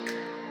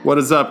What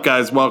is up,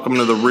 guys? Welcome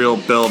to The Real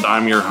Build.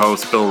 I'm your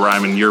host, Bill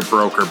Ryman, your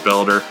broker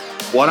builder.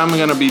 What I'm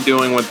going to be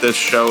doing with this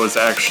show is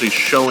actually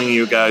showing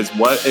you guys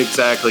what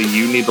exactly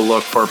you need to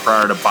look for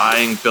prior to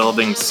buying,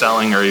 building,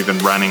 selling, or even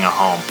renting a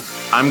home.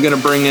 I'm going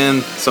to bring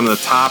in some of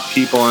the top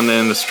people in the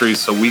industry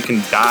so we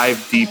can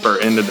dive deeper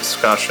into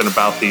discussion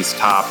about these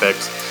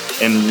topics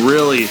and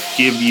really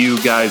give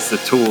you guys the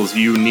tools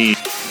you need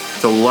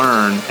to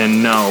learn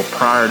and know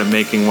prior to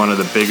making one of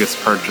the biggest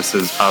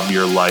purchases of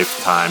your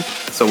lifetime.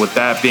 So with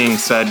that being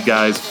said,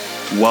 guys,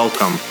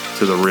 welcome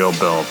to The Real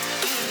Build.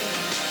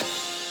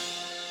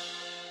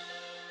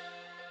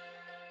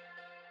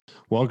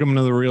 Welcome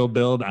to The Real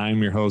Build.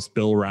 I'm your host,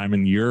 Bill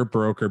Ryman, your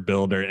broker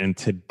builder. And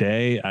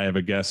today I have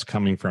a guest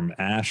coming from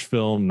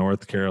Asheville,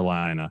 North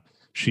Carolina.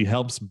 She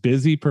helps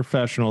busy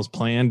professionals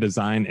plan,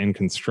 design, and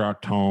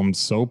construct homes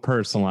so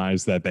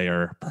personalized that they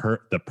are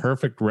the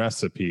perfect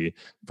recipe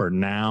for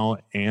now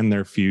and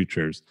their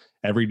futures.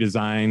 Every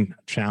design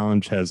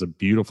challenge has a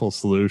beautiful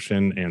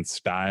solution, and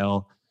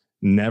style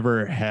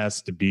never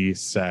has to be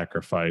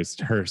sacrificed.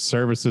 Her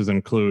services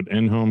include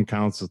in-home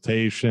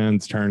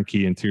consultations,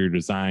 turnkey interior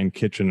design,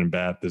 kitchen and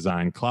bath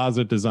design,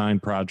 closet design,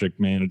 project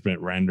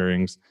management,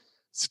 renderings,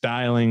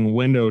 styling,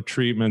 window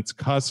treatments,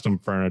 custom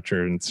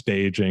furniture and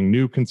staging,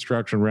 new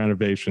construction,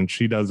 renovation.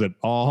 She does it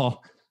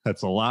all.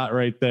 That's a lot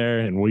right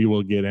there, and we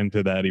will get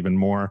into that even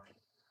more.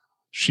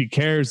 She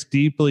cares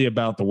deeply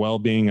about the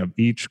well-being of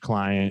each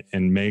client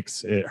and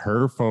makes it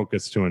her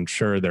focus to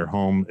ensure their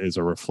home is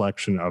a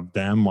reflection of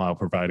them while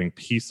providing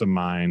peace of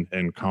mind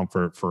and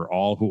comfort for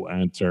all who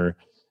enter.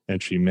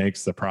 And she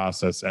makes the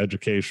process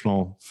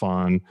educational,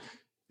 fun,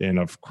 and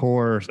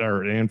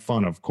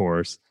fun, of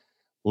course.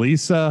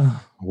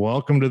 Lisa,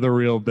 welcome to The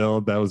Real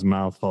Build. That was a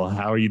mouthful.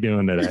 How are you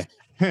doing today?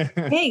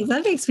 Hey,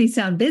 that makes me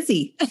sound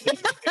busy.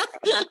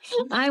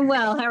 I'm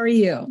well. How are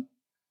you?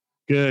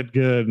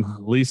 Good.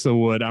 Lisa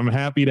Wood, I'm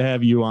happy to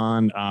have you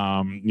on.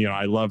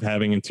 I love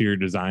having interior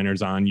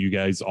designers on. You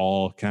guys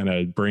all kind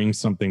of bring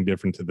something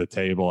different to the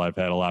table. I've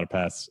had a lot of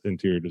past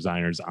interior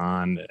designers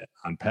on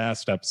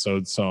past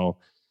episodes. So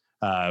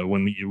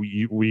when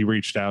we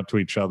reached out to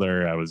each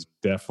other, I was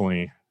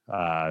definitely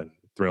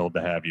thrilled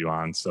to have you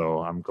on.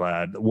 So I'm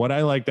glad. What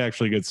I like to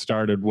actually get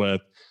started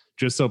with,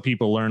 just so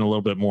people learn a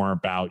little bit more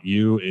about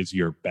you, is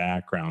your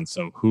background.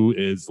 So who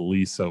is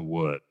Lisa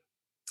Wood?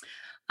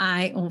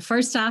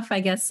 First off,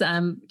 I guess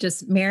I'm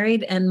just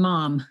married and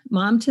mom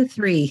to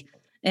three.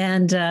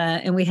 And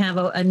we have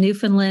a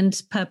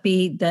Newfoundland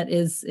puppy that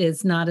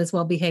is not as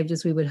well behaved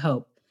as we would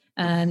hope.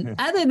 And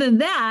other than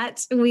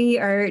that, we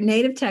are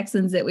native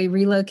Texans that we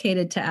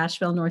relocated to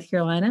Asheville, North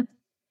Carolina,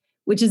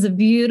 which is a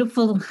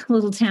beautiful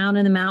little town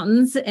in the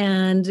mountains.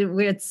 And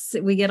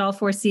we get all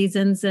four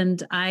seasons.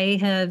 And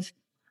I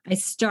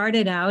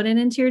started out in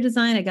interior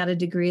design. I got a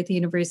degree at the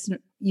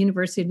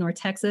University of North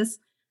Texas.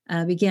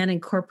 Began in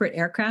corporate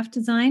aircraft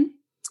design,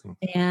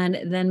 and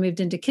then moved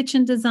into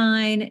kitchen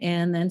design,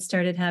 and then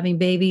started having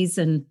babies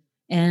and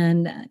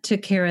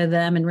took care of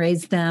them and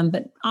raised them,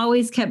 but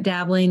always kept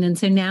dabbling. And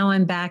so now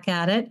I'm back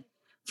at it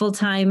full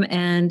time.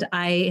 And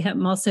I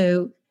am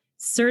also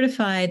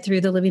certified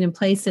through the Living in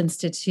Place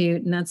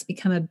Institute. And that's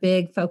become a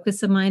big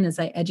focus of mine as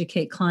I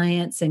educate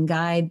clients and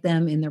guide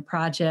them in their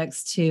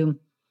projects to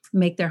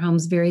make their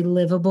homes very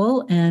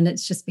livable. And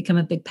it's just become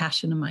a big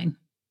passion of mine.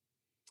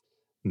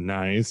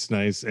 Nice.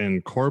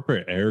 And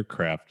corporate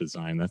aircraft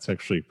design, that's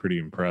actually pretty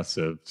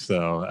impressive.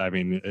 So, I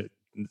mean,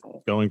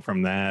 going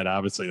from that,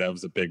 obviously that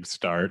was a big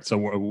start.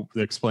 So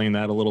explain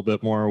that a little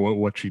bit more,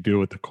 what you do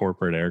with the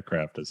corporate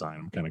aircraft design.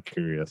 I'm kind of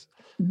curious.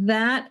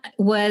 That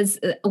was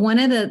one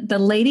of the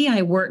lady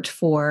I worked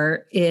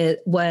for,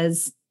 it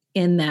was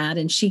in that,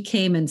 and she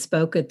came and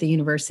spoke at the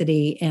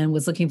university and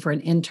was looking for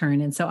an intern.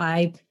 And so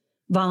I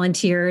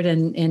volunteered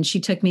and she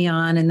took me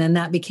on, and then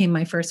that became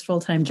my first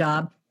full-time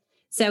job.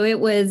 So it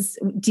was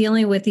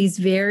dealing with these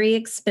very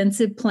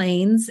expensive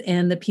planes,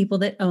 and the people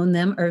that own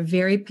them are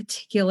very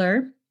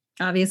particular,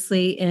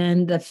 obviously,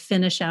 in the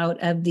finish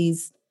out of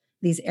these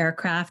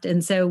aircraft.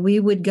 And so we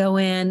would go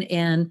in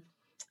and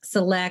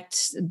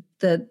select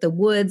the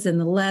woods and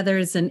the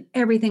leathers, and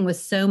everything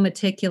was so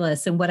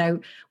meticulous. And what I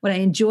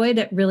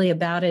enjoyed really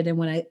about it,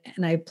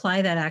 and I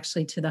apply that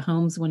actually to the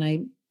homes when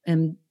I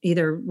am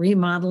either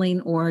remodeling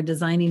or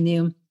designing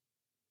new.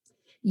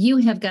 You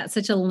have got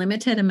such a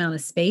limited amount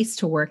of space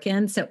to work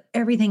in. So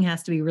everything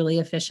has to be really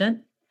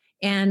efficient.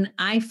 And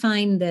I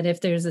find that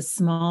if there's a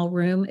small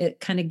room,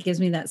 it kind of gives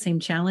me that same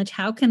challenge.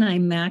 How can I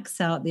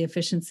max out the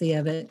efficiency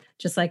of it,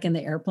 just like in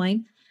the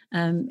airplane?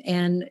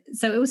 And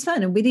so it was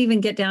fun. And we'd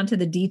even get down to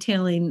the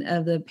detailing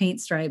of the paint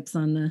stripes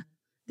on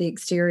the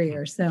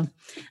exterior. So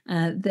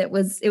it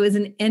was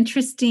an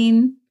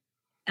interesting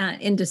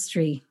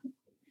industry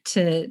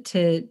to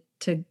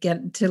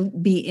get to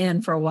be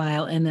in for a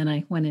while. And then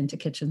I went into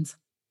kitchens.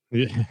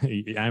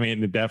 I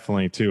mean,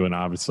 definitely too. And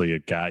obviously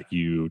it got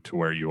you to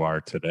where you are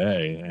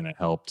today, and it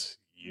helped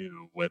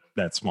you with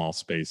that small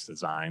space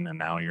design. And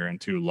now you're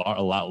into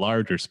a lot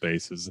larger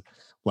spaces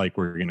like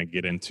we're going to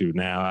get into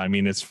now. I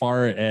mean, as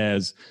far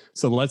as,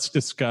 so let's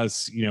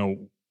discuss,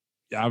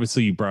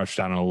 obviously you brushed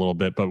on it a little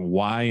bit, but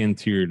why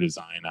interior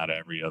design out of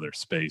every other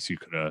space you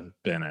could have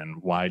been in?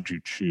 Why'd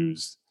you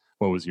choose?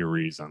 What was your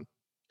reason?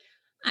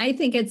 I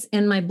think it's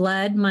in my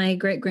blood. My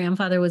great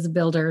grandfather was a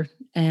builder,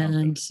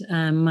 and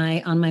Okay.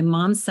 my on my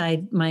mom's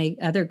side, my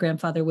other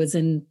grandfather was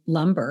in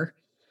lumber.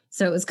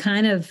 So it was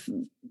kind of,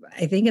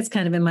 I think it's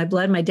kind of in my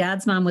blood. My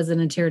dad's mom was an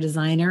interior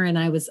designer, and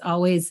I was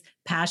always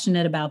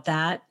passionate about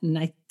that.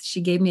 And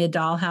she gave me a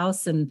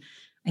dollhouse, and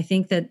I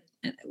think that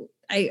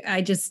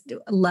I just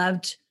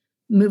loved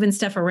moving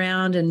stuff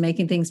around and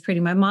making things pretty.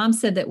 My mom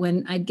said that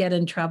when I'd get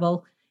in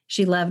trouble,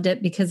 she loved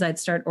it because I'd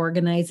start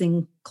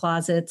organizing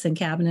closets and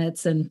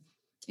cabinets, and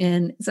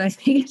so I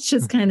think it's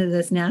just kind of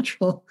this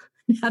natural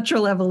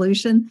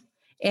evolution.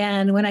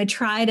 And when I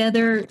tried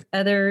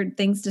other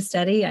things to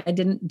study, I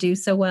didn't do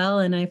so well.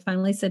 And I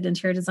finally said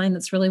interior design,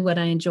 that's really what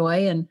I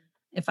enjoy. And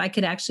if I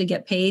could actually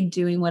get paid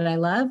doing what I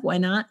love, why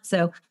not?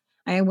 So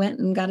I went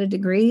and got a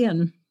degree,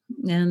 and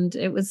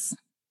it was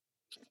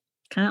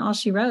kind of all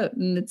she wrote.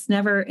 And it's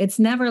never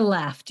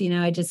left.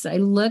 I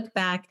look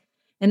back,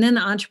 and then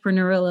the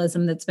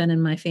entrepreneurialism that's been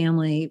in my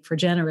family for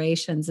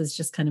generations is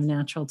just kind of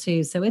natural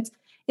too. So it's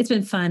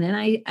been fun.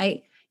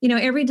 And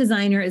every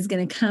designer is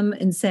going to come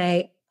and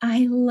say,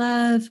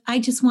 I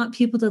just want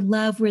people to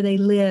love where they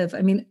live.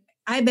 I mean,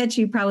 I bet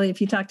you probably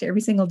if you talk to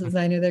every single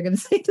designer, they're going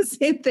to say the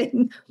same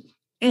thing.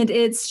 And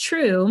it's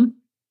true.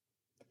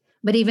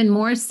 But even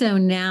more so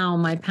now,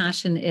 my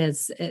passion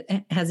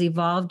it has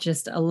evolved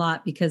just a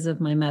lot because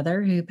of my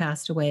mother, who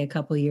passed away a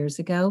couple of years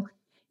ago.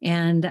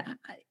 And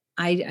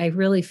I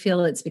really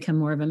feel it's become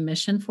more of a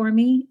mission for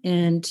me,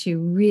 and to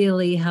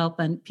really help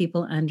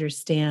people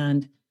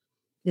understand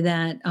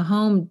that a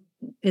home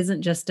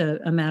isn't just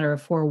a matter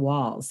of four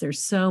walls. There's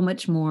so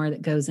much more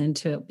that goes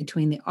into it,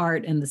 between the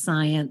art and the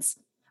science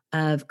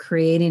of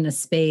creating a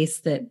space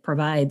that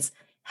provides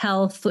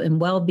health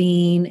and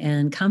well-being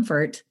and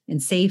comfort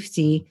and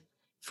safety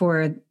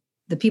for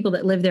the people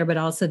that live there, but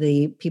also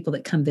the people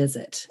that come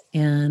visit.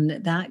 And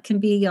that can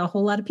be a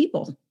whole lot of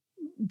people,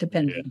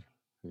 depending.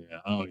 Yeah.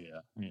 Oh, yeah.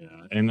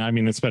 Yeah. And I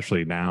mean,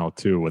 especially now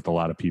too, with a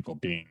lot of people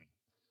being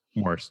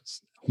more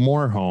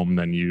more home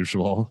than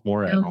usual,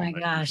 more at Oh home my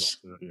than gosh.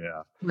 usual.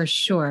 Yeah. For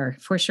sure.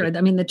 For sure.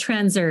 I mean, the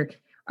trends are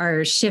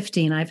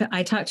shifting.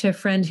 I talked to a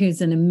friend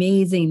who's an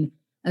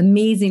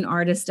amazing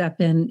artist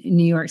up in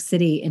New York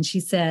City. And she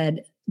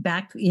said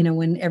back,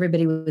 when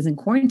everybody was in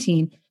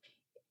quarantine,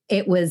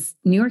 it was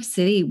New York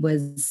City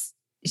was,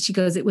 she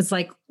goes, it was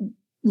like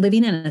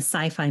living in a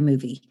sci-fi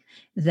movie,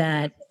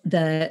 that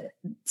the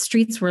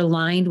streets were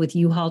lined with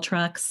U-Haul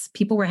trucks.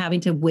 People were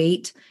having to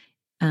wait,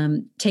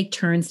 take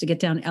turns to get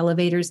down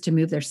elevators to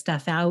move their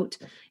stuff out.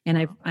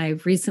 And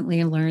I've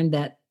recently learned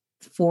that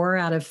 4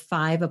 out of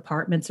 5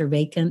 apartments are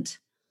vacant.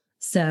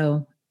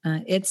 So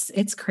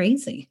it's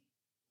crazy.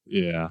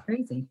 Yeah.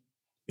 Crazy.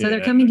 So they're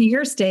Yeah. coming to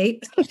your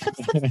state.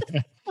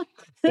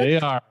 They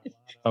are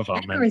a lot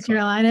of them. North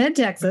Carolina and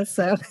Texas.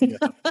 So Yeah.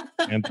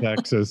 And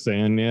Texas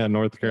and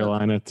North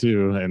Carolina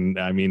too. And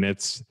I mean,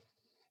 it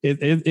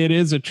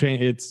is a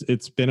change.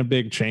 It's been a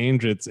big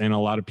change. And a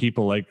lot of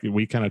people, like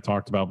we kind of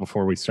talked about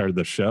before we started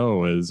the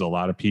show, is a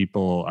lot of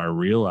people are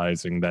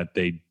realizing that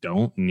they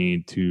don't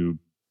need to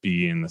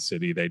be in the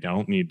city. They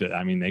don't need to.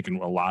 I mean, they can.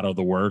 A lot of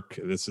the work.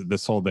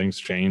 This whole thing's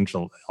changed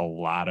a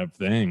lot of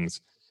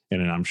things,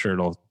 and I'm sure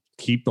it'll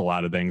keep a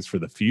lot of things for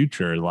the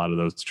future. A lot of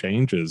those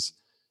changes.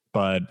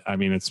 But I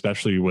mean,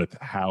 especially with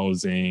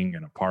housing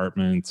and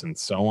apartments and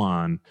so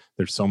on,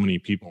 there's so many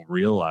people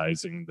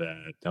realizing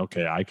that,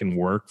 okay, I can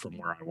work from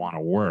where I want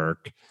to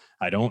work.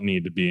 I don't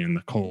need to be in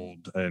the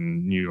cold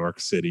in New York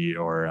City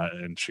or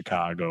in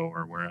Chicago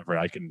or wherever.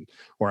 I can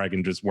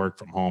just work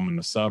from home in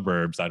the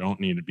suburbs. I don't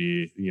need to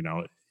be,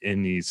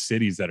 in these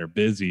cities that are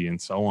busy and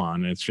so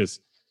on.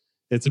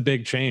 It's a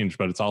big change,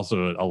 but it's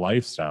also a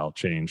lifestyle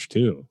change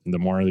too. The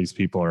more these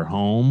people are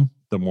home,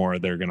 the more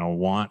they're going to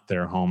want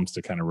their homes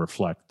to kind of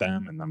reflect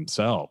them and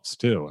themselves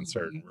too, in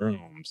certain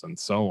rooms and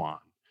so on.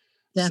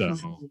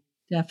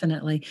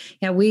 Definitely.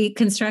 Yeah,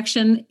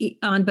 construction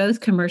on both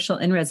commercial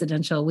and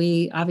residential,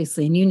 we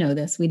obviously, and you know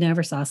this, we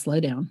never saw a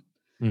slowdown.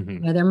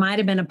 Mm-hmm. There might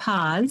have been a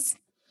pause.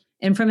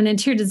 And from an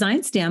interior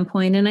design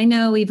standpoint, and I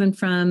know even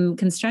from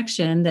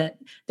construction that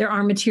there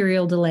are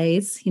material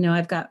delays.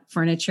 I've got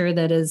furniture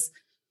that is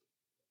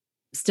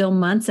still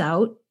months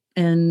out.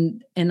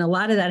 And a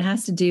lot of that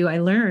has to do, I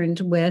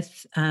learned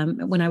with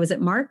when I was at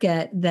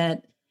Market,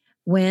 that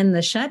when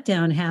the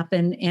shutdown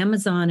happened,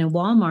 Amazon and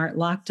Walmart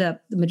locked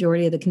up the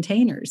majority of the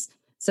containers.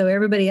 So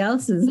everybody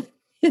else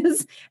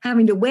is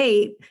having to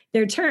wait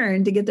their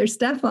turn to get their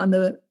stuff on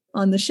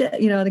the ship,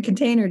 the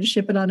container to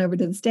ship it on over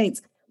to the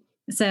States.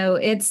 So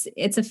it's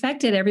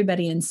affected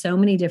everybody in so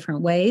many different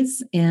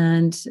ways.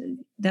 And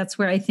that's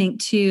where I think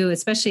too,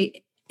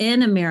 especially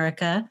in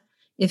America,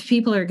 if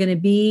people are going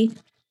to be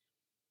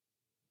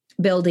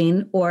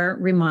building or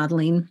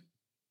remodeling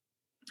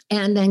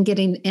and then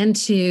getting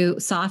into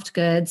soft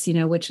goods,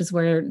 which is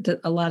where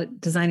a lot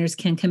of designers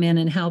can come in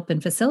and help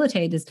and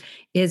facilitate,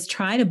 is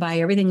try to buy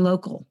everything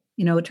local,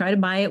 try to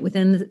buy it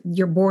within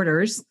your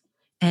borders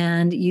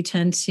and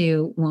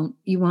you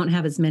won't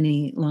have as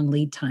many long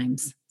lead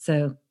times.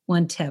 So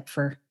one tip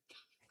for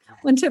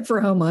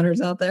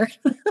homeowners out there.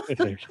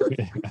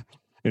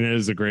 And it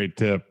is a great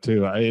tip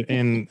too.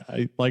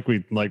 Like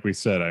we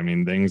said, I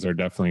mean, things are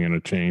definitely going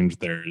to change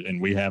there, and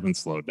we haven't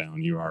slowed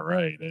down. You are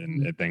right,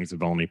 and things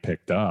have only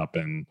picked up.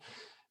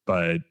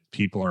 But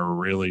people are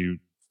really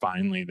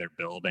finally they're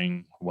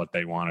building what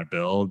they want to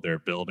build. They're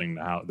building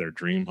their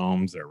dream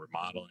homes. They're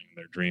remodeling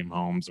their dream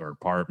homes or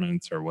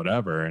apartments or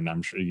whatever. And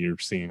I'm sure you're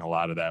seeing a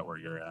lot of that where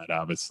you're at,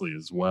 obviously,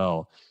 as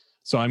well.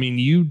 So I mean,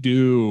 you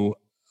do.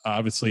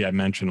 Obviously, I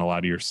mentioned a lot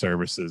of your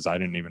services. I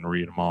didn't even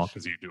read them all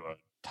because you do a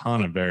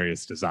ton of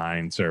various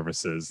design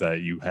services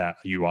that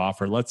you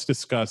offer. Let's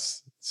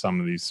discuss some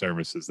of these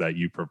services that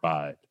you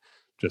provide,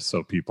 just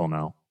so people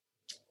know.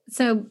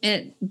 So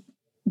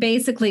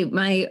basically,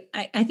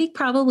 I think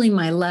probably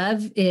my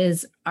love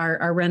is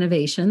our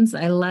renovations.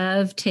 I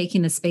love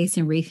taking a space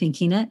and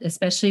rethinking it,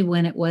 especially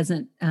when it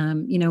wasn't,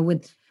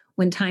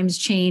 when times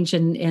change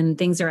and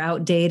things are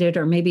outdated,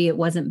 or maybe it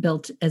wasn't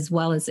built as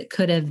well as it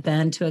could have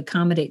been to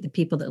accommodate the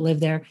people that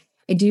live there.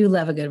 I do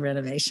love a good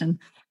renovation.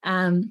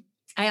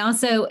 I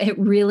also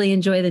really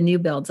enjoy the new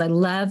builds. I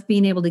love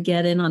being able to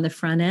get in on the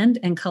front end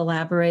and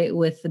collaborate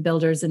with the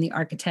builders and the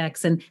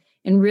architects and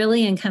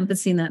really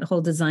encompassing that whole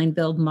design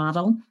build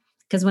model.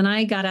 Because when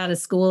I got out of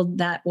school,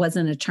 that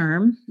wasn't a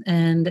term.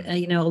 And,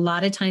 a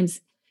lot of times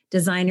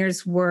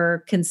designers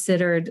were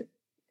considered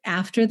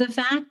after the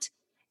fact.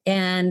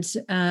 And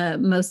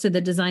most of the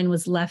design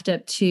was left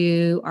up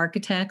to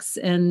architects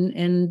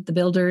and the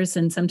builders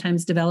and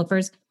sometimes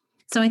developers.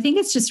 So I think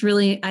it's just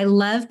really, I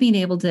love being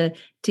able to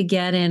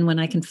get in when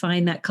I can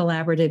find that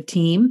collaborative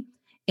team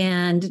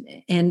and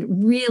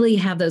really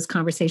have those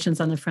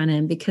conversations on the front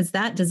end, because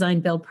that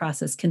design build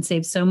process can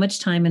save so much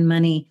time and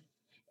money,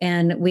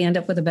 and we end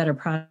up with a better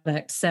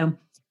product. So,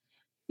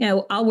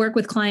 I'll work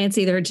with clients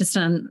either just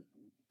on,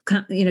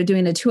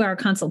 doing a 2-hour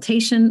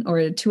consultation or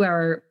a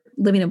 2-hour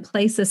living in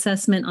place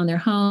assessment on their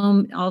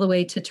home, all the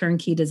way to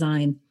turnkey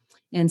design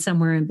and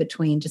somewhere in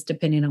between, just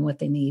depending on what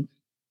they need.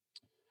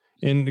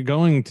 And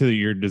going to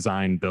your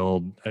design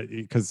build,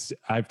 because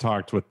I've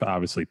talked with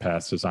obviously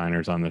past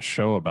designers on the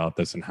show about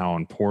this and how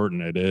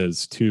important it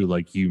is to,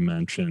 like you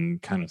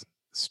mentioned, kind of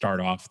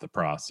start off the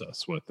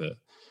process with it.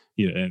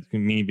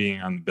 Me being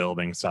on the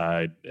building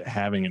side,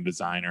 having a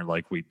designer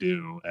like we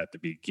do at the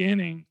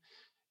beginning,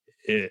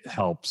 it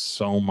helps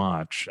so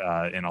much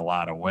in a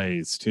lot of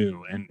ways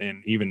too.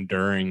 And even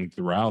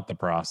throughout the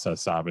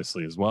process,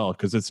 obviously, as well,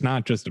 because it's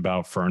not just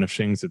about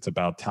furnishings, it's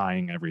about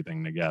tying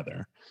everything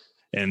together.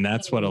 And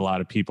that's what a lot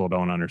of people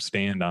don't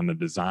understand on the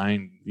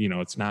design.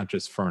 It's not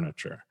just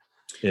furniture.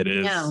 It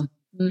is. No.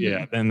 Mm-hmm.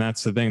 Yeah. And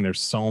that's the thing. There's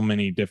so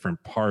many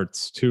different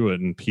parts to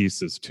it and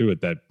pieces to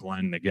it that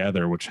blend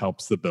together, which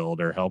helps the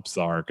builder, helps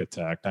the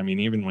architect. I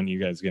mean, even when you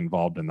guys get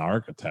involved in the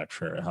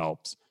architecture, it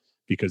helps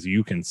because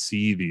you can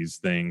see these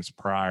things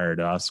prior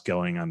to us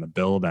going on the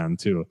build end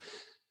too.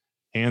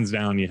 Hands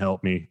down, you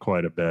help me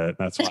quite a bit.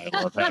 That's why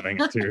I love having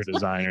interior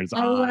designers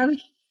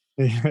on.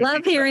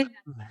 Love hearing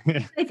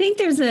that. I think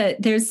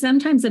there's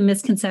sometimes a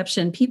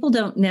misconception. People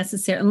don't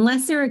necessarily,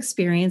 unless they're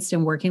experienced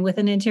in working with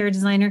an interior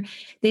designer,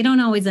 they don't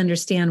always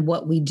understand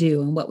what we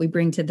do and what we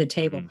bring to the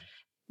table.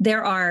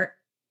 Mm-hmm.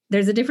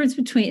 There's a difference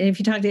between, if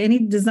you talk to any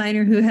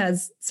designer who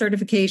has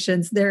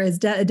certifications, there is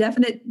a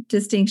definite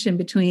distinction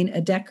between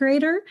a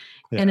decorator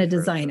and a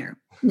designer,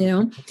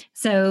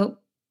 So,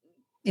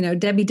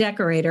 Debbie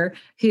Decorator,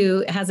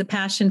 who has a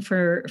passion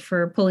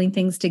for pulling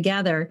things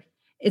together.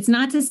 It's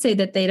not to say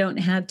that they don't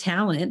have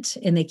talent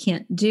and they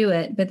can't do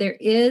it, but there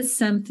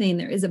is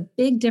a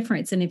big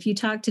difference. And if you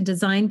talk to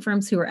design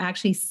firms who are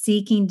actually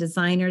seeking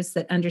designers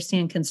that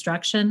understand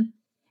construction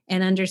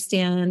and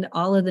understand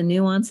all of the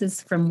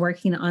nuances from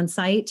working on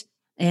site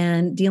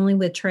and dealing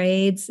with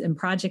trades and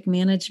project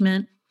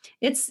management,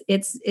 it's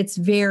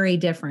very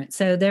different.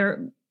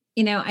 So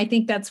I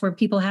think that's where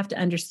people have to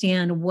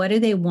understand, what do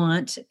they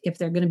want if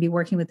they're going to be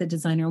working with a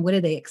designer, and what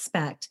do they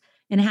expect?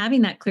 And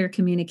having that clear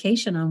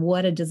communication on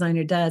what a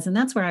designer does. And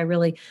that's where I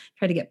really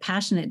try to get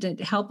passionate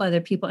to help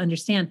other people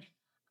understand.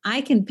 I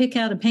can pick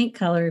out a paint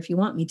color if you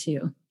want me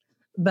to,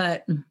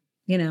 but,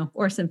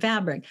 or some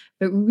fabric,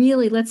 but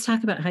really let's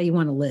talk about how you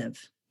want to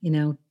live.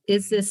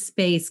 Is this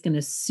space going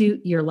to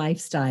suit your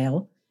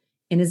lifestyle?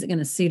 And is it going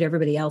to suit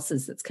everybody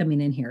else's that's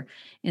coming in here?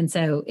 And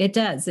so it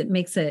does. It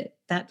makes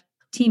that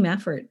team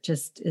effort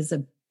just is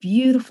a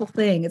beautiful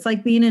thing. It's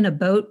like being in a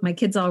boat. My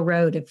kids all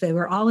rowed. If they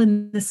were all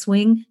in the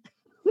swing,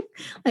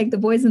 like the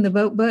Boys in the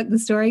Boat book, the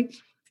story,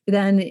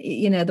 then,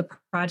 the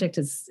project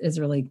is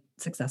really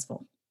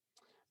successful.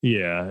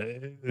 Yeah.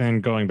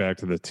 And going back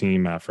to the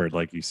team effort,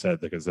 like you said,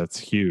 because that's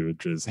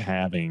huge, is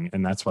having,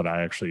 and that's what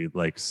I actually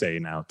say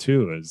now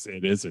too, is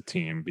it is a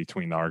team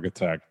between the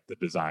architect, the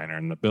designer,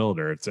 and the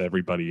builder. It's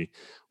everybody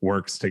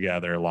works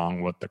together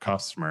along with the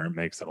customer. It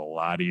makes it a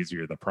lot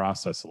easier, the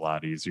process a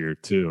lot easier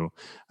too.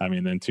 I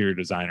mean, the interior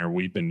designer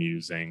we've been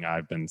using,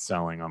 I've been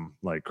selling them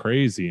like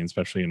crazy,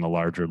 especially in the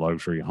larger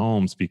luxury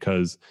homes,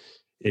 because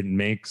it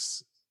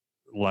makes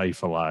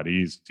life a lot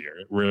easier.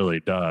 It really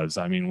does.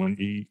 I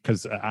mean,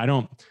 because I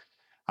don't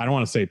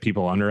want to say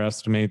people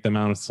underestimate the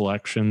amount of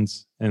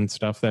selections and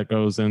stuff that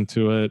goes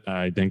into it.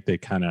 I think they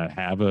kind of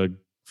have a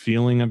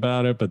feeling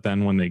about it, but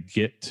then when they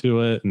get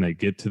to it and they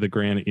get to the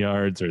granite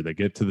yards or they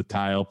get to the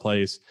tile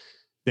place,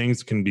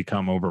 things can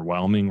become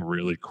overwhelming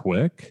really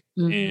quick.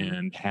 Mm-hmm.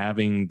 And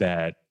having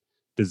that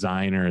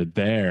designer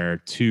there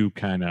to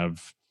kind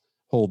of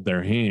hold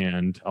their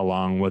hand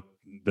along with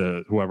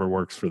the whoever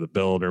works for the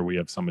builder, we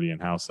have somebody in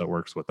house that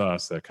works with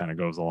us that kind of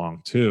goes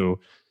along too.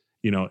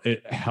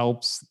 It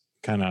helps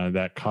kind of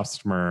that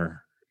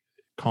customer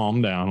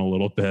calm down a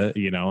little bit,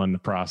 in the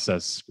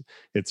process.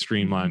 It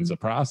streamlines the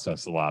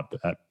process a lot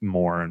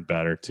more and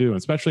better too,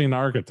 especially in the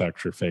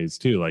architecture phase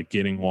too, like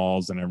getting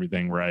walls and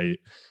everything right.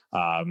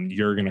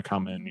 You're going to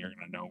come in, you're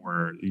going to know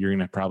where you're going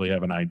to probably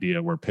have an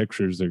idea where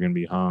pictures are going to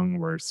be hung,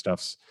 where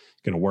stuff's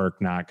going to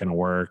work, not going to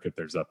work. If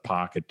there's a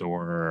pocket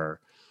door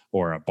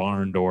or a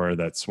barn door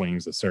that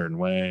swings a certain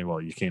way,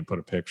 well, you can't put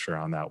a picture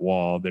on that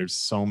wall. There's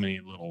so many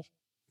little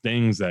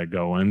things that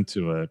go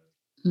into it.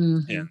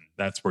 Mm-hmm. And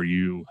that's where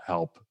you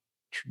help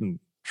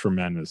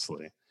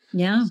tremendously.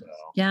 Yeah. So.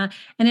 Yeah.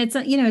 And it's,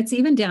 it's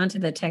even down to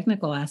the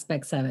technical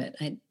aspects of it.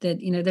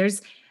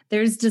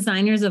 There's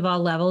designers of all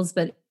levels,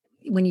 but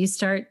when you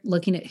start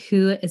looking at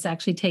who is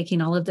actually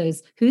taking all of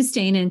those, who's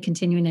staying in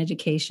continuing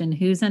education,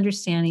 who's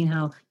understanding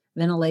how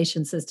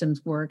ventilation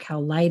systems work, how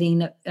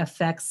lighting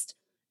affects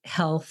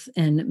health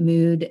and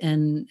mood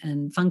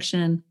and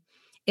function.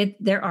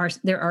 There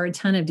are a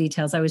ton of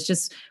details. I was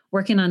just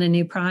working on a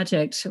new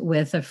project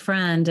with a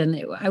friend,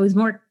 and I was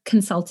more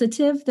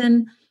consultative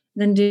than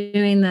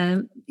doing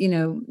the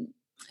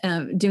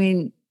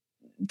doing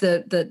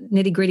the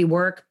nitty-gritty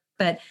work.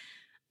 But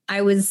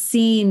I was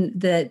seeing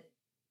that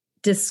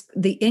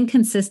the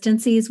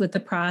inconsistencies with the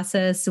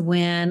process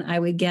when I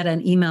would get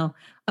an email,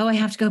 oh, I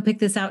have to go pick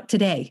this out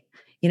today.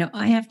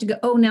 I have to go,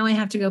 oh, now I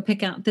have to go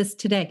pick out this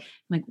today.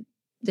 I'm like,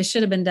 this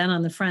should have been done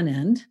on the front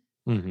end.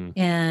 Mm-hmm.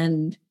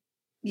 And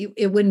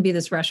it wouldn't be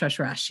this rush,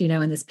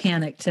 and this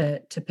panic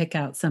to pick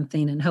out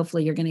something, and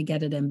hopefully you're going to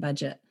get it in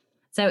budget.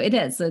 So it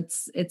is,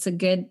 it's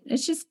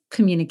just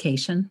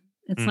communication.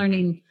 It's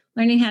learning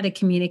how to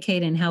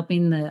communicate and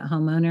helping the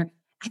homeowner.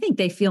 I think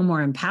they feel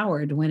more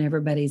empowered when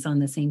everybody's on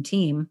the same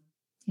team.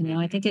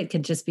 I think it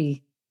could just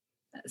be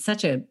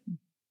such a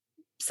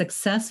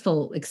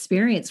successful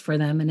experience for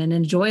them and an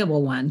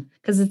enjoyable one,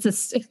 because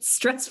it's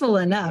stressful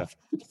enough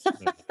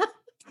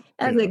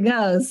as it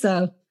goes.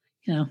 So,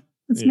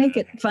 let's make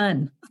it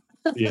fun.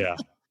 Yeah.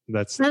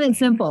 That's not as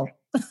simple.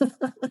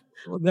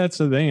 Well, that's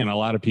the thing. And a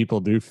lot of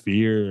people do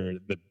fear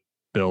the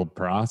build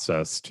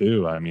process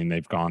too. I mean,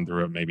 they've gone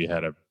through it, maybe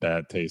had a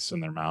bad taste in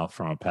their mouth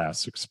from a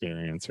past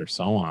experience or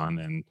so on.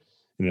 And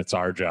it's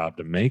our job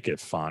to make it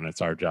fun.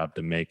 It's our job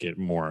to make it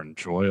more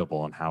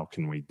enjoyable. And how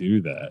can we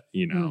do that?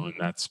 And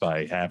that's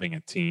by having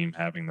a team,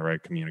 having the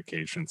right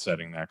communication,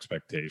 setting the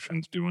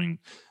expectations, doing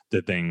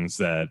the things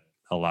that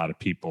a lot of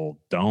people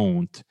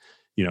don't,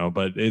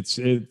 but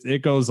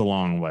it goes a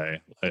long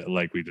way.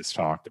 Like we just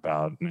talked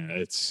about,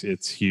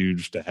 it's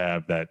huge to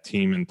have that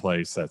team in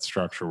place, that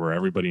structure where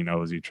everybody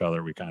knows each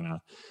other. We kind of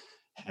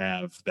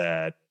have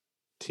that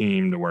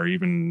team to where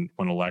even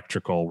when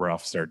electrical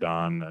roughs are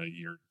done,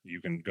 you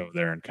can go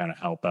there and kind of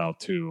help out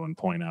too and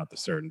point out the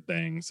certain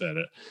things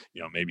that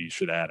maybe you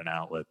should add an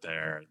outlet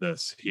there,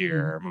 this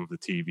here, move the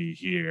TV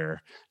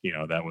here,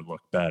 that would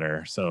look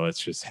better. So it's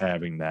just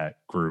having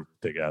that group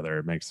together.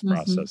 It makes the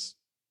process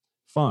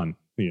fun,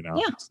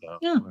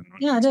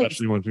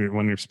 especially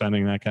when you're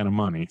spending that kind of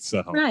money.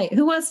 So right,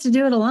 who wants to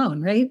do it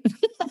alone, right?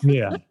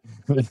 Yeah.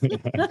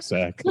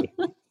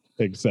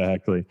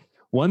 Exactly.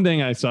 One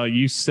thing I saw,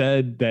 you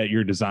said that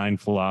your design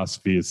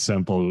philosophy is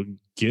simple: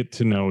 get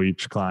to know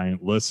each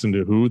client, listen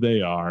to who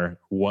they are,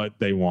 what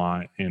they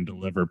want, and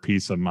deliver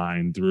peace of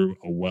mind through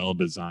a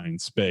well-designed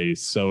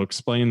space. So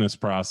explain this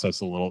process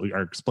a little,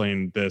 or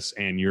explain this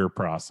and your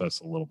process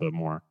a little bit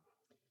more.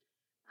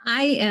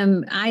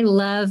 I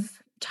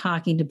love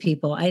talking to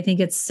people. I think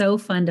it's so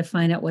fun to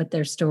find out what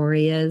their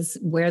story is,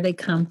 where they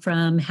come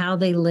from, how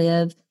they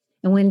live.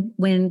 And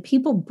when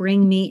people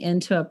bring me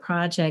into a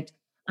project,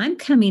 I'm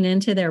coming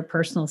into their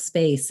personal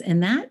space,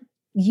 and that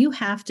you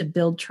have to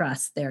build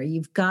trust there.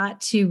 You've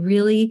got to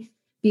really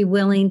be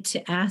willing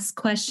to ask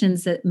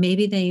questions that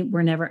maybe they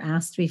were never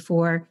asked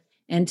before,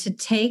 and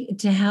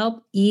to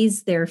help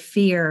ease their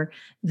fear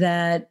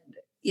that,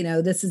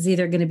 this is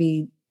either going to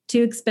be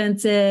too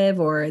expensive,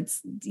 or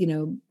it's,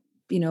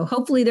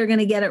 hopefully they're going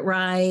to get it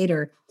right,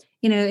 or,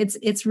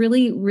 it's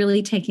really,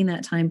 really taking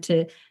that time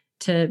to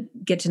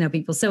get to know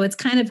people. So it's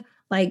kind of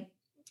like,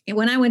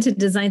 when I went to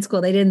design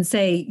school, they didn't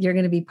say you're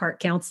going to be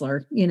part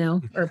counselor,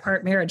 or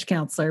part marriage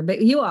counselor,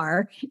 but you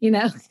are,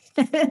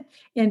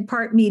 and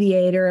part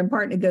mediator and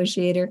part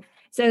negotiator.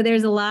 So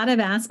there's a lot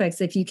of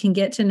aspects. If you can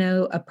get to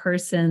know a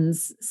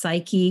person's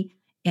psyche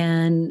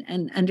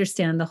and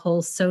understand the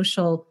whole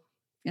social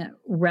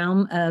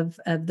realm of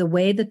the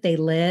way that they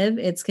live,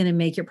 it's going to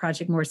make your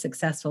project more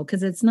successful,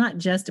 because it's not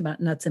just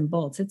about nuts and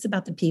bolts. It's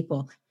about the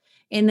people.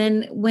 And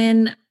then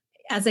when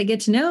as I get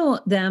to know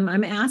them,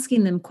 I'm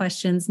asking them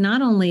questions,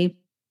 not only,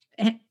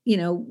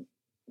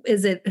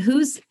 is it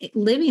who's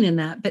living in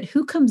that, but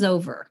who comes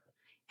over?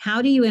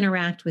 How do you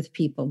interact with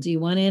people? Do you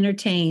want to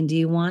entertain? Do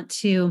you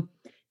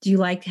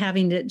like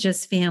having to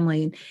just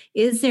family?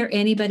 Is there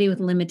anybody with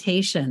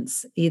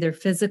limitations, either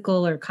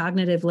physical or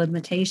cognitive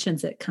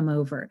limitations that come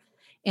over?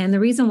 And the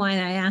reason why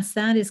I ask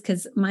that is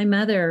because my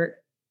mother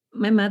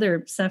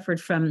suffered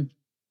from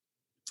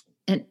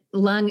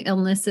lung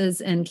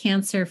illnesses and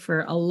cancer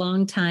for a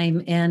long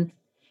time. And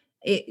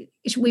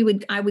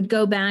I would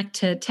go back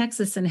to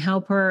Texas and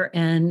help her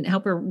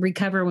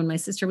recover when my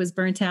sister was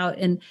burnt out.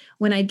 And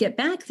when I'd get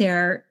back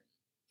there,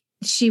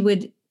 she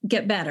would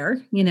get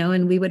better,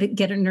 and we would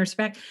get her nurse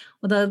back.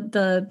 Well,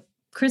 the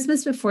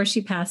Christmas before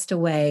she passed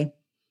away,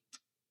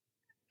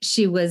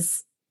 she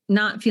was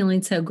not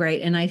feeling so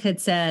great. And I had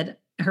said,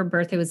 her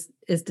birthday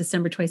is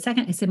December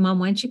 22nd. I said, Mom,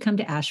 why don't you come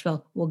to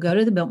Asheville? We'll go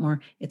to the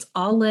Biltmore. It's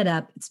all lit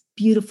up. It's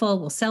beautiful.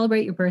 We'll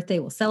celebrate your birthday.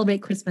 We'll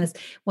celebrate Christmas.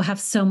 We'll have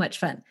so much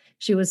fun.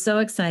 She was so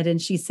excited.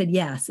 And she said,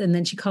 yes. And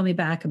then she called me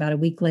back about a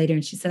week later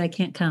and she said, I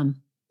can't come.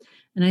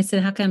 And I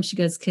said, how come? She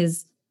goes,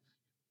 because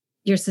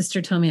your sister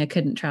told me I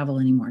couldn't travel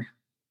anymore.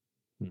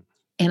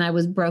 And I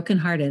was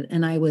brokenhearted.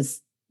 And I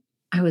was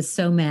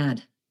so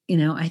mad.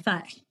 I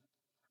thought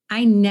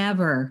I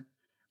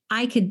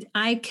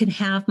could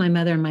have my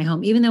mother in my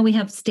home, even though we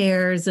have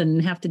stairs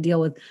and have to deal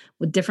with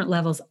different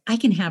levels. I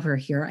can have her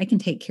here. I can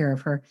take care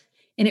of her.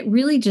 And it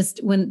really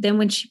just,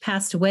 when she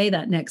passed away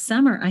that next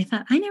summer, I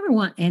thought, I never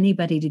want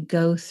anybody to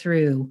go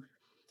through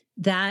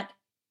that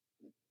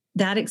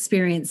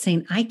experience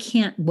saying, I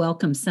can't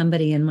welcome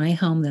somebody in my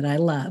home that I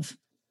love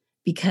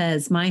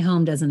because my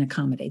home doesn't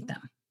accommodate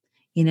them,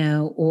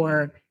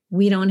 or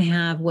we don't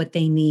have what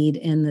they need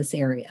in this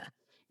area.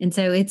 And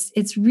so it's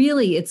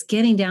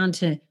getting down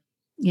to,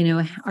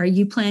 are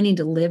you planning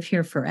to live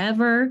here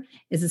forever?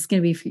 Is this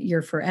going to be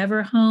your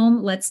forever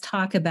home? Let's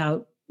talk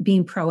about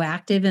being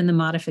proactive in the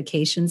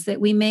modifications that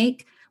we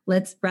make.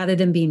 Rather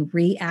than being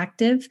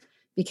reactive,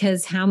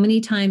 because how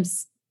many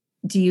times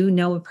do you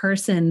know a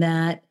person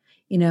that,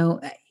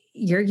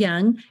 you're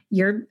young,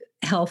 you're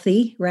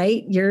healthy,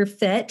 right? You're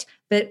fit,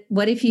 but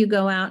what if you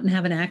go out and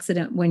have an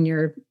accident when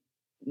you're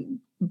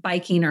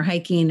biking or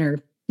hiking or,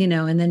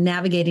 and then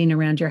navigating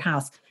around your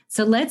house?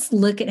 So let's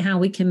look at how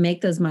we can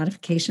make those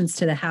modifications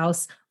to the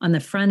house on the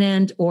front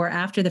end or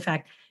after the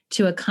fact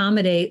to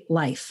accommodate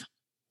life,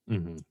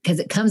 because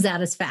it comes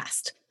at us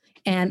fast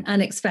and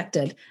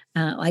unexpected.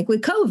 Like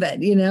with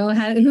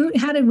COVID,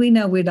 how did we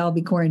know we'd all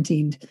be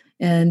quarantined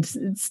and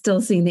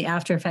still seeing the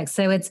after effects?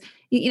 So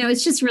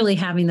it's just really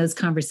having those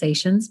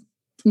conversations,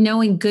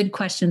 knowing good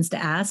questions to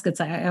ask.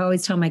 I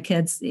always tell my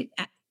kids,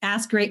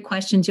 ask great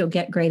questions, you'll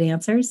get great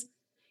answers.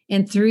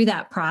 And through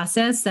that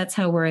process, that's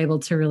how we're able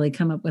to really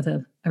come up with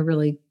a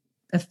really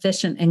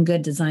efficient and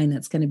good design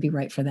that's going to be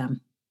right for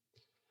them.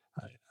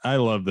 I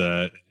love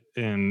that.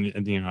 And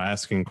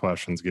asking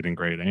questions, getting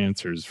great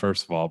answers,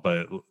 first of all,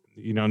 but,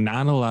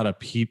 not a lot of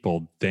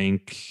people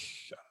think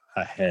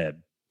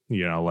ahead,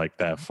 like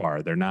that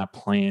far. They're not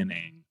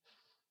planning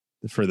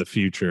for the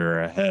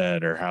future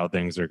ahead or how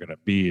things are going to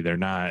be. They're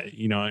not,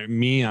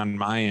 me on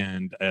my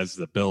end as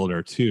the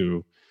builder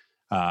too.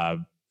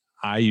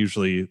 I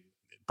usually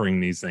bring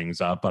these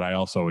things up, but I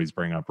also always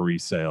bring up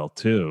resale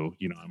too.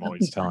 I'm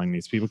always telling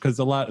these people, because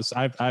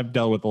I've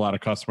dealt with a lot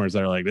of customers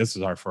that are like, this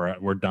is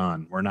we're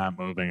done. We're not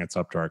moving. It's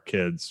up to our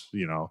kids,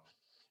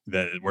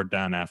 that we're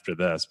done after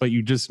this, but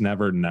you just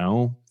never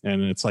know.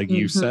 And it's like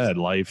you said,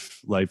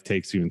 life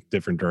takes you in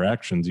different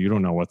directions. You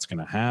don't know what's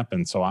going to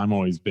happen. So I'm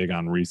always big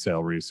on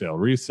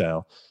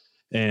resale.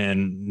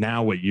 And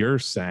now what you're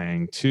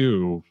saying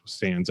too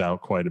stands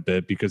out quite a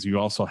bit, because you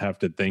also have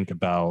to think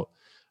about,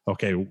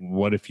 okay,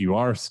 what if you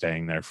are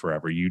staying there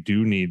forever? You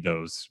do need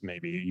those,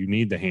 maybe you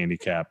need the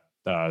handicap,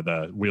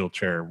 the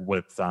wheelchair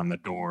width on the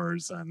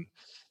doors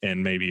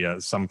and maybe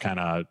some kind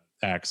of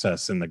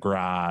access in the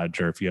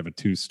garage, or if you have a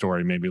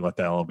 2-story, maybe let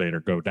the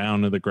elevator go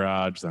down to the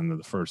garage, then to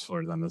the first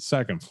floor, then the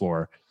second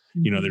floor.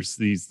 There's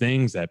these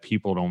things that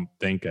people don't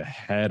think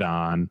ahead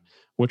on,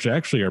 which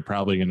actually are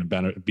probably going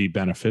to be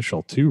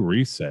beneficial to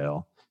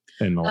resale.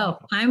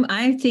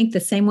 I think the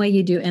same way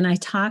you do. And I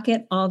talk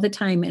it all the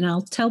time, and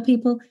I'll tell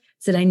people,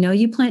 said, I know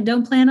you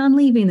don't plan on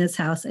leaving this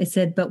house. I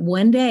said, but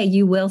one day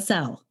you will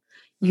sell.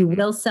 You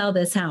will sell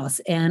this house.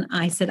 And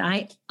I said,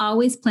 I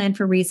always plan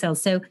for resale.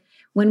 So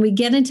when we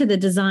get into the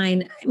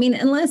design,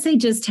 unless they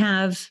just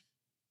have,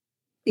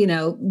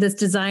 this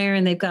desire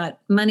and they've got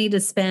money to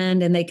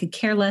spend and they could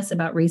care less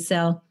about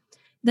resale,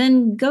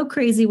 then go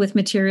crazy with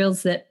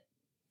materials that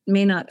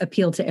may not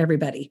appeal to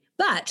everybody.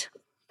 But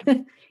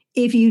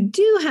if you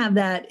do have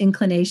that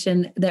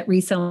inclination that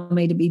resale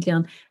may to be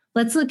done,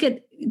 let's look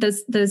at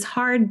those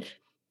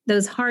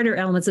harder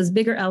elements, those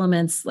bigger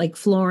elements like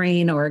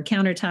flooring or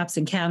countertops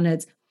and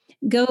cabinets.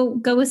 Go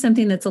with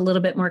something that's a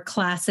little bit more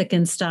classic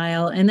in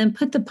style, and then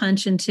put the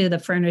punch into the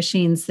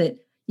furnishings that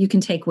you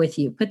can take with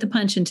you. Put the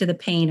punch into the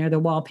paint or the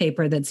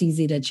wallpaper that's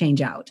easy to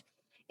change out.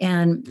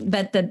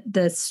 But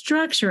the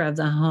structure of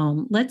the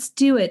home, let's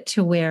do it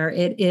to where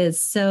it is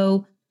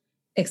so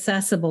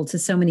accessible to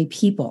so many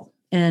people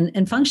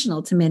and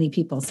functional to many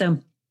people. So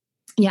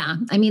yeah,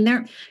 I mean,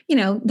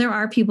 there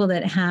are people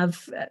that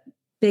have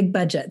big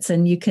budgets,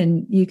 and you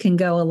can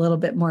go a little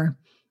bit more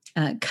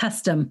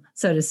custom,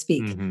 so to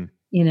speak.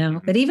 Mm-hmm.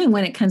 But even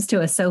when it comes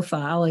to a sofa,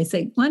 I always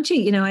say, why don't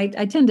you,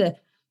 I tend to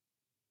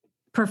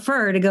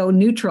prefer to go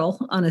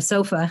neutral on a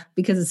sofa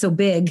because it's so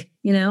big,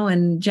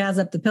 and jazz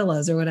up the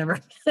pillows or whatever.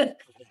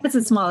 That's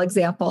a small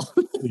example.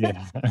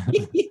 Yeah.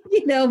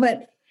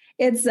 But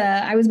it's,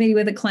 I was meeting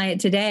with a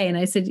client today, and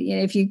I said,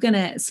 if you're going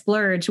to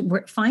splurge,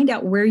 find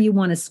out where you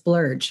want to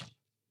splurge,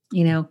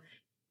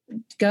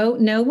 go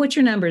know what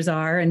your numbers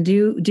are and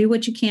do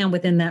what you can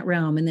within that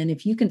realm. And then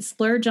if you can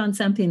splurge on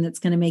something that's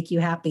going to make you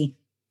happy,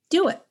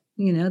 do it.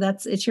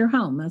 It's your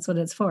home. That's what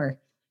it's for.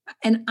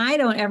 And I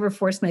don't ever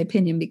force my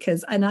opinion,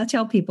 because I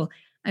tell people,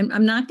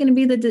 I'm not going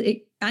to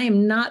be I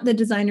am not the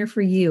designer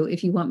for you.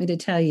 If you want me to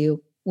tell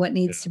you what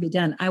needs to be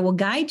done, I will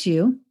guide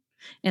you,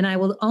 and I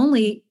will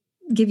only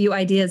give you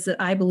ideas that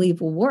I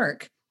believe will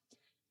work.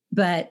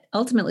 But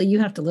ultimately you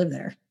have to live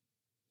there.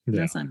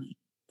 Yeah. That's not me.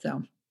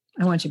 So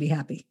I want you to be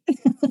happy.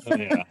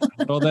 Yeah.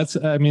 Well,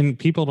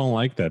 people don't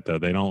like that, though.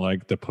 They don't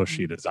like the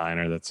pushy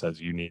designer that says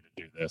you need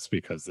to do this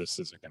because this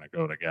isn't going to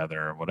go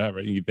together or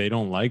whatever. They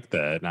don't like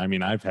that. And I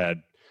mean, I've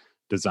had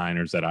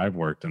designers that I've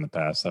worked in the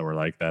past that were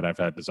like that. I've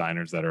had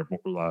designers that are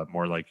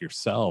more like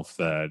yourself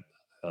that,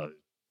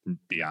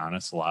 be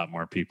honest, a lot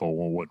more people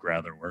would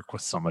rather work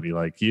with somebody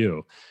like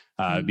you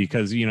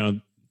because,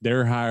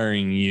 they're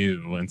hiring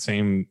you, and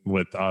same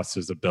with us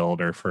as a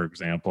builder, for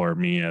example, or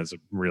me as a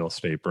real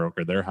estate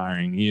broker. They're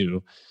hiring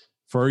you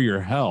for your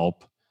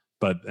help,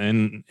 but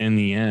in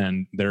the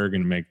end, they're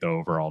going to make the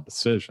overall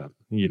decision.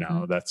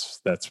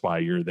 That's why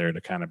you're there,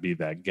 to kind of be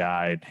that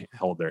guide,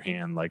 hold their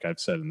hand, like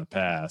I've said in the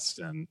past,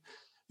 and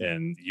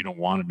you don't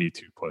want to be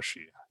too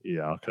pushy,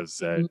 because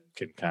that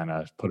can kind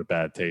of put a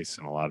bad taste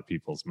in a lot of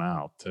people's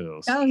mouth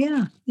too. So. Oh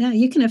yeah,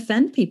 you can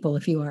offend people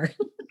if you are.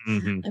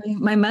 Mm-hmm. I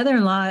mean, my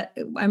mother-in-law,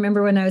 I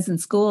remember when I was in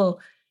school,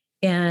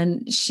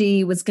 and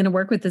she was going to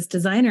work with this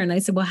designer, and I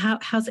said, "Well,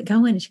 how's it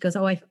going?" And she goes,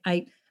 "Oh,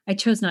 I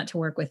chose not to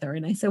work with her."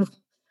 And I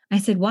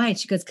said, "Why?" And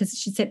she goes, "Because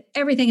she said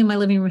everything in my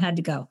living room had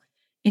to go."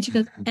 And she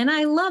goes, "And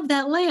I love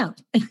that lamp."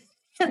 And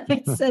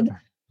I said,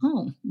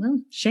 "Oh,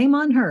 well, shame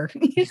on her."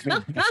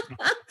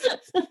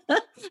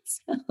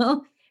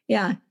 So,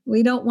 yeah,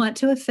 we don't want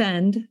to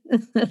offend.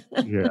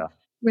 Yeah.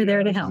 We're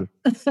there to help.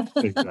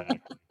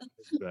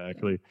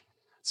 Exactly.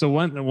 So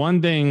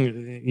one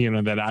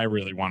thing, that I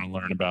really want to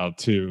learn about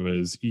too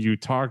is you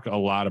talk a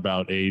lot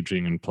about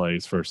aging in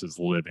place versus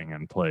living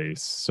in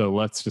place. So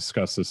let's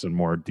discuss this in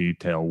more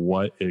detail.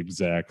 What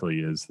exactly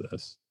is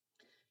this?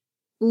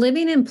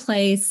 Living in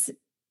place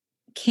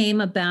came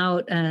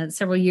about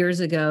several years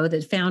ago.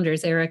 The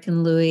founders, Eric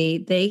and Louis,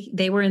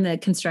 they were in the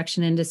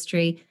construction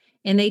industry,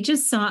 and they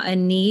just saw a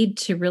need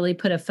to really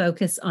put a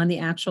focus on the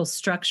actual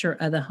structure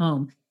of the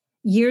home.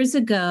 Years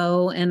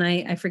ago, and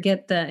I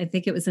forget I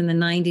think it was in the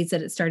 90s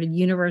that it started,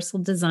 Universal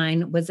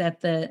Design was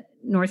at the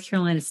North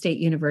Carolina State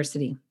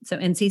University, so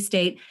NC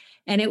State.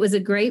 And it was a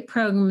great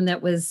program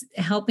that was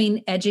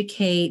helping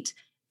educate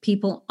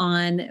people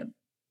on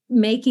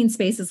making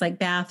spaces like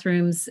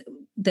bathrooms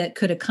that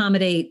could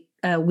accommodate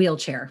a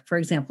wheelchair, for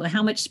example.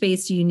 How much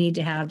space do you need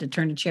to have to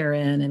turn a chair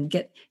in and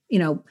get,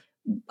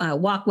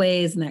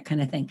 walkways and that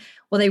kind of thing?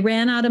 Well, they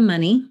ran out of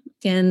money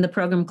and the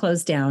program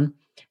closed down.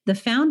 The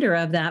founder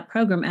of that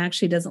program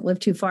actually doesn't live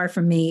too far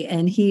from me,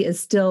 and he is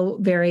still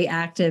very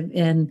active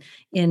in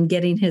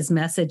getting his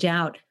message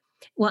out.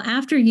 Well,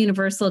 after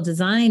Universal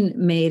Design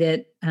made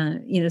it,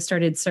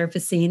 started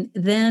surfacing,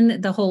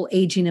 then the whole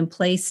aging in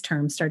place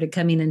term started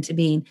coming into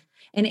being.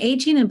 And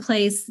aging in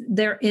place,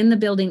 they're in the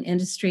building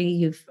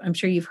industry. I'm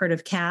sure you've heard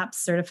of CAPS,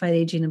 Certified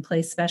Aging in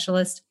Place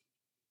Specialist.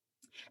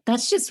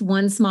 That's just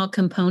one small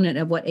component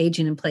of what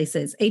aging in place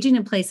is. Aging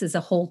in place is a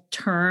whole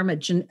term,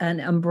 an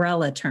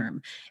umbrella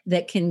term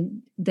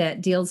that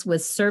deals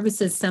with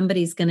services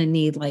somebody's going to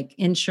need, like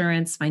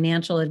insurance,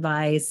 financial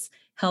advice,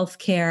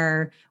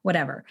 healthcare,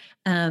 whatever.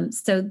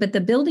 But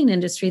the building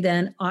industry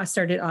then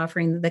started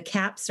offering the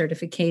CAPS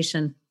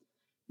certification.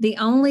 The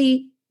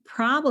only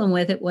problem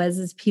with it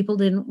is people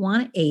didn't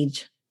want to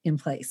age in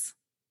place.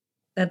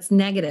 That's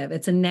negative.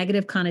 It's a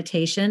negative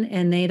connotation,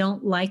 and they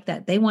don't like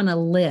that. They want to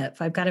live.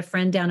 I've got a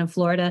friend down in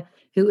Florida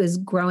who is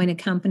growing a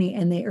company,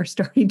 and they are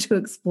starting to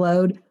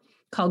explode,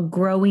 called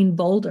Growing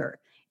Bolder.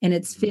 And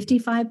it's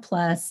 55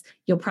 plus.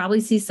 You'll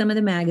probably see some of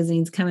the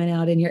magazines coming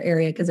out in your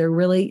area because they're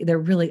really,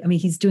 I mean,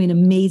 he's doing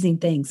amazing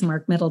things,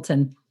 Mark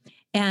Middleton.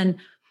 And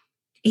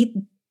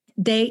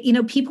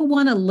people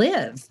want to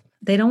live.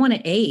 They don't want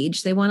to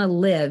age. They want to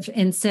live.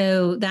 And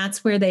so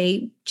that's where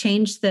they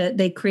changed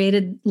they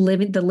created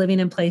the Living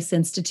in Place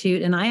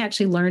Institute. And I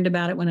actually learned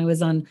about it when I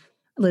was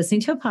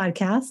listening to a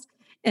podcast,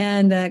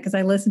 and because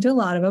I listened to a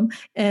lot of them.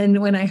 And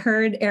when I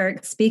heard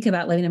Eric speak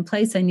about living in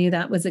place, I knew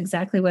that was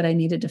exactly what I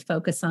needed to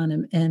focus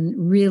on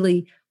and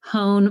really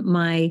hone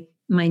my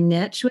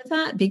niche with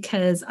that,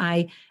 because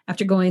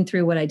after going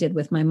through what I did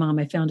with my mom,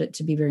 I found it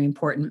to be very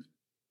important.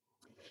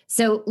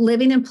 So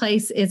living in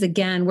place is,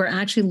 again, we're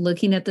actually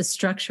looking at the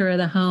structure of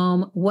the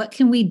home. What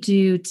can we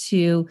do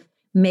to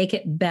make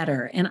it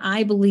better? And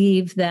I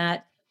believe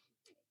that,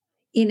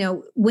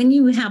 when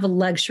you have a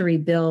luxury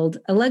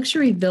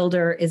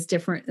builder is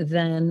different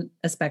than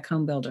a spec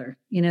home builder.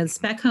 The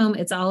spec home,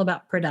 it's all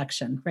about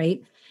production,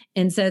 right?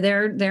 And so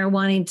they're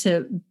wanting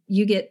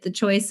you get the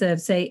choice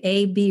of, say,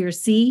 A, B, or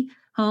C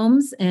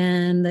homes,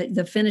 and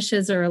the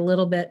finishes are a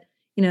little bit,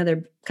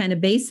 they're kind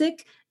of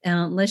basic,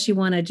 unless you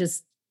want to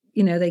just,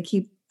 they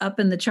keep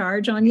upping the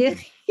charge on you.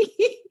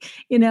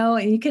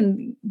 And you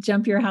can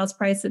jump your house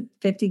price at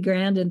 50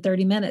 grand in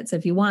 30 minutes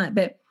if you want.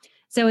 But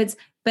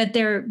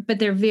they're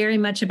very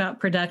much about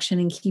production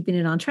and keeping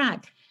it on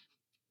track.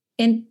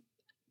 And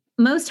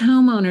most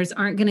homeowners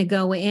aren't going to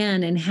go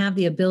in and have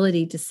the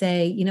ability to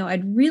say,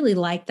 I'd really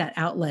like that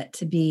outlet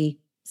to be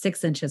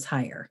 6 inches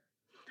higher.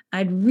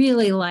 I'd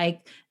really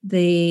like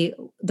the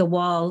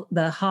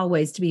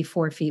hallways to be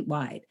 4 feet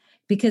wide,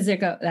 because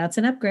that's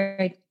an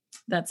upgrade.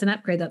 That's an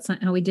upgrade. That's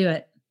not how we do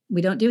it.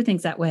 We don't do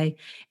things that way.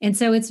 And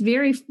so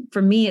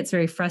for me, it's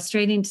very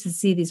frustrating to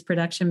see these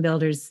production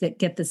builders that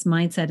get this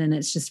mindset, and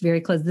it's just very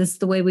close. This is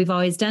the way we've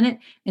always done it.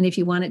 And if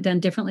you want it done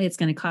differently, it's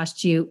going to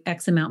cost you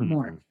X amount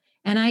more.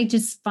 And I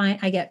just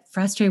I get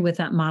frustrated with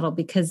that model,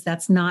 because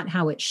that's not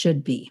how it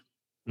should be.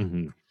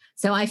 Mm-hmm.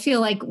 So I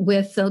feel like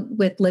with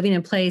living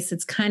in place,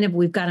 it's kind of,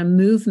 we've got a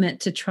movement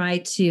to try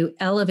to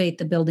elevate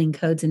the building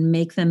codes and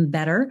make them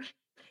better,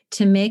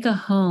 to make a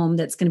home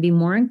that's going to be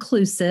more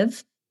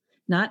inclusive,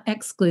 not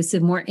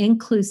exclusive, more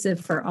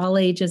inclusive for all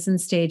ages and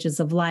stages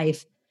of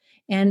life.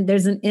 And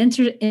there's an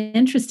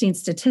interesting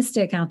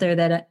statistic out there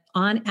that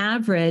on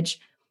average,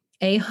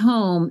 a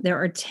home,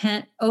 there are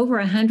 10, over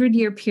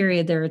 100-year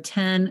period, there are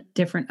 10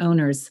 different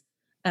owners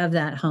of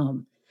that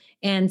home.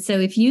 And so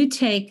if you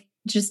take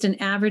just an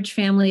average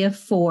family of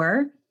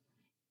 4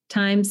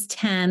 times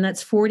 10,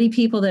 that's 40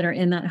 people that are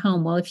in that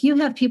home. Well, if you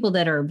have people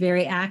that are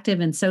very active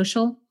and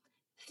social,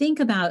 think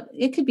about,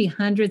 it could be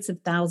hundreds of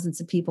thousands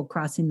of people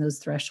crossing those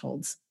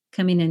thresholds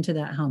coming into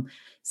that home.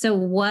 So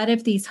what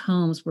if these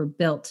homes were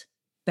built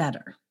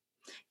better?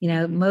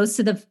 Most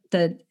of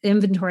the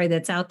inventory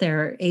that's out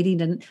there,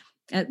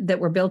 that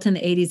were built in the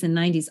 80s and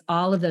 90s,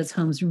 all of those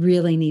homes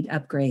really need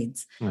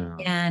upgrades. Yeah.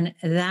 And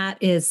that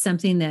is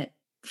something that,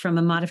 from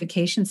a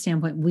modification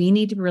standpoint, we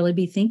need to really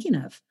be thinking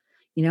of.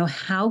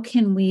 How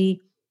can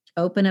we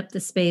open up the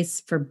space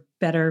for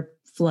better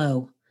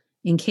flow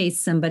in case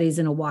somebody's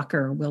in a walker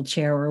or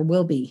wheelchair, or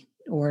will be,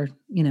 or,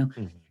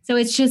 Mm-hmm. So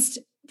it's just,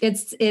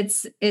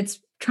 it's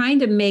trying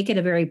to make it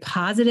a very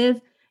positive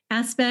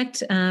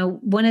aspect.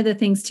 One of the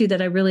things too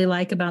that I really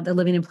like about the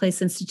Living in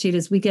Place Institute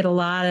is we get a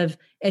lot of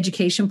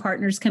education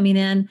partners coming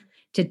in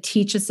to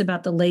teach us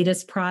about the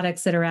latest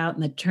products that are out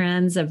and the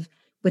trends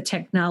with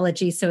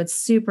technology. So it's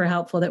super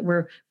helpful that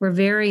we're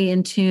very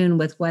in tune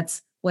with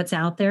what's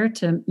out there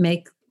to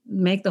make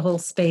the whole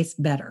space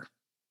better.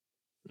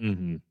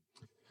 Mm-hmm.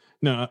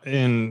 No,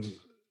 and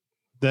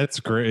that's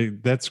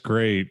great. That's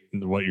great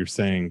what you're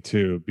saying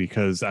too,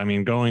 because I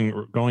mean,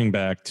 going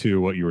back to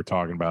what you were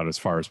talking about as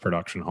far as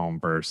production home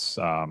versus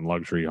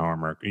luxury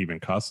home or even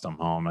custom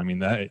home. I mean,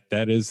 that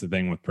is the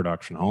thing with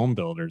production home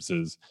builders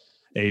is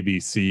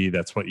ABC,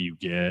 that's what you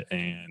get.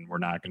 And we're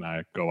not going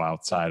to go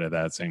outside of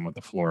that. Same with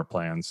the floor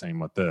plan, same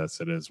with this.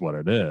 It is what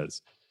it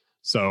is.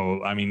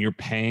 So, I mean, you're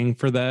paying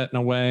for that in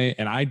a way,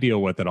 and I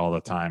deal with it all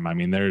the time. I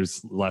mean,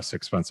 there's less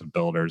expensive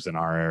builders in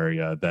our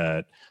area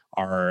that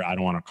are, I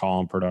don't want to call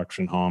them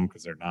production home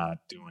because they're not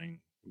doing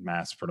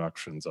mass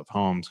productions of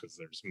homes, because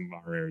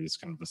our area is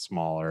kind of a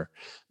smaller,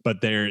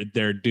 but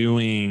they're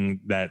doing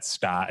that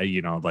style,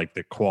 like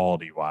the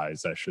quality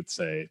wise, I should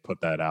say,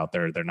 put that out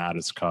there. They're not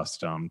as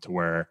custom to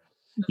where,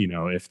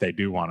 if they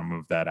do want to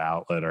move that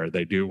outlet or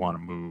they do want to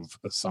move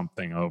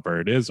something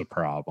over, it is a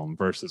problem.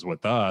 Versus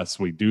with us,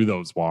 we do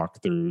those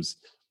walkthroughs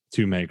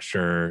to make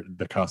sure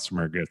the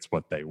customer gets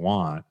what they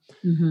want.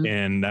 Mm-hmm.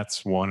 And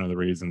that's one of the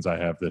reasons I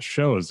have this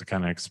show, is to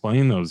kind of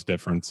explain those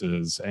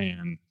differences.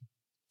 And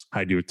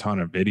I do a ton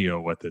of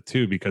video with it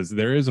too, because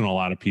there isn't a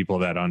lot of people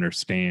that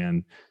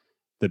understand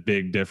the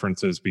big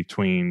differences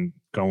between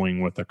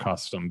going with a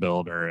custom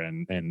builder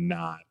and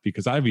not.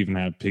 Because I've even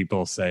had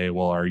people say,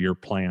 well, are your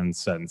plans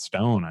set in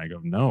stone? I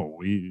go, no,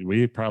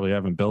 we probably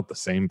haven't built the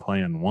same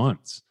plan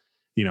once.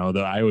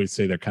 I always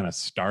say they're kind of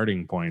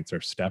starting points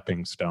or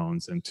stepping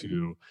stones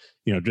into,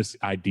 just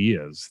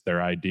ideas.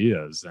 They're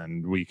ideas,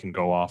 and we can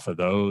go off of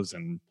those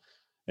and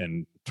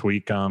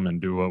tweak them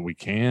and do what we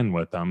can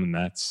with them. And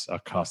that's a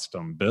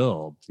custom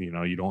build.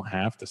 You don't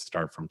have to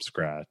start from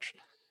scratch.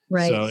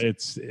 Right. So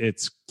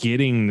it's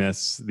getting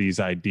these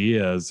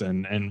ideas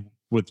and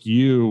with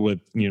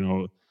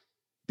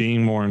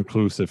being more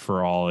inclusive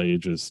for all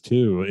ages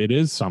too, it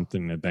is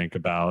something to think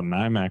about. And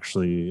I'm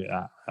actually,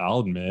 I'll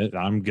admit,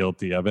 I'm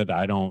guilty of it.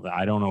 I don't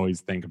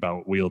always think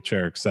about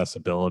wheelchair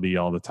accessibility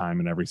all the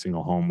time in every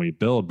single home we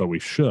build, but we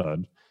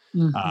should.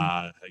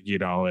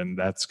 And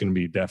that's going to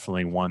be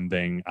definitely one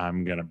thing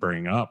I'm going to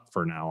bring up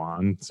for now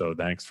on. So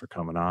thanks for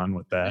coming on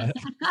with that.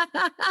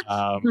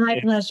 My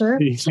pleasure.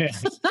 Yeah,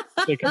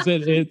 because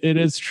it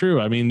is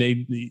true. I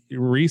mean,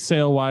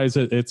 resale wise,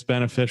 it's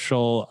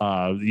beneficial.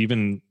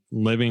 Even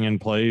living in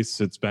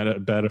place, it's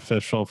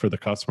beneficial for the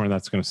customer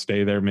that's going to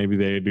stay there. Maybe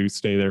they do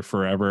stay there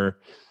forever.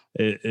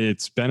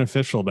 It's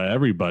beneficial to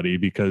everybody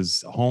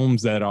because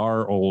homes that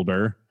are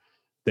older,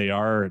 they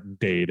are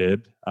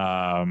dated.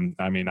 I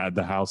mean,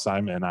 the house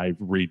I'm in, I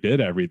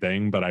redid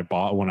everything, but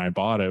when I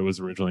bought it, it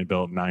was originally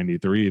built in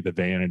 93. The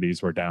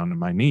vanities were down to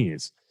my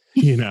knees,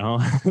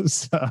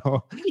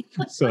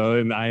 so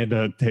and I had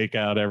to take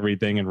out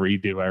everything and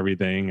redo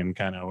everything and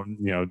kind of,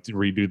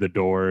 redo the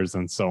doors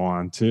and so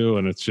on too.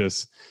 And it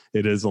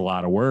is a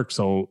lot of work.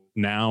 So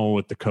now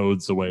with the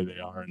codes the way they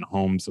are and the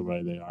homes the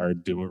way they are,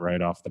 do it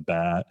right off the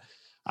bat.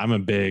 I'm a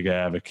big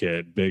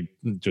advocate,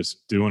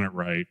 just doing it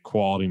right,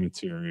 quality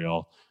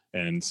material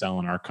and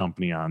selling our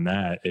company on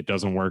that. It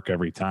doesn't work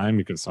every time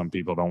because some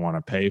people don't want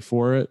to pay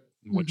for it,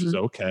 which is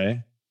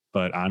okay.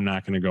 But I'm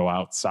not going to go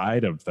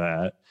outside of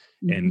that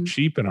and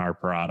cheapen our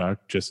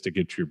product just to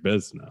get your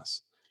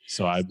business.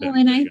 So I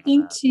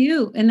think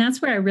too, and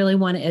that's where I really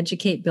want to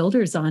educate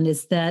builders on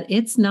is that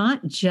it's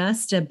not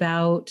just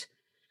about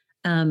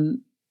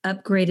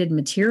upgraded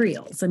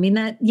materials. I mean,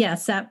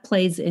 that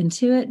plays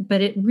into it,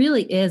 but it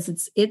really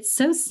is. It's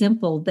so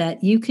simple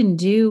that you can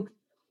do,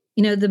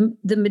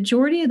 the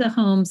majority of the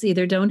homes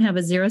either don't have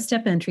a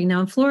 0-step entry. Now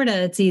in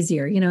Florida, it's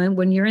easier, and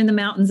when you're in the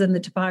mountains and the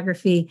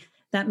topography,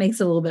 that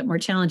makes it a little bit more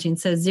challenging.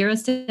 So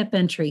 0-step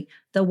entry,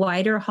 the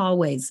wider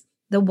hallways,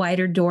 the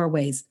wider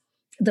doorways,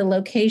 the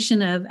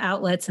location of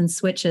outlets and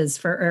switches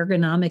for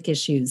ergonomic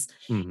issues,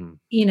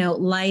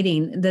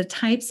 lighting, the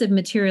types of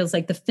materials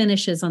like the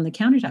finishes on the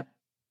countertop.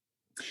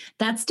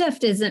 That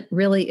stuff isn't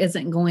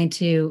going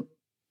to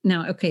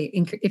now. Okay,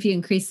 if you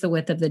increase the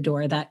width of the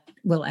door, that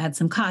will add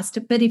some cost.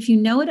 But if you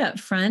know it up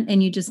front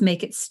and you just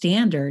make it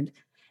standard,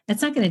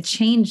 it's not going to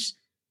change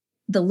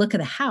the look of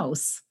the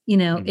house.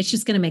 It's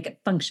just going to make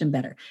it function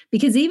better.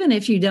 Because even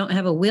if you don't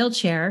have a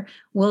wheelchair,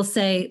 we'll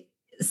say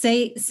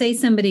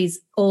somebody's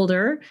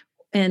older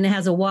and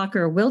has a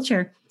walker or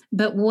wheelchair.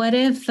 But what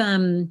if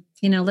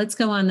let's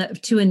go on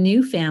to a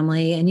new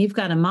family and you've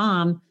got a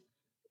mom,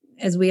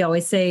 as we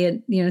always say,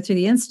 through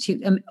the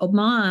Institute, a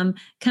mom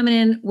coming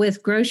in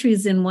with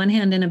groceries in one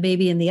hand and a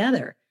baby in the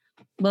other.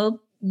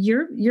 Well,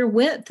 your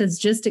width has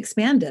just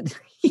expanded,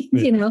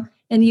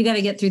 and you got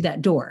to get through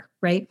that door,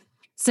 right?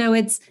 So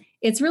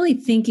it's really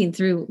thinking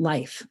through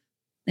life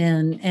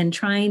and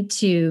trying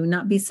to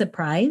not be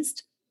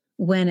surprised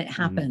when it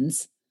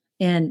happens.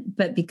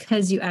 But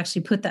because you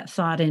actually put that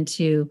thought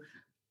into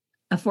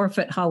a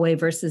 4-foot hallway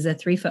versus a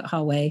 3-foot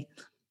hallway,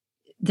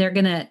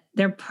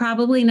 they're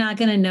probably not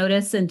going to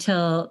notice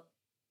until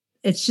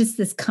it's just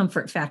this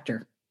comfort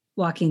factor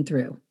walking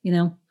through,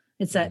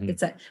 it's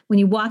that when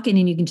you walk in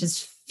and you can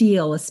just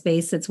feel a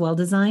space that's well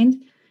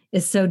designed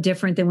is so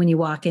different than when you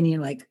walk in and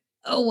you're like,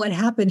 oh, what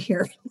happened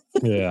here?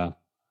 Yeah.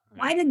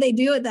 Why did they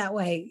do it that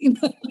way?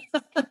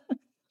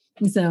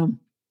 So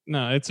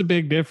no, it's a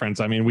big difference.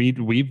 I mean,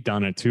 we've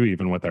done it too,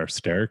 even with our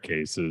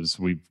staircases.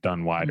 We've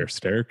done wider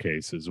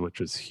staircases, which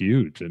is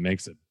huge. It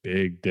makes a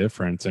big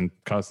difference, and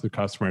the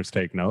customers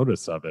take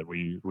notice of it.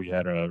 We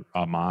had a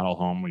model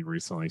home. We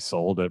recently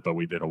sold it, but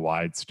we did a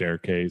wide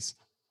staircase,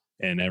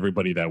 and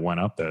everybody that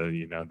went up there,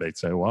 they'd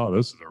say, "Wow,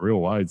 this is a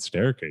real wide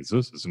staircase.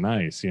 This is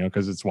nice,"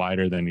 because it's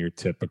wider than your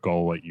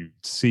typical what you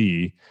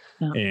see.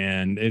 Yeah.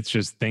 And it's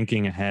just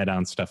thinking ahead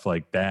on stuff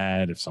like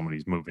that. If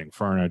somebody's moving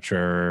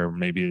furniture,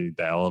 maybe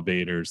the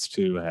elevators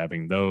too,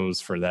 having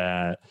those for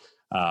that.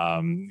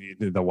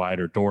 The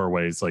wider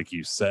doorways, like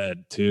you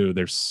said too.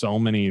 There's so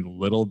many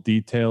little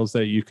details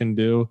that you can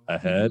do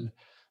ahead,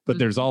 but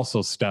there's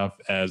also stuff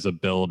as a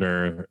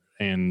builder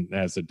and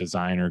as a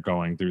designer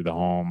going through the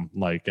home,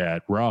 like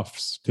at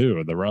roughs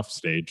too, the rough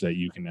stage that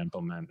you can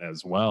implement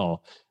as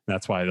well.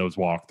 That's why those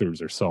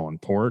walkthroughs are so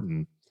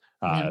important.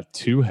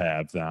 To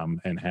have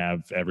them and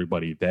have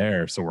everybody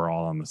there so we're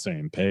all on the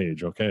same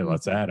page. Okay,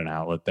 let's add an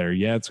outlet there.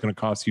 Yeah, it's going to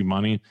cost you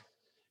money.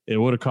 It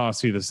would have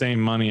cost you the same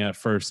money at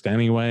first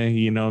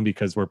anyway,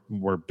 because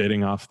we're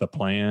bidding off the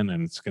plan,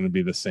 and it's going to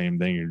be the same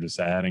thing. You're just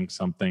adding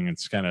something.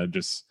 It's kind of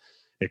just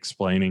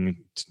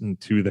explaining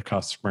to the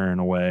customer in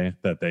a way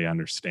that they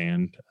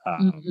understand.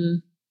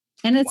 And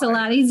it's a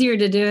lot easier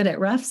to do it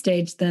at rough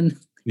stage than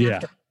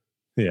after.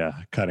 Yeah,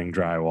 cutting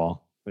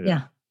drywall.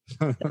 Yeah.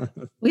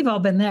 We've all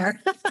been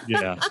there.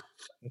 Yeah.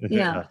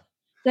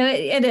 So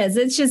it is.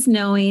 It's just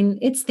knowing,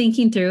 it's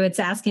thinking through, it's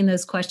asking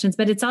those questions,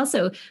 but it's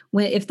also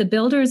if the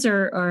builders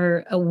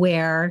are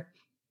aware,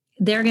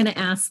 they're going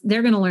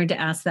to learn to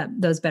ask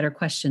those better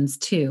questions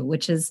too,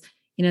 which is,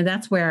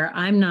 that's where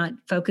I'm not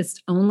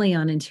focused only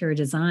on interior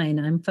design.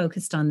 I'm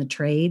focused on the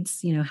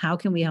trades. How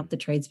can we help the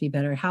trades be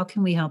better? How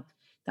can we help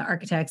the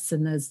architects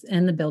and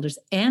the builders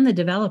and the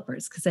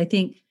developers? Because I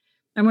think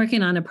I'm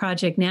working on a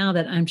project now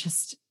that I'm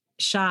just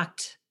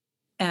shocked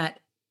at.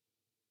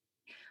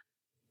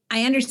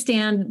 I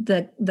understand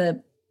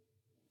the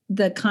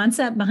the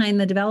concept behind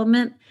the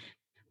development.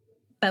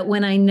 But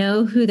when I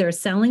know who they're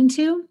selling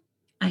to,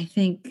 I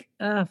think,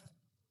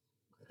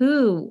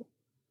 who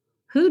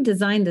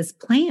designed this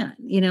plan?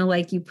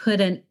 Like you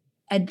put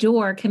a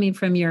door coming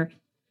from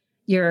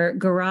your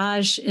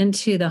garage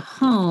into the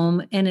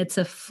home, and it's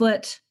a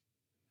foot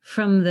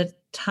from the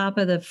top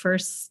of the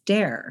first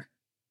stair.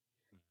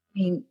 I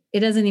mean, it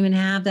doesn't even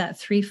have that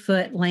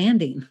 3-foot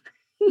landing.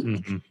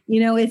 Mm-hmm.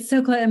 It's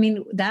so close. I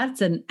mean,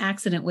 that's an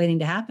accident waiting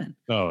to happen.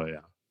 Oh,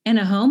 yeah. And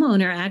a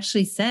homeowner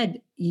actually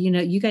said,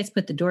 you guys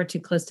put the door too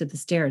close to the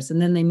stairs.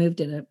 And then they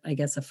moved it, I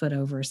guess, a foot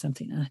over or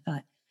something. And I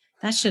thought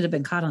that should have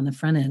been caught on the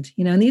front end,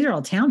 and these are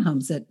all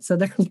townhomes so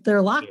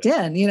they're locked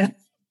in, Yeah.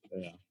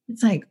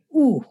 It's like,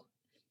 ooh,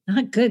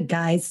 not good,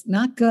 guys,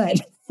 not good.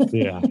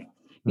 Yeah.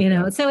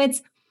 So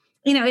it's,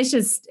 it's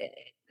just,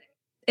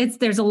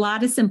 there's a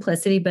lot of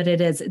simplicity, but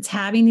it's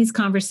having these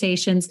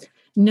conversations,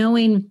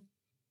 knowing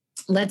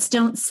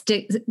don't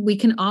stick. We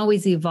can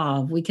always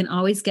evolve. We can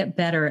always get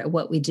better at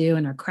what we do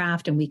in our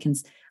craft. And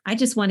I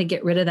just want to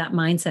get rid of that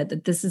mindset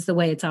that this is the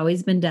way it's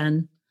always been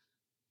done.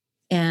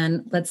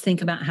 And let's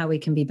think about how we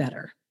can be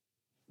better,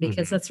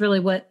 because that's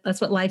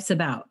what life's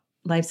about.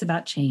 Life's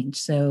about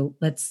change. So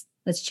let's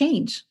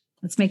change.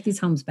 Let's make these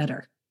homes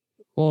better.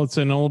 Well, it's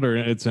an old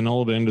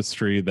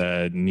industry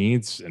that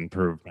needs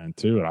improvement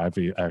too. I've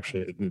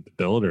actually, the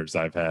builders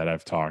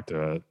I've talked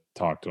to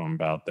them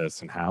about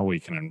this and how we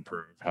can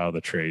improve, how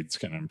the trades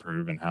can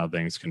improve, and how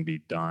things can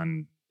be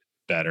done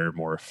better,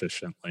 more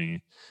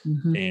efficiently.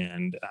 Mm-hmm.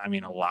 And I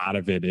mean, a lot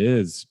of it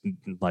is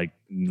like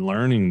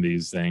learning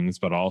these things,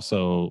 but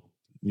also,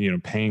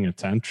 paying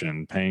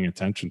attention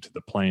to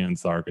the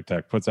plans the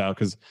architect puts out.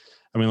 Because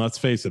I mean, let's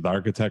face it, the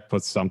architect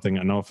puts something,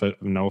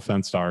 no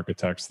offense to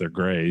architects, they're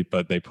great,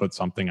 but they put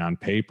something on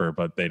paper,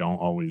 but they don't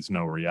always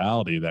know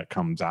reality that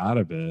comes out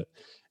of it.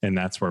 And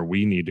that's where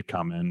we need to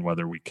come in,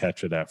 whether we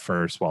catch it at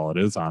first while it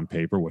is on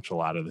paper, which a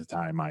lot of the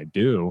time I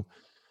do.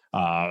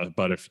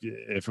 But if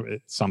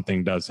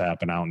something does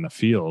happen out in the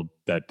field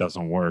that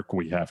doesn't work,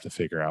 we have to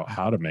figure out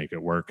how to make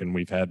it work. And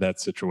we've had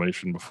that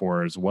situation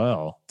before as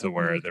well, to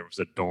where there was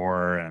a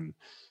door and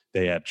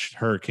they had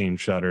hurricane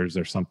shutters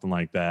or something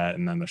like that.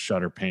 And then the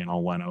shutter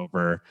panel went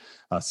over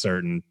a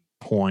certain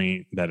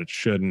point that it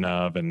shouldn't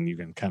have. And you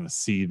can kind of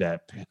see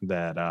that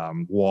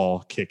wall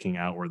kicking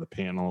out where the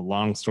panel,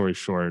 long story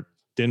short,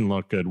 didn't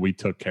look good. We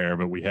took care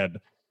of it.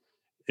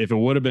 If it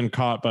would have been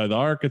caught by the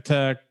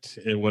architect,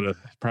 it would have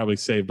probably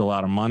saved a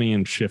lot of money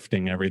in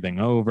shifting everything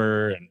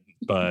over.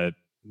 But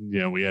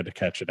we had to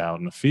catch it out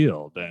in the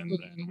field, and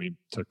we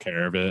took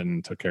care of it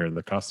and took care of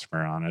the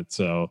customer on it.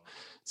 So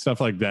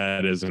stuff like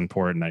that is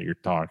important that you're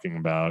talking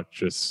about.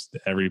 Just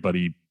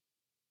everybody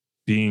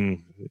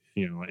being,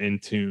 in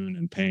tune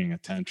and paying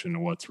attention to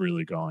what's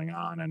really going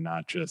on, and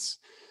not just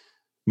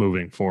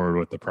moving forward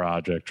with the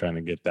project, trying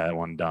to get that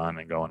one done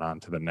and going on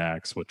to the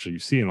next, which you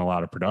see in a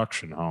lot of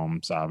production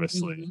homes,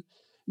 obviously,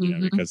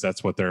 because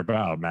that's what they're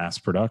about, mass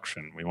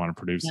production. We want to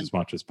produce as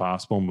much as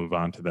possible, move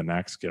on to the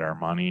next, get our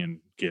money and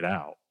get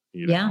out.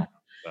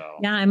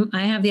 I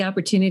have the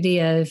opportunity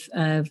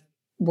of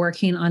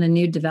working on a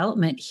new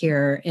development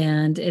here,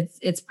 and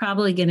it's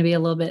probably going to be a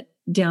little bit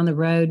down the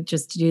road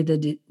just to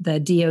do the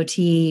DOT,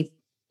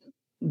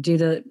 do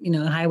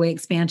the, highway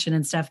expansion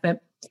and stuff.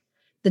 But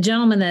the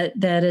gentleman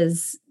that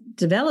is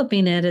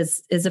developing it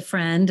is a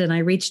friend, and I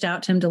reached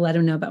out to him to let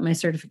him know about my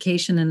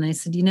certification. And I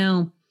said,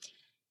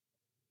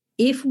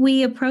 if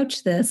we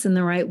approach this in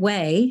the right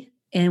way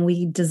and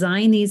we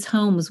design these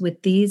homes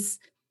with these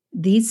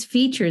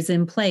features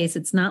in place,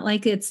 it's not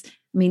like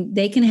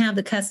they can have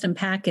the custom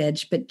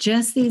package, but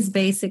just these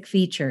basic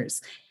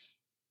features,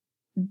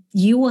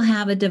 you will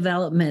have a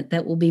development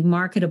that will be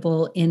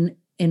marketable in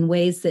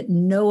ways that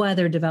no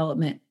other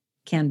development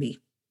can be.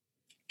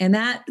 And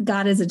that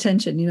got his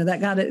attention,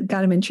 that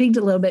got him intrigued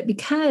a little bit,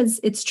 because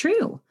it's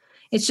true.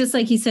 It's just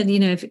like he said,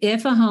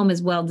 if a home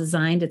is well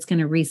designed, it's going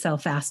to resell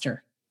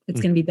faster.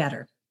 It's going to be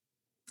better.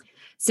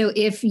 So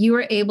if you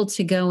are able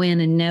to go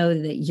in and know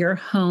that your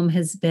home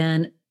has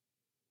been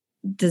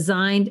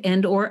designed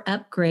and or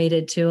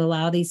upgraded to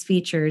allow these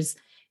features,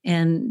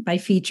 and by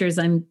features,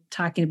 I'm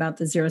talking about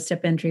the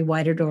 0-step entry,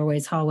 wider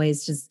doorways,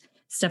 hallways, just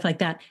stuff like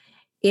that.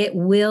 It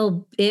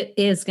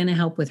is going to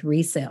help with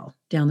resale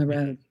down the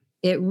road.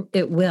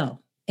 It will.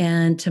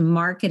 And to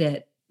market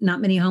it,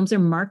 not many homes are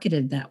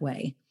marketed that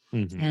way.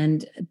 Mm-hmm.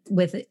 And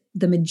with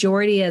the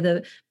majority of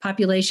the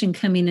population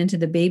coming into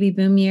the baby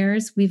boom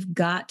years, we've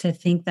got to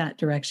think that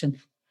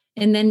direction.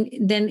 And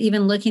then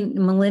even looking,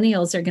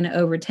 millennials are going to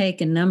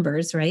overtake in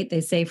numbers, right? They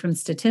say from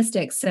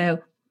statistics. So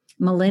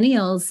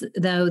millennials,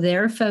 though,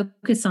 their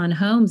focus on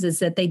homes is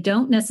that they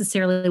don't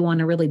necessarily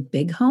want a really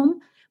big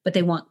home, but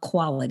they want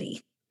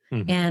quality.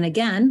 Mm-hmm. And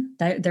again,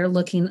 they're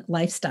looking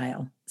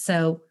lifestyle.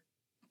 So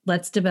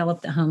let's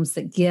develop the homes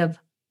that give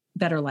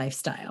better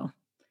lifestyle.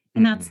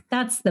 And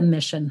that's the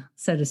mission,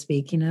 so to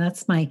speak.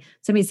 That's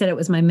somebody said it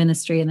was my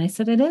ministry, and I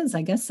said, it is.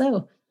 I guess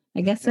so.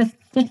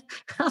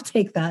 I'll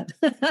take that.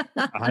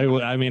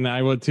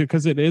 I would too,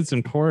 because it is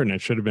important.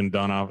 It should have been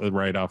done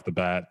right off the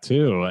bat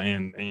too.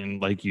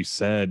 And like you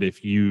said,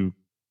 if you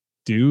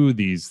do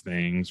these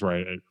things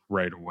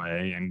right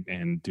away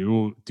and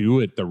do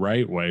it the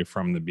right way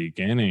from the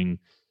beginning,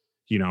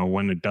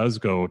 when it does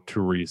go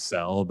to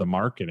resell, the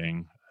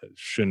marketing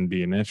shouldn't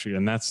be an issue.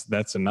 And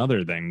that's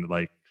another thing,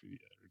 like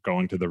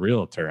going to the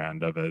realtor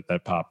end of it,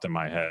 that popped in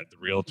my head. The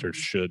realtor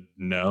should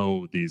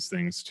know these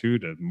things too,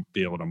 to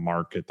be able to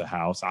market the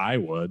house. I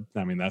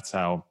mean, that's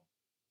how,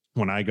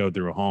 when I go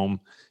through a home,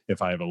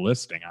 if I have a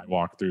listing, I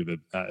walk through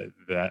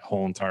that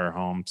whole entire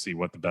home, see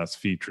what the best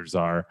features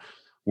are,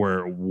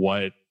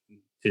 what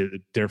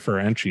it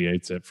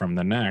differentiates it from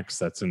the next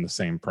that's in the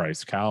same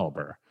price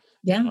caliber.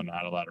 Yeah.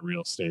 Not a lot of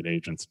real estate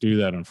agents do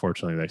that.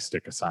 Unfortunately, they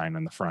stick a sign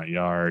in the front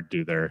yard,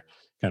 do their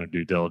kind of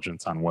due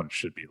diligence on what it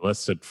should be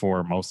listed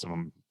for. Most of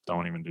them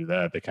don't even do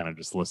that. They kind of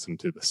just listen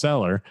to the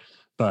seller.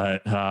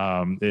 But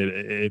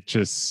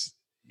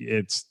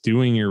it's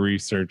doing your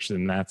research,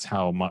 and that's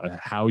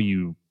how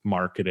you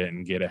market it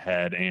and get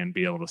ahead and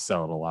be able to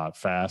sell it a lot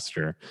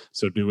faster.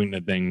 So doing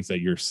the things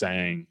that you're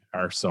saying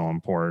are so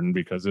important,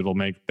 because it'll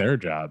make their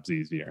jobs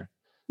easier.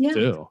 Yeah.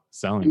 Too,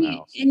 selling the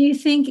house. And you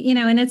think,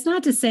 and it's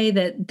not to say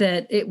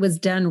that it was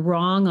done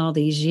wrong all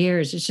these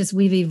years. It's just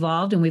we've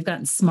evolved and we've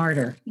gotten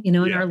smarter, and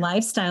our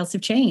lifestyles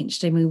have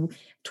changed. I mean,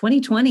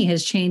 2020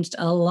 has changed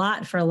a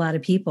lot for a lot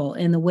of people,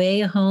 and the way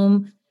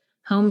home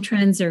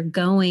trends are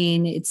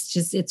going,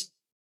 it's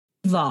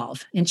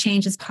evolve, and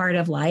change is part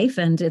of life.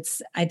 And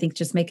I think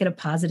just make it a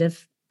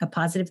positive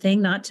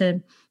thing, not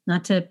to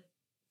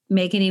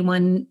make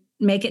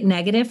it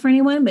negative for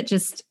anyone, but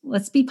just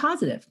let's be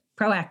positive,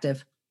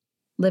 proactive.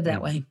 Live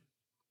that way.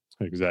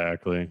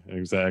 Exactly.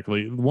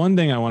 One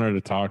thing I wanted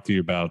to talk to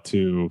you about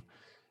too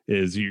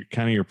is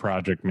your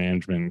project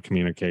management and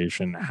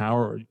communication.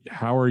 How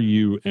are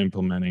you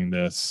implementing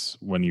this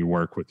when you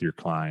work with your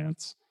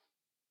clients?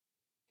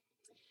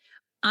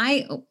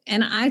 I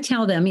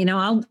tell them,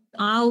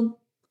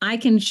 I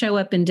can show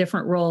up in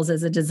different roles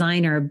as a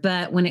designer,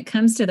 but when it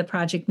comes to the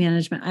project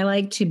management, I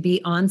like to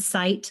be on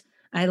site.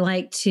 I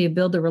like to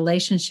build the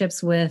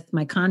relationships with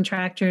my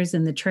contractors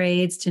and the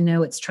trades to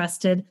know it's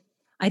trusted.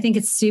 I think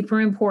it's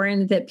super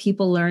important that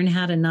people learn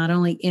how to not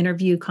only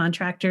interview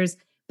contractors,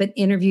 but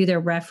interview their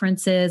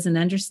references and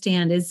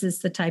understand, is this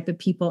the type of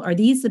people, are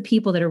these the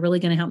people that are really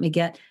going to help me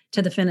get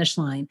to the finish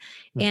line?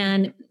 Mm-hmm.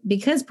 And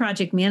because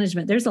project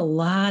management, there's a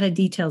lot of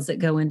details that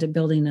go into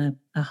building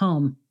a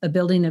home, a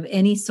building of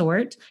any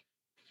sort.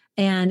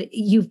 And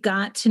you've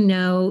got to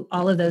know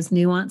all of those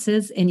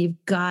nuances, and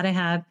you've got to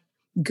have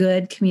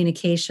good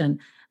communication.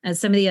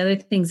 Some of the other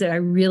things that I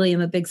really am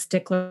a big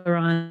stickler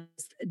on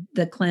is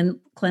the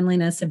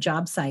cleanliness of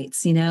job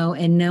sites,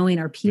 and knowing,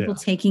 are people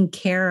taking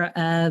care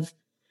of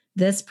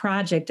this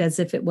project as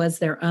if it was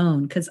their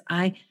own? Because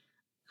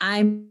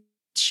I'm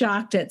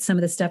shocked at some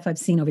of the stuff I've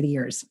seen over the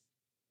years.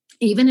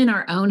 Even in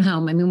our own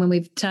home, I mean, when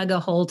we've dug a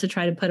hole to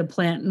try to put a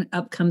plant and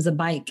up comes a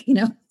bike,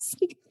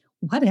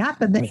 what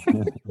happened there?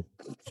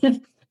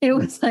 It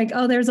was like,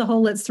 oh, there's a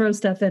hole, let's throw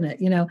stuff in it,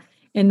 and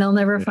they'll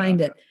never find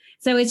it.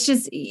 So it's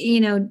just,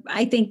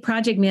 I think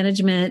project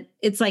management,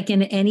 it's like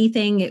in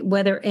anything,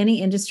 whether any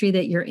industry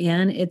that you're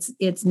in,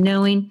 it's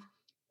knowing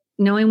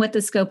what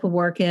the scope of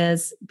work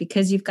is,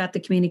 because you've got the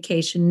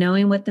communication,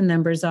 knowing what the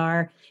numbers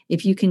are.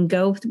 If you can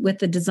go with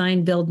the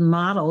design build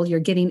model,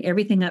 you're getting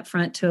everything up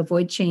front to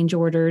avoid change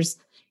orders.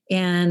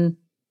 And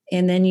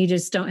then you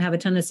just don't have a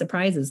ton of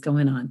surprises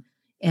going on.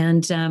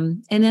 And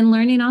then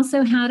learning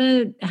also how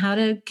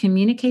to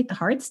communicate the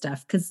hard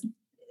stuff, because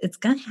it's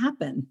going to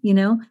happen,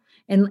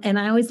 And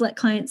I always let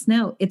clients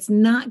know it's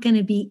not going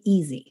to be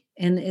easy.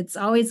 And it's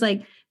always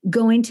like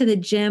going to the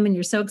gym, and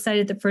you're so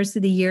excited the first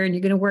of the year, and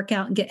you're going to work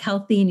out and get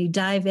healthy, and you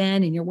dive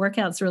in, and your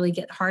workouts really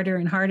get harder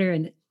and harder.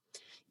 And,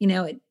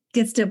 it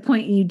gets to a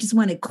point and you just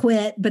want to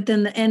quit, but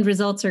then the end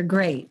results are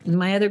great. And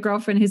my other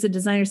girlfriend, who's a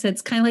designer, said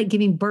it's kind of like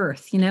giving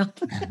birth,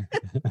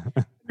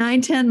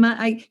 9-10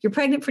 months, you're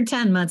pregnant for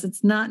 10 months.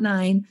 It's not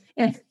 9.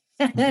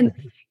 And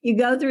you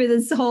go through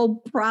this whole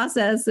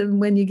process, and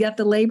when you get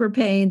the labor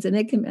pains, and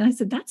I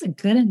said, that's a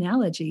good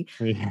analogy.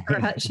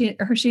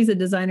 She's a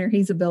designer,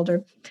 he's a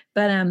builder.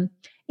 But,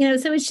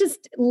 so it's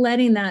just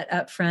letting that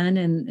up front.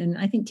 And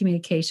I think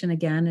communication,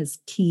 again, is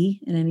key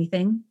in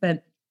anything.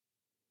 But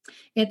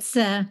it's,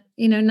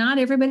 not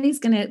everybody's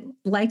going to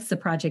like the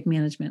project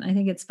management. I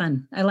think it's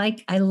fun.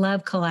 I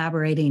love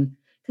collaborating,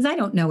 because I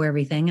don't know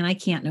everything and I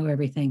can't know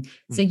everything.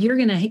 So you're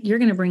going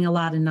to bring a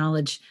lot of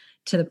knowledge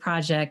to the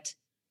project,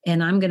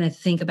 and I'm going to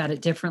think about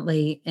it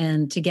differently.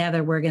 And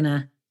together we're going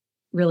to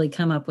really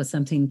come up with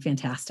something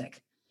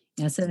fantastic.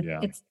 It's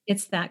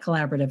that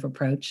collaborative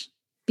approach.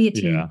 Be a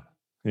team.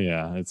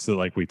 Yeah. It's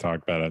like we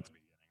talked about at the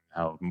beginning,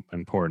 how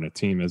important a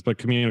team is, but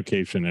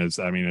communication is,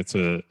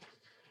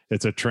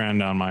 it's a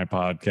trend on my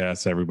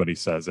podcast. Everybody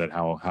says it,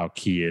 how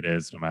key it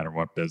is, no matter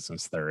what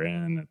business they're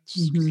in.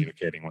 It's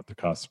communicating with the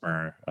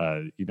customer.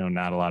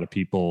 Not a lot of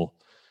people,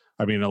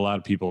 a lot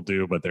of people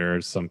do, but there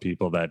are some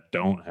people that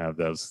don't have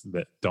those,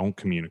 that don't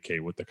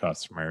communicate with the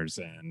customers,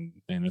 and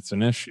it's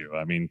an issue.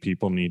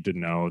 People need to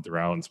know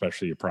throughout,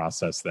 especially a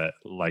process that,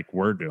 like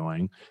we're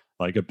doing,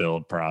 like a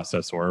build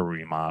process or a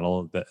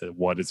remodel,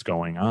 what is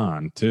going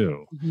on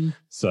too. Mm-hmm.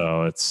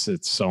 So it's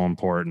so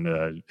important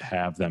to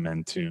have them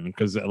in tune,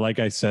 because like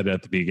I said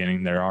at the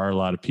beginning, there are a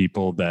lot of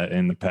people that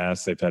in the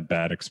past they've had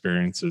bad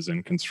experiences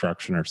in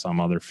construction or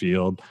some other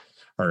field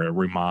or a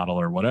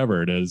remodel or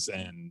whatever it is,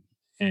 and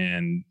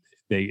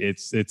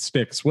it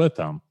sticks with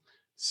them.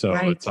 So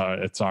Right.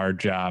 it's our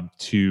job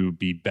to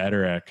be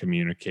better at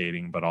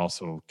communicating, but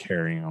also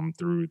carrying them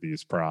through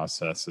these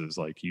processes,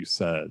 like you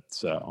said.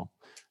 So,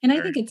 and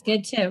I think it's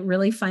good to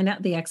really find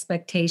out the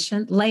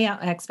expectation, lay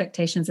out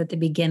expectations at the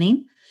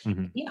beginning.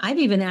 Mm-hmm. Yeah, I've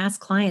even asked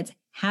clients,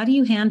 how do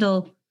you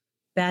handle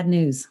bad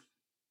news?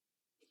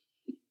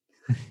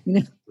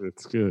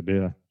 It's good,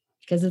 yeah,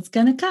 because it's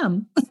going to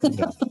come,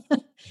 yeah.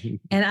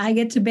 and I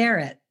get to bear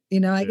it.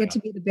 I get to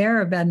be the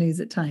bearer of bad news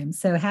at times.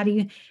 So how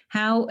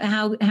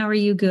are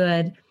you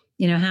good?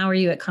 How are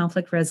you at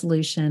conflict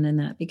resolution and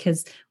that?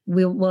 Because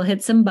we'll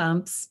hit some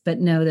bumps, but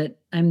know that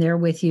I'm there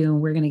with you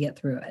and we're going to get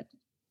through it.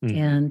 Mm-hmm.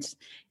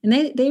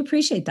 And they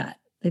appreciate that.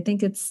 They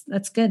think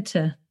that's good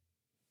to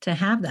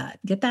have that.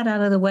 Get that out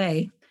of the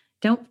way.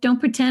 Don't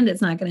pretend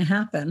it's not going to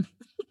happen.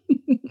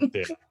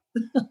 Yeah.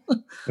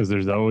 Because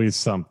there's always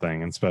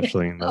something,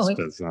 especially in this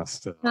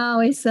business.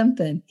 Always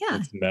something.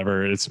 Yeah.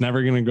 It's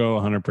never going to go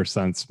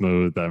 100%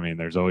 smooth. I mean,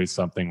 there's always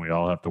something we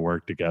all have to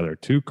work together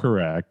to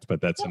correct,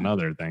 but that's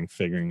another thing,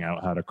 figuring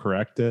out how to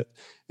correct it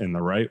in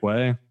the right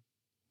way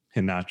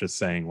and not just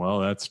saying, well,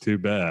 that's too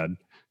bad,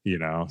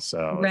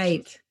 so.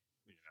 Right.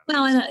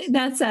 Well, and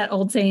that's that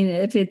old saying,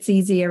 if it's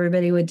easy,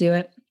 everybody would do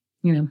it,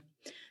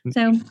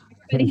 So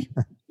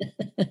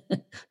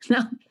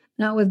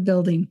not with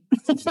building.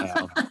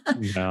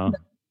 No.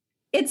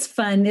 It's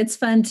fun. It's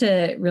fun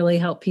to really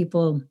help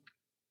people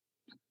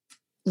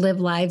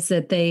live lives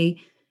that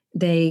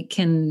they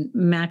can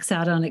max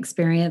out on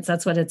experience.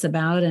 That's what it's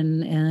about.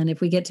 And if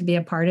we get to be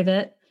a part of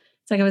it,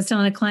 it's like I was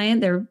telling a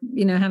client, they're,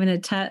 having a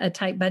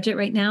tight budget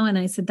right now. And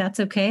I said, that's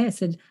okay. I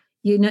said,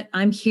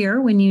 I'm here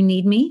when you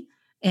need me.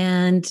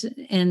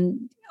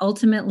 And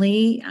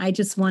ultimately, I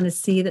just want to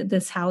see that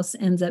this house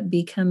ends up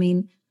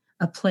becoming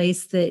a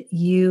place that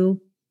you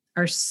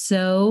are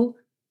so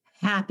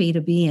happy to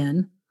be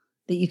in,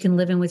 that you can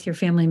live in with your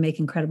family and make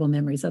incredible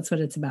memories. That's what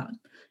it's about.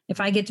 If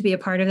I get to be a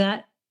part of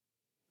that,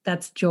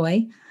 that's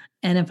joy.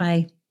 And if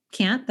I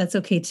can't, that's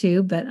okay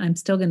too, but I'm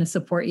still going to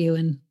support you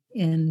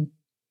in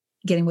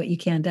getting what you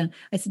can done.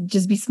 I said,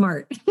 just be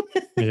smart.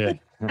 Yeah.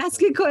 Ask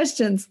good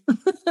questions.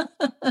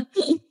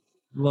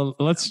 Well,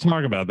 let's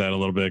talk about that a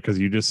little bit, because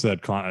you just said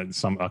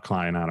a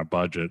client on a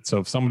budget. So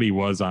if somebody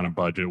was on a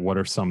budget, what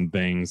are some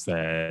things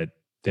that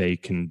they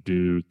can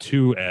do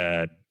to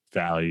add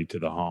value to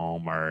the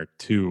home or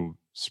to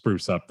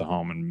spruce up the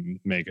home and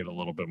make it a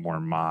little bit more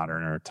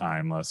modern or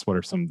timeless? What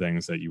are some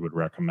things that you would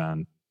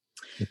recommend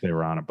if they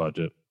were on a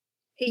budget?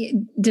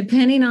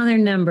 Depending on their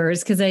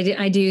numbers, because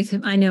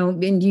I know,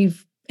 and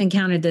you've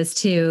encountered this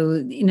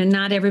too,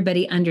 not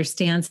everybody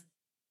understands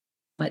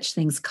how much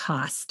things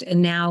cost.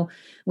 And now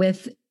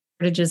with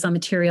shortages on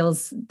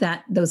materials,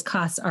 that those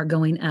costs are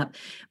going up.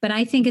 But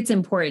I think it's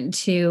important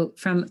to,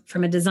 from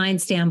a design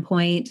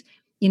standpoint,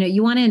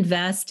 you want to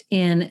invest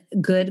in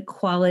good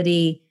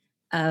quality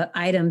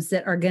items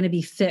that are going to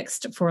be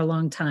fixed for a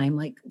long time,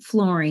 like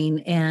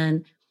flooring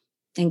and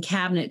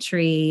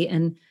cabinetry.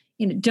 And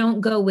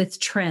don't go with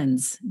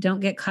trends.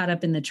 Don't get caught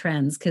up in the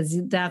trends,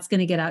 because that's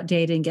going to get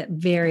outdated and get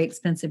very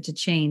expensive to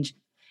change.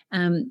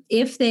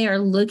 If they are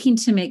looking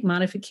to make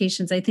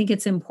modifications, I think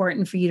it's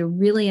important for you to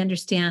really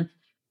understand,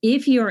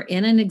 if you're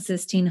in an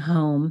existing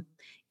home,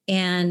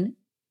 and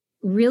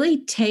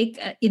really take,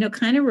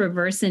 kind of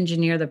reverse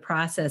engineer the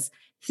process.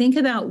 Think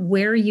about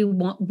where you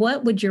want,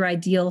 what would your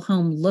ideal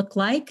home look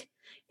like,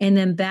 and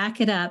then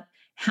back it up.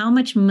 How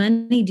much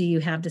money do you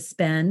have to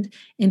spend,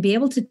 and be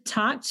able to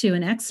talk to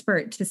an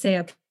expert to say,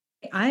 okay,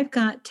 I've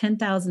got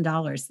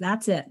 $10,000.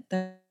 That's it.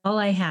 That's all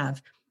I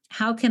have.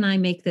 How can I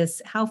make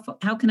this? How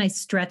can I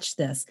stretch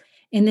this?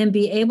 And then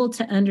be able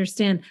to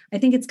understand. I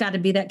think it's got to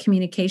be that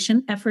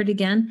communication effort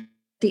again.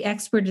 The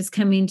expert is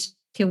coming to,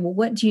 okay, well,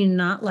 what do you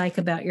not like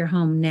about your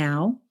home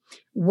now?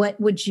 What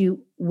would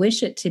you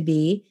wish it to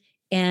be?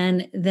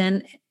 And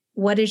then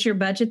what is your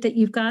budget that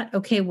you've got?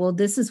 Okay, well,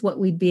 this is what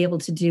we'd be able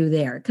to do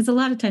there. Because a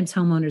lot of times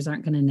homeowners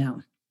aren't going to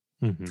know.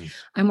 Mm-hmm.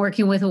 I'm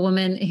working with a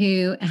woman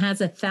who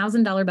has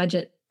 $1,000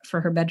 budget for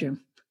her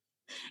bedroom.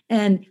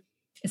 And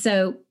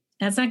so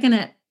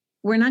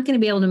we're not going to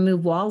be able to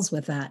move walls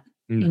with that,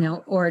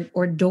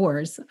 or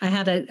doors. I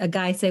had a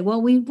guy say,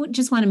 well, we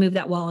just want to move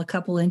that wall a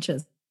couple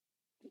inches.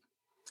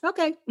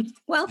 Okay,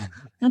 well,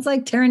 that's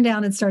like tearing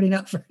down and starting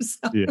over.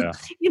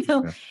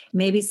 So,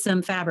 maybe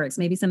some fabrics,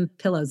 maybe some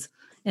pillows,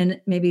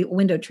 and maybe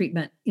window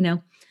treatment,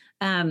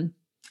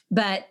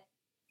 but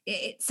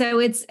so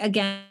it's,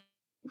 again,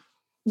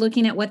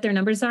 looking at what their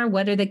numbers are,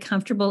 what are they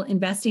comfortable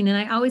investing in?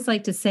 I always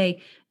like to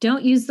say,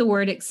 don't use the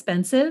word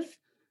expensive.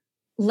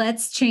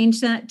 Let's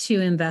change that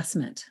to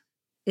investment.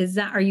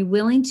 Are you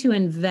willing to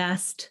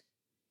invest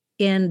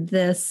in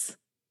this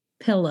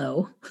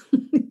pillow?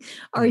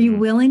 Are you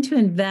willing to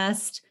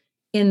invest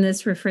in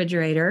this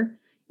refrigerator?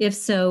 If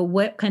so,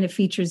 what kind of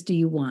features do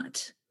you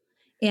want?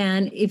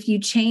 And if you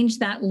change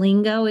that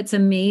lingo, it's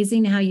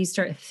amazing how you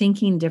start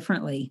thinking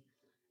differently,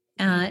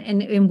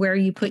 and where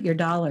you put your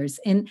dollars.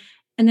 And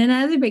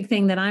another big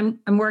thing that I'm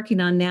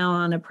working on now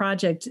on a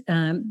project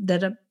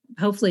that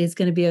hopefully is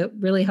going to be a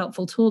really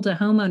helpful tool to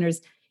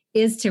homeowners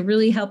is to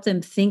really help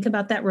them think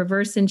about that,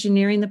 reverse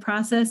engineering the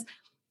process,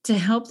 to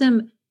help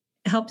them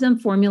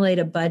formulate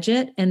a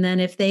budget. And then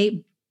if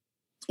they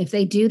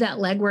do that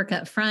legwork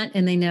up front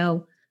and they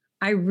know,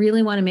 I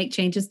really want to make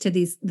changes to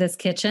this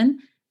kitchen,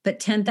 but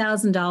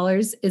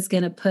 $10,000 is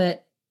going to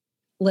put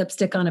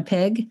lipstick on a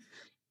pig,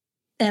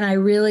 and I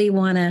really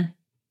want to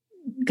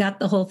gut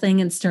the whole thing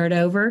and start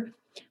over.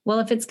 Well,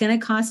 if it's going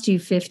to cost you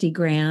 50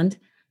 grand,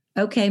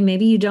 okay,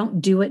 maybe you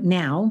don't do it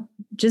now.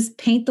 Just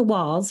paint the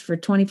walls for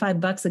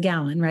 $25 a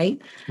gallon,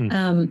 right?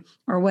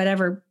 Or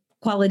whatever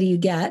quality you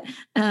get,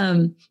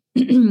 and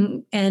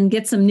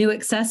get some new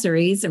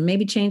accessories, or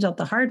maybe change out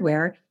the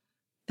hardware.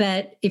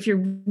 But if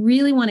you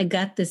really want to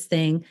gut this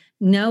thing,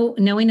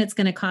 knowing it's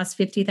going to cost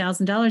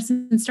 $50,000,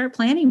 and start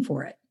planning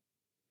for it,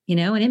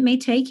 and it may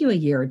take you a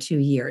year or 2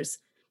 years.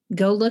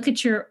 Go look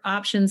at your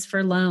options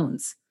for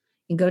loans,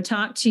 and go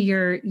talk to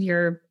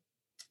your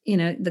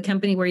the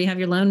company where you have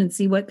your loan, and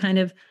see what kind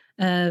of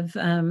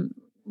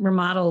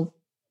remodel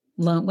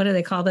loan. What do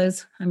they call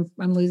those? I'm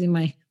losing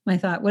my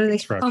thought. What are they?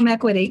 Home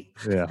equity.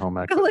 Yeah, home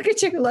equity. Go look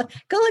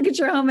at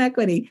your home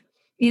equity,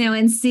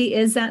 and see,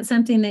 is that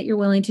something that you're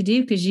willing to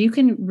do? Because you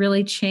can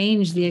really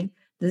change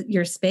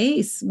your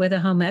space with a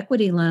home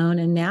equity loan.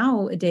 And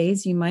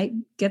nowadays you might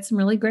get some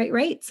really great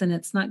rates, and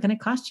it's not going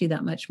to cost you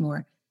that much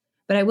more.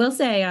 But I will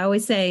say, I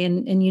always say,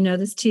 and you know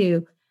this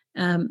too,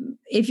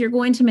 if you're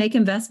going to make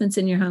investments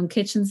in your home,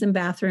 kitchens and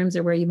bathrooms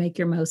are where you make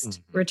your most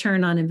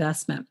return on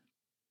investment.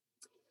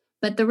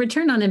 But the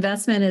return on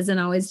investment isn't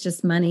always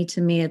just money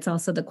to me. It's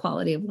also the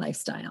quality of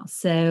lifestyle.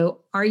 So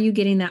are you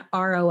getting that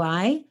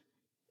ROI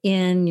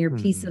in your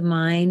peace of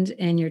mind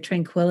and your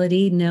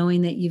tranquility,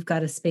 knowing that you've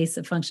got a space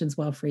that functions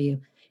well for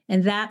you?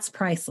 And that's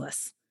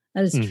priceless.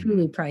 That is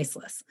truly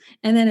priceless.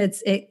 And then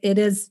it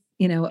is,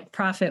 a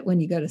profit when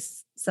you go to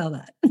sell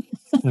that.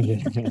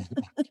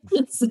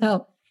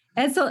 So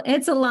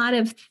it's a lot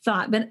of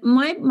thought, but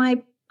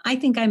I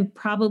think I'm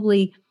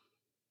probably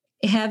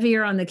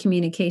heavier on the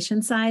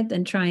communication side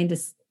than trying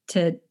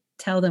to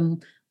tell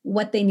them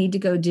what they need to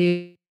go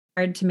do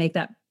to make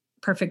that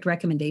perfect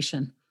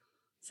recommendation.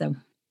 So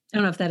I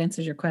don't know if that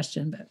answers your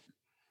question, but.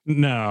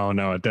 No,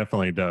 it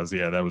definitely does.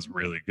 Yeah, that was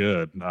really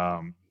good.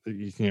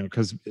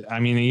 Because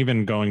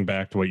even going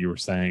back to what you were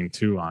saying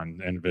too on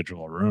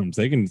individual rooms,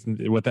 they can,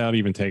 without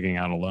even taking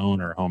out a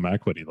loan or home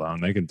equity loan,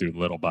 they can do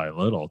little by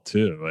little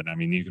too.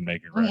 And you can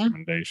make your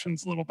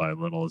recommendations little by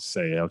little.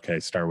 Say,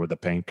 okay, start with the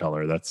paint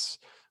color. That's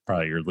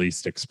probably your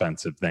least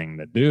expensive thing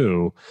to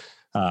do.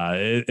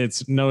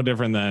 It's no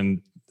different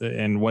than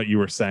in what you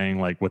were saying,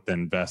 like with the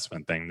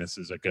investment thing. This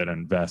is a good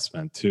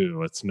investment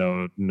too. It's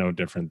no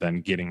different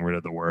than getting rid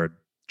of the word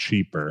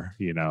cheaper.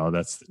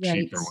 That's the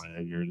cheaper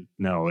way.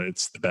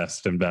 It's the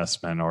best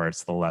investment, or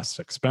it's the less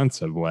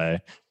expensive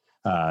way,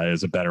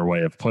 is a better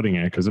way of putting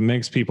it, because it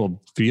makes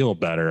people feel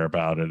better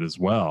about it as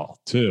well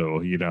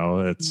too.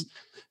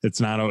 It's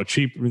not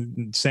cheap,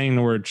 saying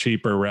the word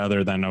cheaper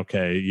rather than,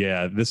 okay,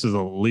 yeah, this is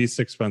the least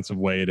expensive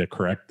way to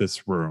correct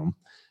this room.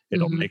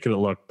 It'll make it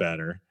look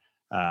better.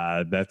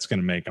 That's going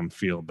to make them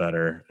feel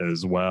better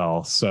as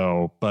well.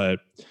 So, but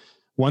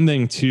one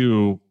thing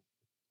too,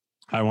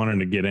 I wanted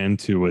to get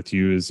into with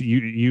you is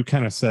you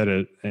kind of said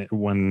it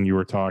when you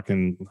were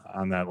talking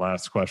on that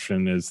last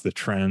question, is the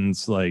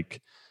trends. Like,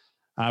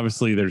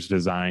 obviously there's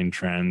design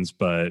trends,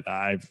 but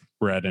I've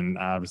read, and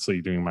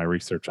obviously doing my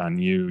research on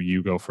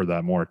you go for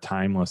that more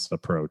timeless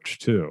approach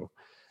too.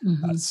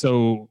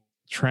 So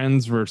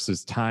trends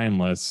versus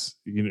timeless,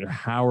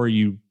 how are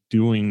you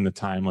doing the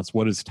timeless?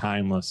 What is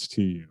timeless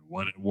to you?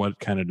 What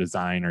kind of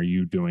design are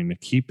you doing to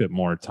keep it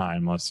more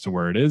timeless to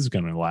where it is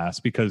going to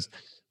last? Because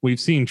we've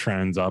seen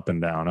trends up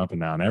and down.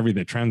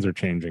 The trends are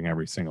changing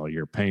every single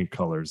year. Paint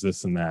colors,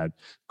 this and that,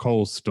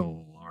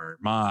 coastal or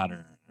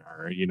modern,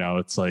 or,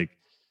 it's like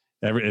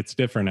it's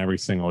different every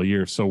single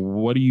year. So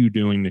what are you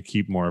doing to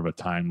keep more of a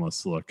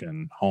timeless look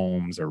in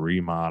homes or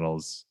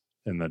remodels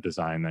in the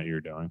design that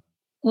you're doing?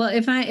 Well,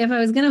 if I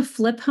was going to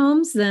flip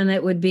homes, then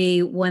it would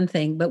be one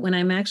thing. But when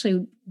I'm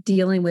actually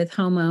dealing with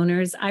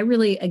homeowners,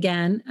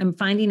 I'm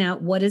finding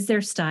out what is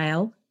their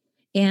style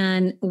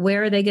and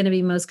where are they going to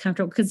be most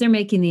comfortable, because they're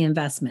making the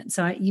investment.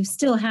 So you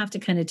still have to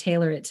kind of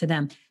tailor it to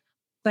them.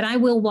 But I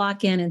will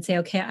walk in and say,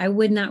 okay, I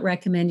would not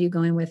recommend you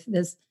going with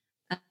this,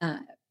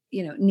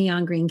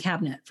 neon green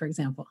cabinet, for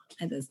example.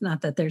 And it's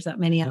not that there's that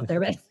many out there,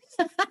 but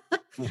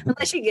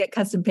unless you get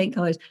custom paint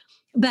colors.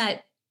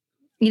 But,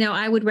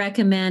 I would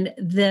recommend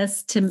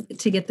this to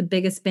get the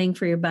biggest bang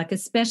for your buck,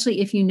 especially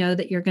if you know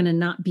that you're going to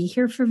not be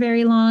here for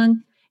very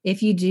long.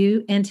 If you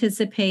do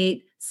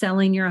anticipate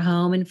selling your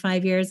home in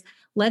 5 years,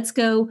 let's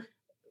go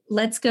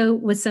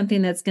with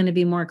something that's going to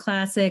be more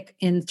classic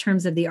in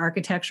terms of the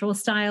architectural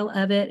style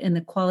of it and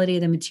the quality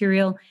of the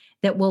material,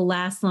 that will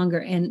last longer.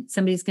 And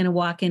somebody's going to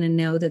walk in and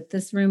know that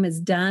this room is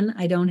done.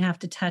 I don't have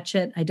to touch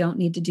it. I don't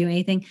need to do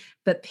anything.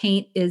 But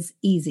paint is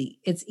easy.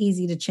 It's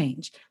easy to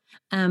change.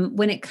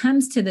 When it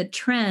comes to the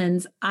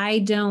trends, I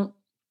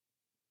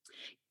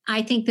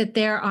think that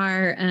there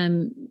are,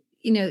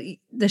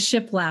 the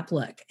shiplap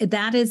look.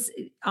 That is,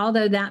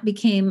 although that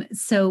became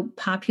so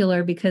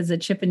popular because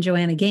of Chip and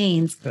Joanna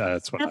Gaines.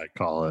 That's what I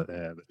call it.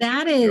 Yeah,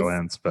 that is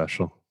Joanne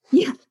special.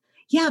 Yeah.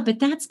 Yeah. But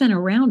that's been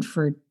around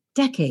for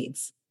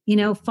decades.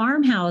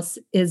 Farmhouse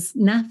is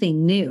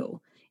nothing new.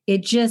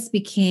 It just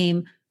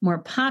became more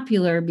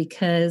popular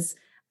because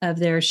of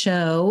their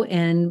show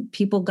and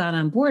people got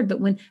on board.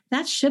 But when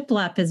that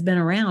shiplap has been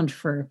around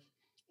for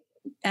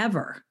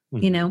ever,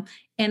 and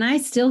I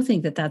still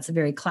think that that's a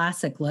very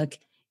classic look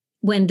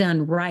when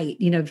done right.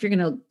 If you're going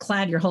to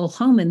clad your whole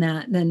home in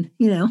that, then,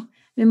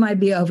 it might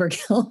be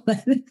overkill,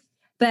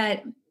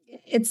 but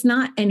it's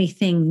not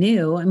anything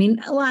new. I mean,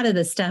 a lot of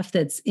the stuff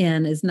that's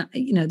in is not,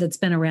 that's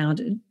been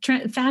around.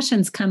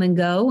 Fashions come and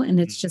go, and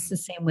it's just the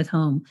same with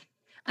home.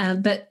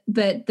 But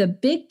the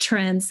big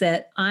trends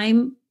that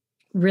I'm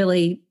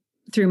really,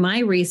 through my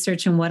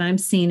research and what I'm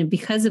seeing, and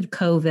because of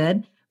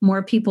COVID,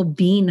 more people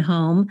being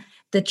home,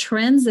 the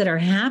trends that are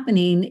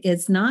happening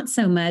is not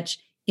so much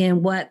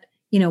in what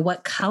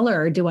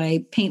color do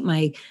I paint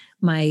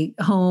my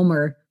home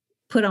or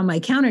put on my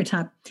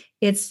countertop.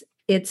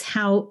 It's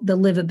how the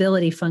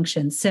livability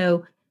functions.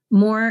 So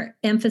more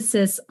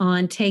emphasis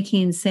on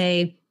taking,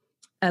 say,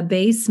 a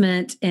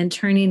basement and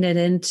turning it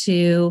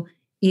into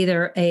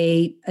either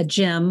a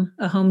gym,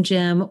 a home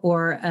gym,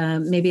 or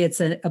maybe it's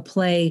a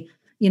play,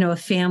 a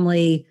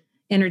family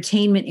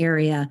entertainment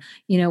area,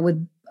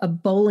 with a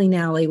bowling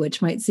alley,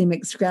 which might seem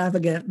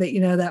extravagant, but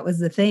that was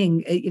the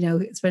thing,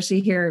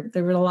 especially here.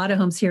 There were a lot of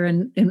homes here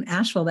in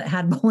Asheville that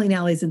had bowling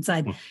alleys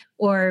inside,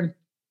 or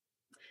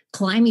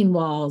climbing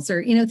walls,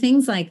 or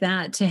things like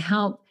that, to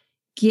help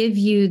give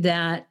you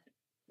the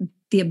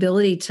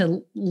ability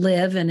to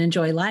live and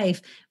enjoy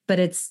life, but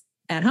it's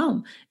at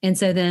home. And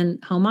so then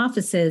home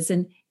offices,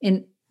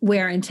 and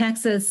where in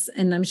Texas,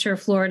 and I'm sure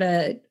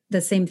Florida,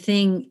 the same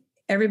thing,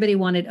 everybody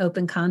wanted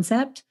open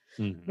concept.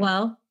 Mm-hmm.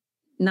 Well,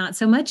 not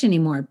so much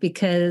anymore,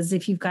 because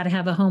if you've got to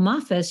have a home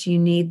office, you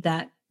need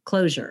that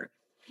closure.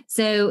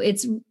 So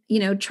it's,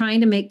 trying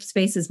to make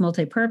spaces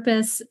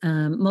multi-purpose,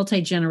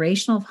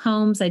 multi-generational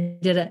homes. I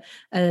did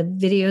a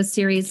video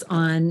series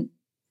on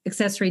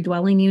accessory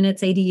dwelling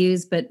units,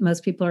 ADUs, but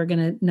most people are going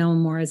to know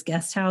them more as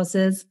guest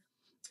houses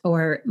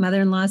or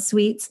mother-in-law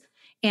suites.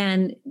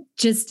 And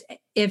just,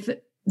 if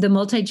the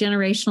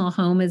multi-generational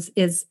home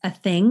is a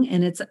thing,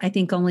 and it's, I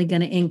think, only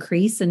going to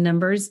increase in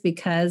numbers,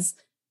 because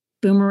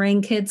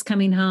boomerang kids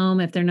coming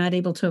home, if they're not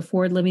able to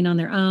afford living on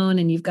their own,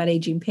 and you've got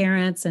aging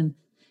parents and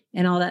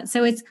all that.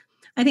 So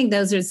I think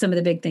those are some of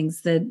the big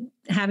things, that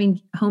having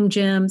home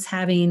gyms,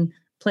 having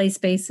play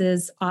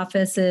spaces,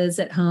 offices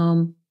at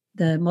home,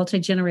 the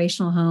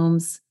multi-generational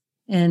homes,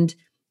 and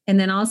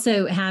then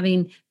also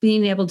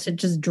being able to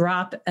just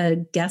drop a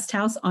guest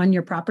house on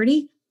your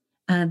property.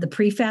 The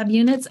prefab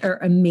units are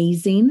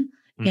amazing,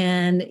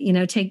 and,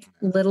 take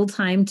little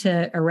time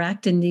to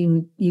erect, and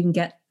you can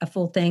get a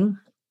full thing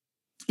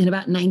in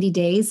about 90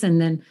 days. And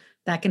then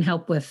that can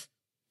help with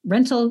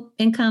rental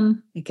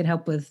income. It can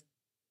help with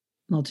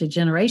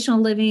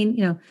multi-generational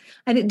living.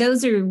 I think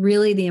those are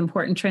really the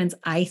important trends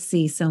I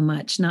see so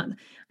much.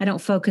 I don't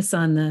focus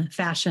on the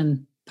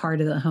fashion part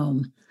of the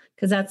home,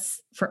 because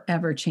that's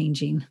forever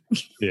changing.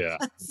 Yeah.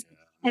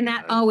 And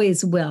that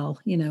always will,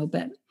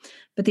 but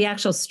the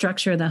actual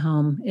structure of the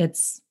home,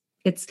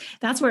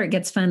 that's where it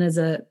gets fun as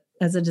a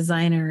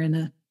designer and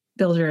a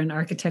builder and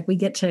architect. We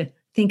get to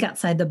think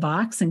outside the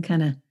box and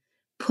kind of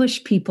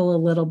push people a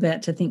little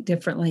bit to think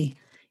differently.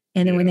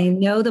 And then when they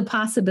know the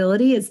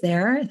possibility is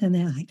there, then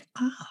they're like,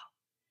 oh,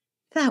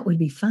 that would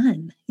be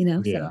fun,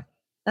 Yeah. So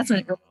that's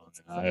what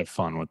I have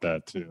fun with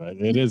that too.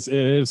 It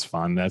is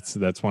fun. That's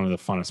one of the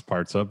funnest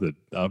parts of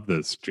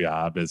this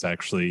job, is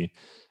actually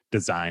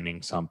designing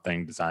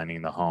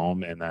the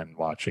home, and then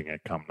watching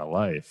it come to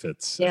life.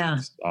 It's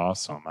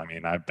awesome. I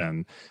mean, I've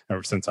been,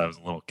 ever since I was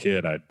a little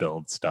kid, I'd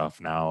build stuff.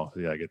 Now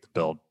I get to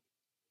build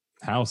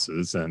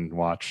houses and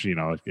watch,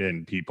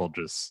 and people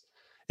just,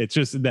 it's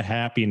just the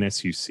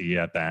happiness you see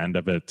at the end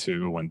of it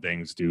too, when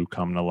things do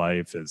come to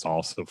life, is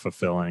also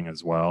fulfilling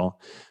as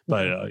well.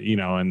 But,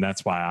 and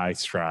that's why I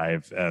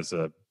strive as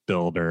a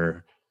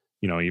builder,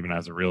 even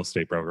as a real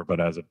estate broker,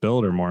 but as a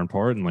builder, more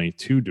importantly,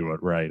 to do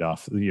it right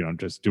off,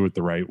 just do it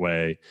the right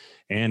way,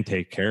 and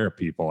take care of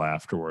people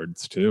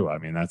afterwards too. I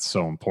mean, that's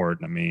so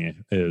important to me.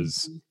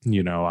 Is,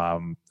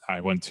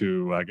 I went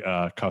to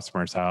a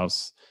customer's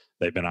house.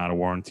 They've been out of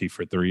warranty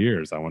for 3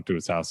 years. I went to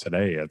his house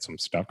today. He had some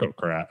stucco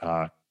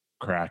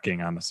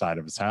cracking on the side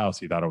of his house.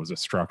 He thought it was a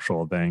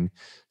structural thing.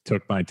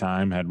 Took my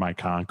time, had my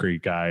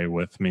concrete guy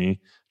with me,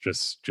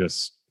 just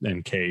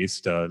in case,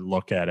 to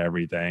look at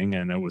everything,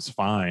 and it was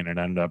fine. It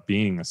ended up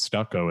being a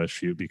stucco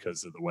issue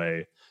because of the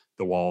way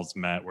the walls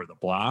met where the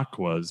block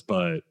was.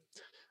 But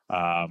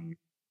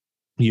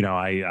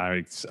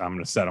I'm going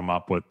to set them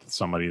up with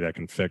somebody that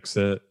can fix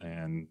it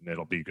and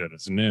it'll be good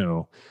as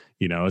new.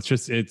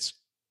 It's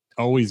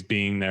always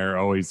being there,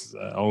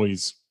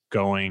 always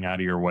going out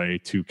of your way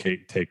to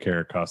take care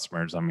of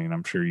customers. I mean,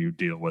 I'm sure you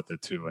deal with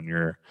it too in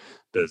your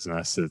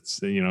business.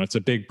 It's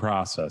a big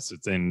process.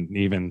 And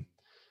even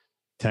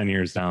 10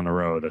 years down the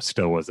road, it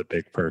still was a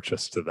big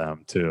purchase to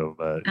them too.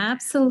 But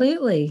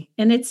absolutely.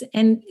 And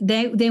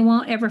they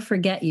won't ever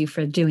forget you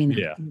for doing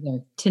that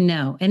either, to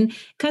know. And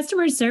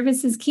customer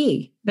service is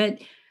key. But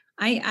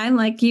I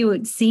like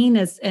you, seeing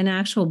as an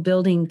actual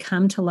building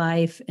come to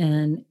life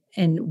and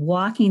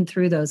walking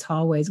through those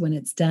hallways when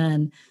it's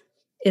done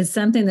is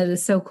something that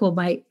is so cool.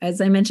 As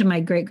I mentioned, my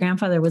great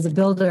grandfather was a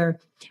builder.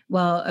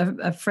 Well,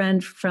 I'm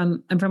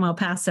from El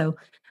Paso.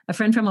 A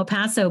friend from El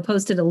Paso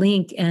posted a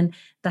link, and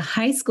the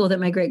high school that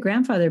my great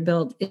grandfather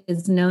built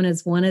is known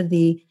as one of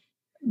the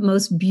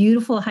most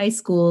beautiful high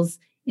schools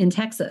in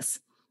Texas.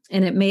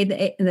 And it made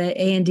the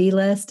A&D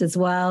list as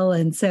well.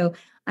 And so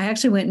I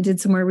actually went and did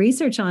some more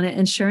research on it.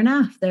 And sure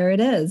enough, there it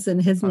is.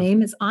 And his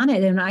name is on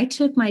it. And I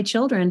took my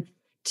children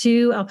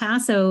to El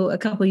Paso a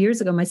couple of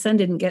years ago. My son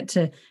didn't get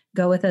to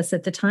go with us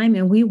at the time.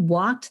 And we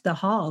walked the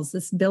halls.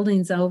 This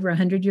building's over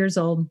 100 years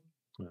old.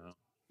 Wow.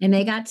 And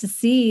they got to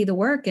see the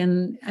work.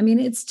 And I mean,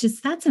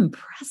 that's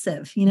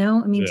impressive. I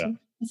mean,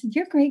 I said,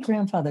 your great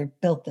grandfather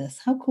built this.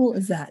 How cool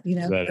is that?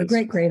 A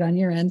great on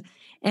your end.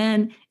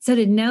 And so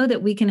to know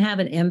that we can have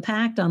an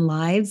impact on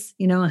lives,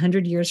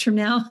 100 years from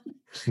now,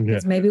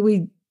 because maybe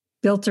we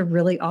built a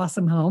really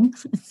awesome home.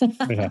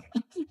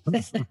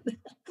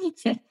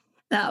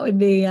 That would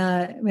be,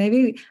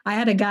 maybe I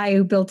had a guy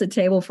who built a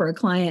table for a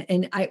client,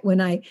 and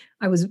when I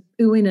was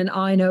oohing and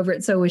awing over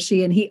it, so was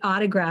she, and he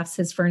autographs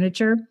his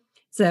furniture.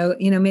 So,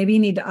 maybe you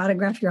need to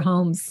autograph your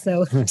homes.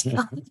 So it's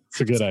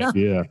a good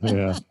idea.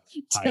 Yeah.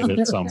 Hide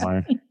it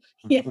somewhere.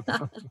 Yeah.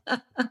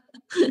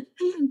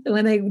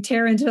 When they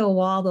tear into a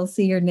wall, they'll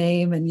see your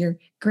name, and your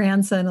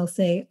grandson will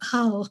say,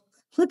 "Oh,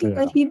 look at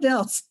what he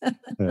built."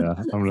 Yeah.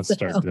 I'm going to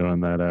start doing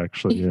that,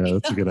 actually. Yeah.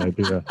 That's a good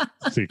idea.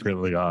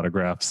 Secretly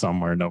autograph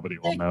somewhere. Nobody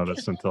will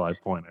notice until I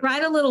point it.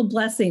 Write a little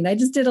blessing. I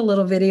just did a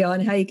little video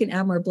on how you can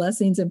add more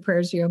blessings and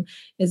prayers to your home.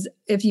 Is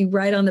if you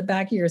write on the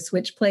back of your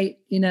switch plate,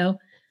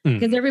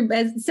 because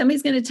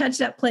somebody's going to touch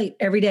that plate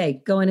every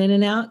day going in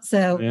and out.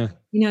 So,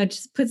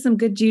 just put some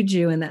good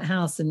juju in that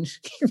house and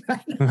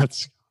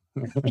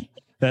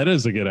that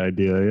is a good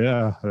idea.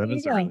 Yeah. That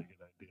is a really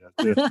good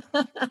idea too.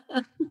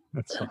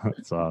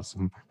 That's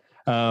awesome.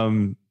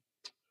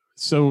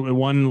 So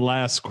one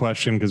last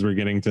question, because we're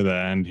getting to the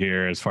end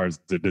here, as far as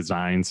the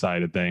design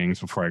side of things,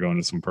 before I go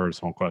into some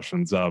personal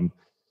questions.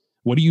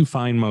 What do you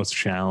find most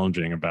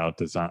challenging about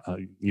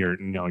design, your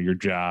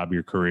job,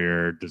 your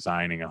career,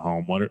 designing a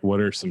home? What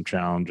are some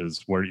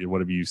challenges?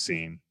 What have you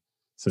seen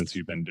since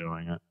you've been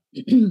doing it?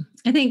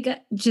 I think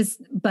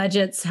just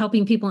budgets,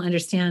 helping people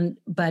understand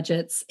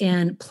budgets,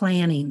 and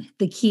planning.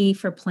 The key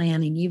for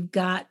planning, you've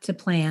got to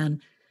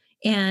plan.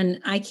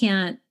 And I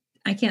can't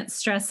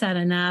stress that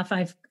enough.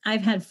 I've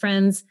had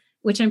friends,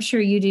 which I'm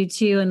sure you do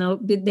too, and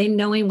they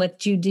knowing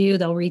what you do,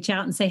 they'll reach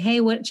out and say,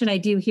 "Hey, what should I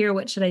do here?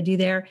 What should I do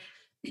there?"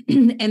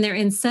 And they're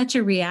in such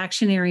a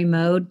reactionary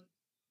mode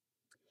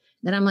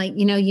that I'm like,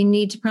 you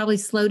need to probably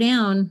slow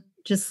down,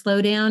 just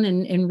slow down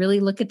and really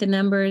look at the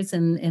numbers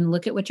and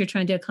look at what you're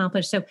trying to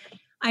accomplish. So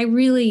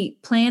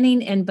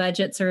planning and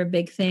budgets are a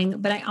big thing.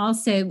 But I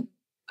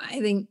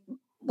think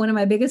one of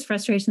my biggest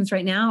frustrations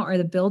right now are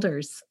the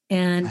builders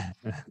and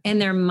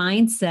their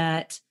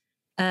mindset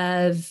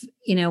of,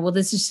 well,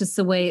 this is just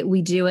the way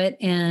we do it.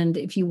 And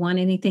if you want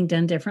anything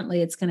done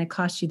differently, it's going to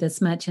cost you this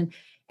much. And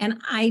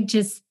I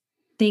just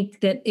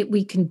think that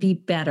we can be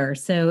better.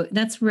 So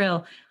that's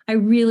real. I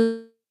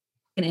really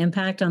an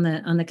impact on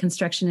the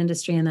construction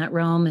industry in that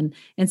realm.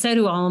 And so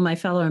do all of my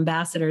fellow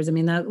ambassadors. I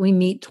mean, we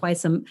meet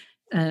twice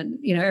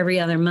every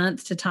other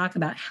month to talk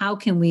about how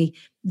can we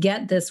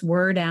get this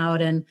word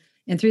out. And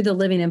through the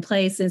Living in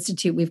Place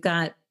Institute, we've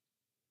got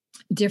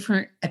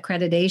different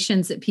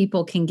accreditations that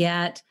people can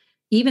get.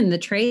 Even the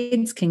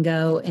trades can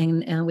go,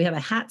 and we have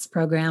a HATS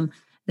program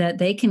that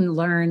they can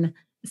learn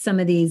some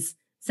of these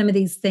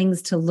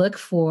things to look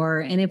for.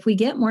 And if we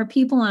get more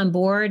people on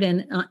board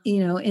and,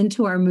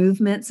 into our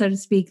movement, so to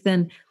speak,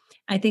 then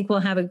I think we'll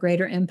have a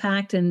greater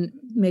impact, and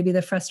maybe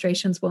the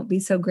frustrations won't be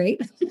so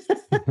great.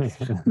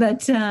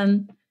 But,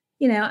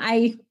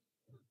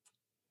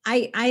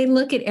 I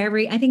look at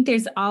I think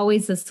there's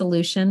always a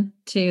solution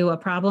to a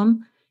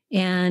problem,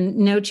 and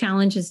no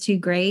challenge is too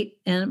great.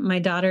 And my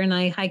daughter and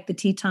I hike the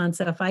Tetons.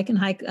 So if I can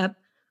hike up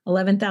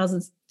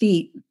 11,000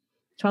 feet,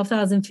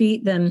 12,000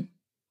 feet, then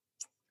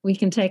we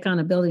can take on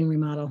a building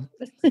remodel.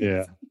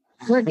 Yeah.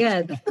 We're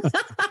good.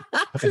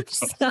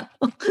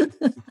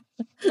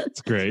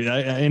 It's great.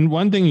 And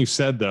one thing you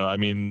said, though, I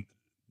mean,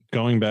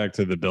 going back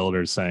to the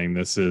builders saying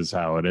this is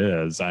how it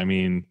is, I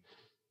mean,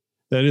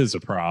 that is a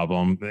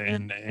problem.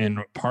 And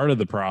part of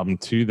the problem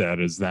to that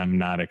is them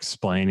not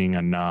explaining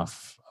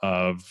enough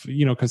of,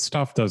 because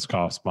stuff does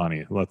cost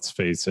money. Let's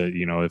face it,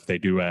 if they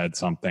do add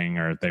something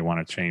or if they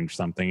want to change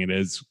something, it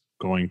is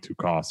going to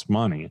cost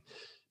money.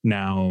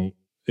 Now,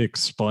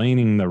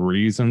 explaining the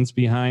reasons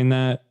behind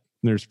that,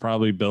 there's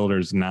probably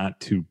builders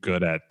not too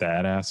good at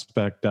that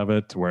aspect of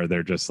it, where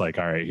they're just like,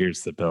 all right,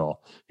 here's the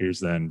bill, here's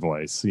the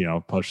invoice,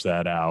 push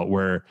that out.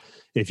 Where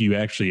if you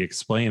actually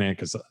explain it,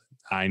 because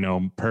I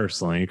know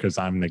personally, because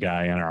I'm the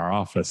guy in our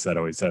office that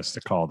always has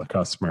to call the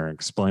customer and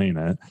explain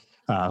it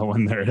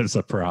when there is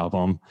a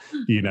problem,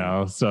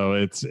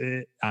 so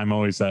I'm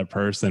always that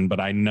person, but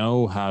I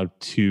know how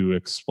to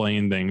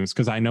explain things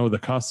because I know the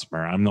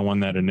customer. I'm the one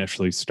that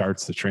initially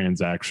starts the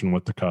transaction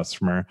with the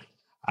customer.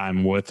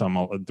 I'm with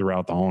them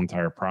throughout the whole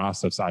entire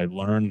process. I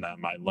learn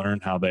them. I learn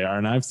how they are.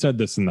 And I've said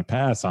this in the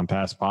past on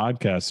past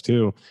podcasts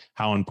too,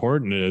 how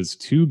important it is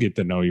to get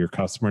to know your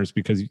customers,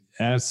 because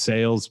as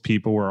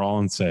salespeople, we're all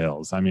in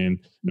sales. I mean,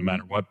 no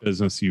matter what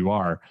business you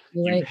are,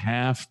 Right. you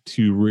have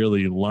to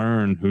really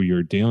learn who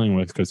you're dealing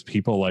with, because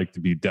people like to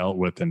be dealt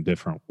with in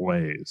different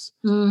ways.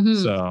 Mm-hmm.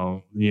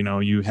 So,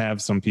 you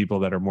have some people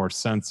that are more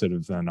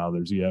sensitive than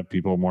others. You have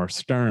people more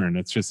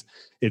stern.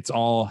 It's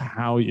all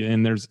how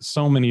and there's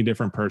so many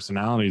different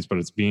personalities, but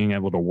it's being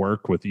able to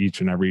work with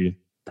each and every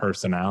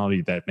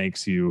personality that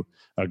makes you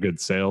a good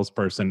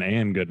salesperson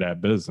and good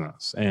at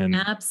business. And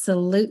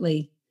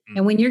absolutely.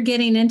 And when you're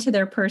getting into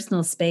their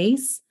personal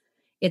space,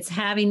 it's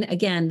having,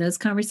 again, those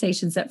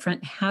conversations up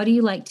front. How do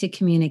you like to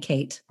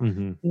communicate?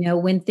 Mm-hmm.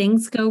 When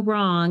things go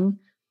wrong,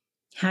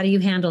 how do you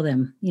handle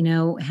them?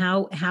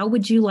 How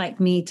would you like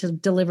me to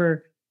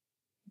deliver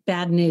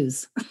bad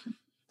news?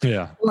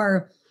 Yeah.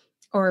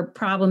 or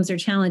problems or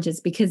challenges?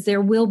 Because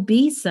there will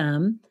be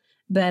some,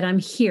 but I'm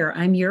here.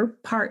 I'm your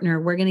partner.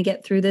 We're going to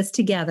get through this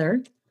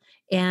together.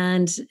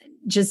 And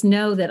just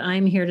know that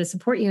I'm here to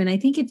support you. And I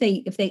think if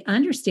they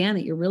understand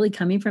that you're really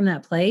coming from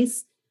that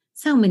place,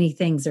 so many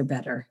things are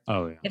better.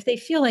 Oh, yeah. If they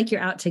feel like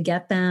you're out to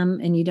get them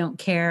and you don't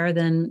care,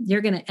 then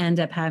you're going to end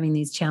up having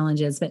these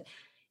challenges. But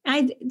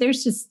I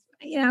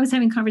was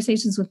having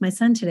conversations with my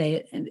son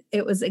today, and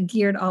it was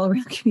geared all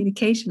around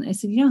communication. I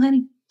said,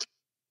 honey,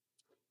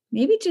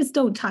 maybe just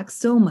don't talk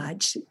so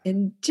much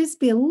and just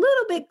be a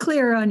little bit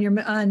clearer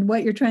on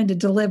what you're trying to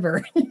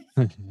deliver.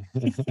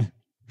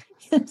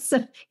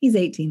 So he's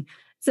 18.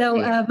 So,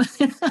 yeah.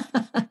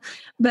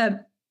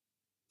 But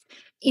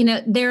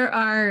there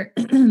are,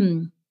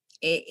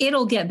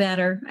 it'll get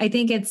better. I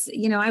think it's,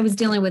 I was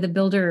dealing with a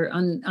builder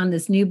on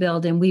this new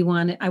build, and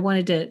I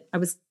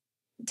was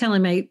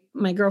telling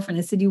my girlfriend,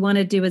 I said, you want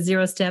to do a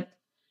 0-step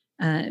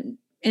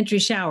entry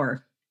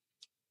shower.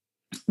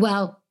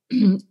 Well,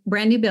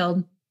 brand new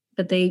build,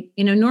 but they,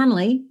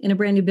 normally in a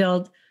brand new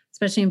build,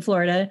 especially in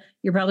Florida,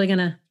 you're probably going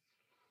to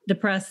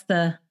depress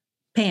the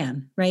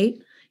pan, right?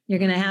 You're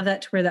going to have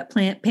that to where that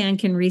pan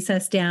can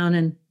recess down,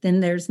 and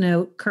then there's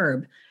no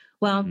curb.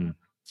 Well,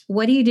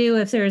 what do you do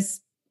if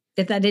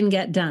that didn't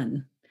get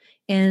done?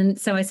 And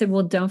so I said,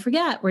 well, don't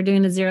forget, we're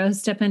doing a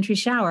 0-step entry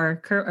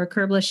shower or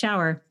curbless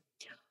shower.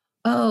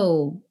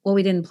 Oh, well,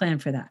 we didn't plan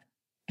for that.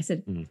 I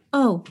said,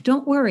 oh,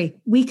 don't worry.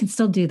 We can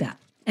still do that.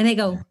 And they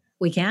go,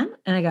 we can?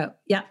 And I go,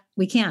 yeah,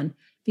 we can.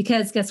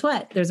 Because guess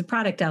what? There's a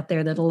product out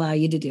there that'll allow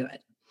you to do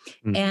it.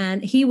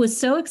 And he was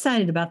so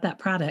excited about that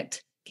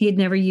product. He had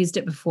never used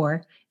it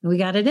before, and we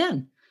got it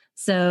in.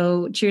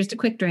 So cheers to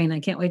Quick Drain.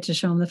 I can't wait to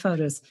show him the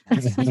photos.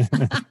 But,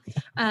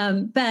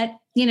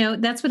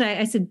 that's what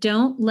I said.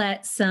 Don't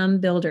let some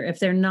builder, if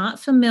they're not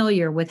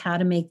familiar with how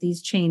to make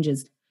these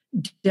changes,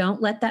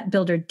 don't let that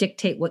builder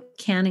dictate what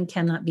can and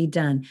cannot be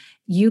done.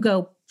 You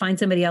go find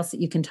somebody else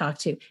that you can talk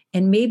to.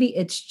 And maybe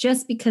it's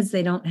just because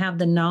they don't have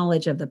the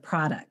knowledge of the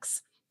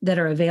products that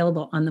are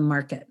available on the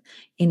market.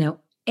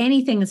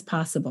 Anything is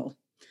possible.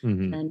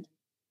 Mm-hmm. And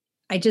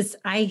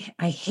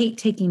I hate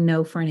taking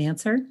no for an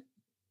answer,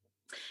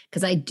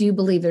 because I do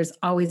believe there's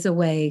always a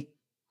way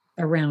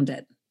around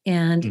it.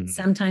 And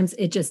sometimes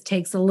it just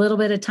takes a little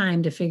bit of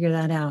time to figure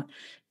that out.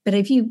 But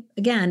if you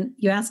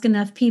ask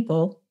enough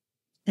people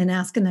and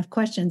ask enough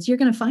questions, you're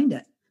going to find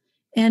it.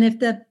 And if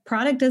the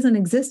product doesn't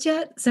exist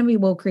yet, somebody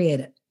will create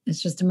it.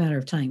 It's just a matter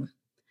of time.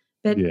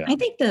 But I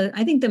think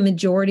the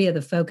majority of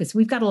the focus,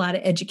 we've got a lot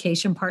of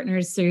education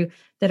partners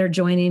that are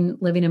joining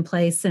Living in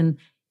Place, and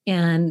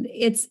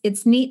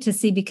it's neat to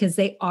see, because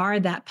they are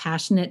that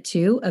passionate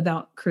too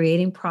about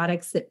creating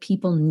products that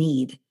people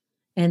need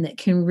and that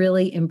can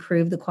really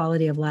improve the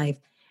quality of life.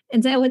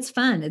 And so it's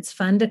fun. It's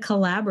fun to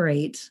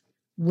collaborate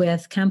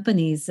with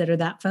companies that are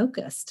that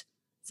focused.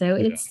 So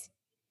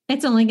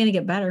it's only going to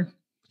get better.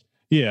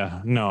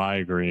 Yeah, no, I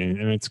agree.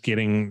 And it's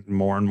getting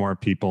more and more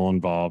people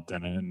involved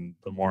in it, and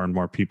the more and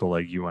more people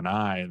like you and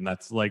I. And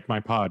that's like my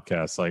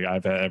podcast. Like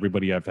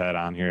everybody I've had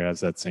on here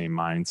has that same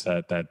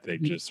mindset that they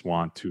just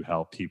want to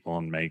help people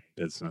and make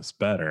business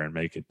better and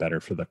make it better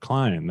for the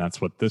client. That's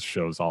what this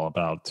show's all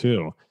about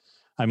too.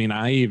 I mean,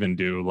 I even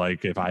do,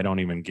 like, if I don't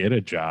even get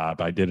a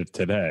job, I did it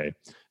today.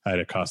 I had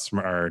a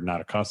customer, or not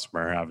a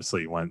customer,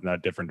 obviously went in a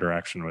different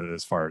direction with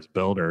as far as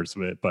builders,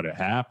 but it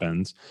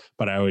happens.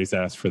 But I always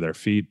ask for their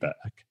feedback.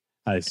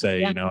 I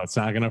say, it's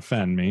not going to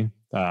offend me.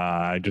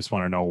 I just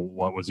want to know,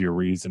 what was your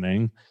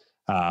reasoning?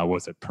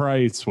 Was it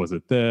price? Was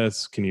it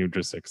this? Can you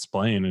just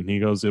explain? And he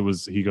goes,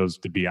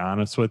 to be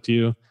honest with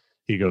you,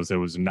 He goes, it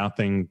was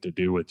nothing to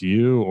do with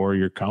you or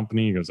your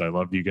company. He goes, I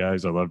loved you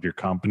guys. I loved your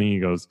company. He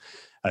goes,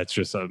 it's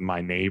just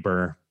my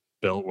neighbor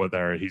built with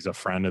her. He's a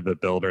friend of the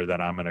builder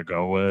that I'm going to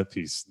go with.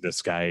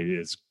 This guy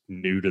is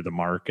new to the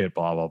market,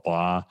 blah, blah,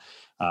 blah.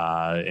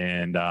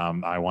 And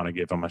I want to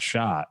give him a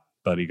shot.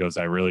 But he goes,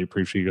 I really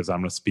appreciate it. He goes, I'm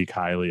going to speak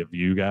highly of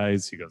you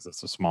guys. He goes,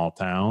 it's a small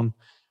town.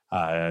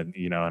 And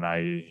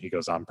he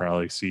goes, I'll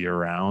probably see you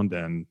around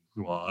and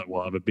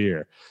we'll have a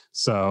beer.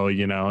 So,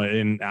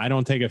 and I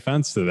don't take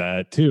offense to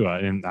that too.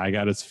 And I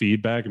got his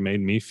feedback. It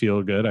made me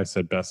feel good. I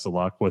said, best of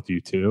luck with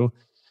you too.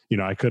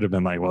 I could have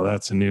been like, well,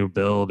 that's a new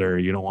build, or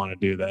you don't want to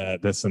do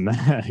that, this and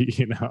that,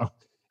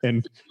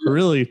 and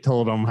really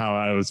told him how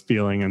I was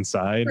feeling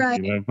inside,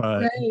 right,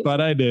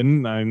 but I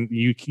didn't.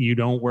 You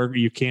don't work,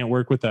 you can't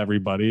work with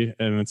everybody,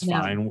 and it's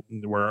fine.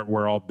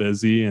 We're all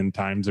busy and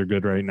times are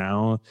good right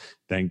now.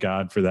 Thank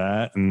God for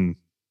that. And,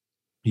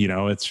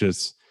 it's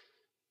just,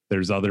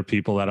 there's other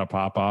people that'll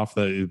pop up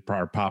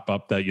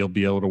that you'll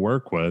be able to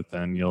work with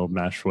and you'll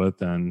mesh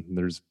with, and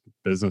there's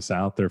business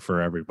out there for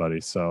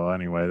everybody. So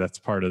anyway, that's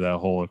part of that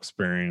whole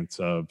experience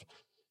of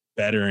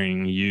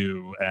bettering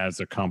you as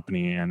a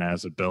company and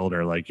as a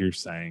builder, like you're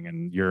saying,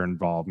 and your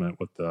involvement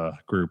with the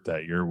group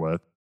that you're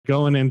with.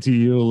 Going into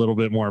you a little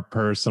bit more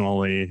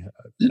personally,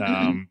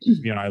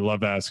 I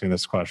love asking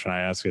this question.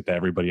 I ask it to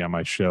everybody on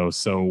my show.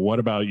 So what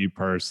about you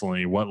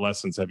personally? What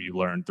lessons have you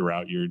learned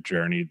throughout your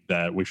journey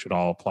that we should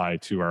all apply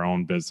to our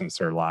own business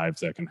or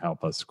lives that can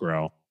help us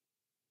grow?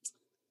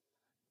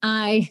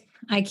 I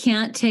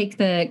can't take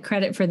the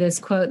credit for this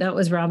quote. That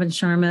was Robin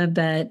Sharma,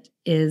 but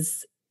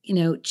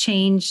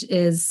change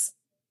is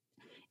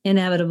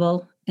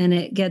inevitable and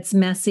it gets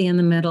messy in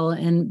the middle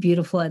and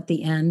beautiful at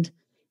the end.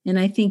 And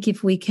I think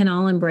if we can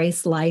all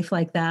embrace life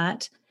like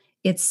that,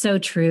 it's so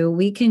true.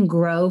 We can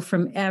grow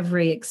from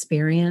every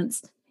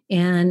experience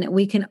and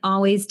we can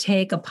always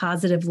take a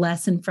positive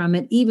lesson from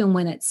it, even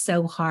when it's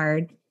so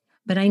hard.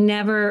 But I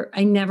never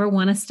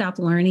want to stop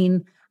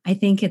learning. I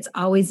think it's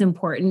always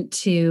important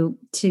to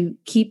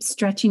keep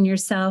stretching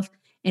yourself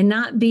and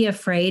not be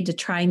afraid to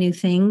try new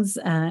things.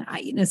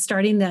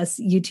 Starting this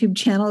YouTube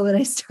channel that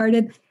I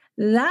started,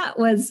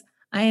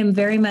 I'm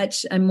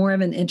more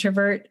of an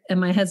introvert, and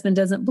my husband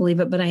doesn't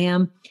believe it, but I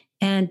am.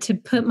 And to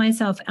put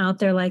myself out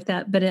there like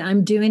that, but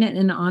I'm doing it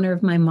in honor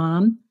of my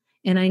mom.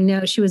 And I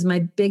know she was my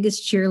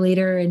biggest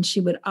cheerleader, and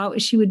she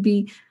would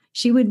be,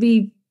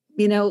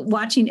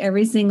 watching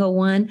every single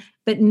one,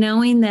 but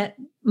knowing that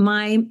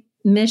my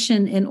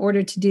mission in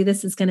order to do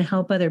this is going to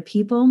help other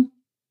people.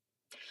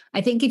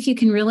 I think if you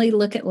can really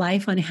look at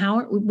life on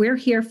how we're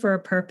here for a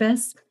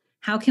purpose,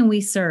 how can we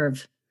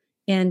serve?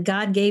 And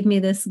God gave me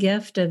this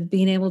gift of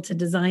being able to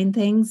design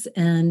things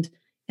and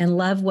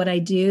love what I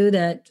do,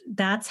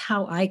 that's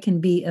how I can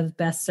be of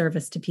best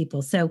service to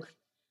people. So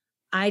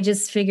I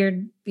just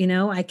figured,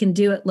 I can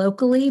do it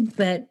locally,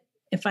 but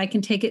if I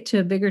can take it to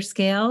a bigger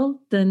scale,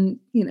 then,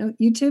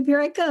 YouTube, here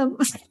I come.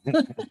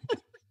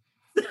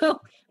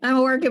 So I'm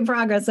a work in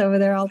progress over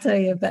there, I'll tell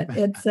you, but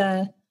it's,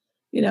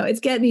 it's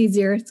getting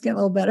easier. It's getting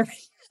a little better.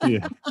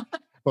 Yeah.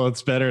 Well,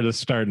 it's better to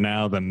start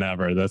now than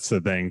never. That's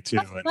the thing too.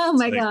 And oh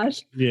my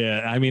gosh.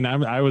 Yeah. I mean,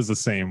 I was the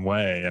same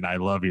way, and I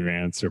love your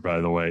answer, by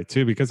the way,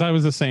 too, because I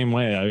was the same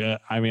way.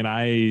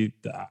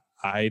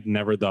 I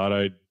never thought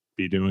I'd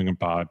be doing a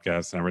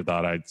podcast. Never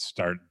thought I'd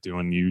start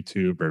doing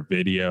YouTube or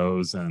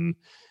videos, and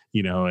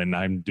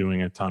I'm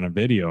doing a ton of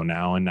video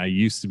now. And I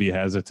used to be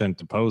hesitant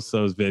to post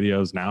those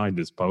videos. Now I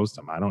just post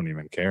them. I don't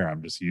even care.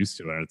 I'm just used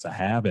to it. It's a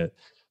habit.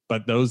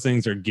 But those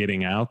things are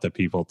getting out to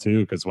people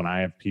too, because when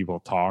I have people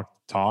talk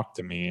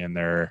to me, and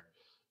they're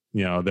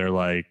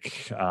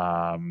like,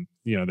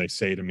 they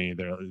say to me,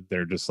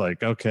 they're just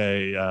like,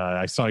 okay,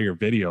 I saw your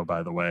video,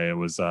 by the way. It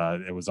was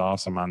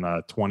awesome on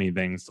the 20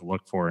 things to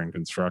look for in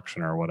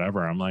construction or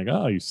whatever. I'm like,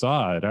 oh, you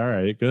saw it. All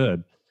right,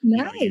 good.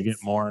 Nice. You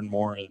get more and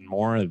more and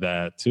more of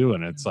that too.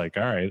 And it's like,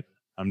 all right,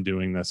 I'm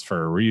doing this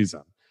for a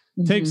reason.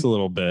 It takes a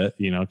little bit,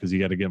 because you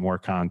got to get more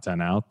content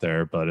out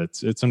there, but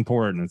it's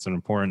important. It's an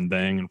important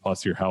thing. And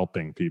plus you're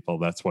helping people.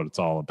 That's what it's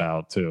all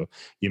about too.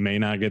 You may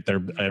not get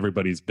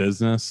everybody's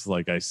business,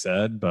 like I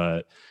said,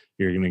 but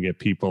you're going to get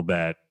people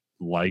that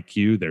like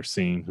you. They're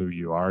seeing who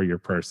you are, your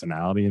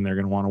personality, and they're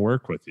going to want to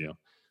work with you.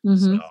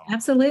 So.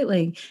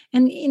 Absolutely.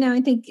 And, I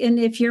think, and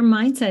if your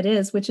mindset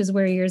is, which is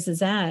where yours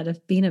is at,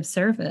 of being of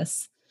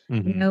service,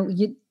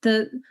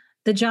 the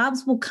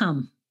jobs will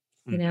come,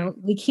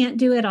 we can't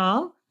do it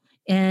all.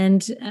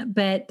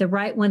 But the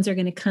right ones are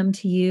going to come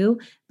to you.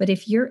 But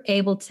if you're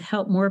able to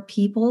help more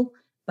people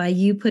by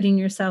you putting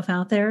yourself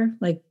out there,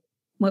 like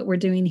what we're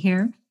doing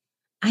here,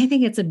 I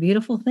think it's a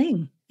beautiful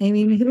thing. I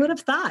mean, who would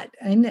have thought?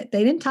 And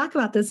they didn't talk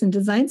about this in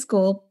design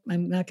school.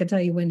 I'm not going to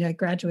tell you when I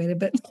graduated,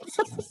 but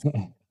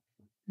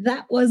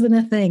that wasn't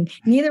a thing.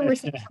 Neither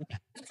was.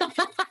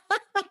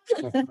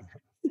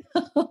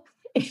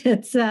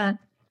 It's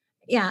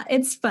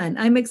fun.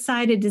 I'm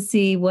excited to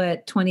see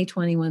what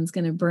 2021 is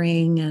going to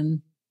bring,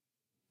 and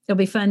it'll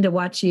be fun to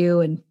watch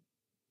you and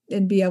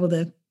be able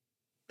to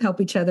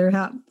help each other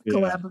out,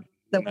 collaborate.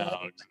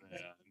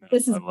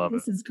 This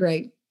is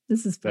great.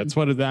 This is fun. That's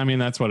what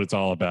that's what it's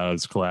all about,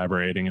 is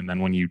collaborating. And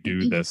then when you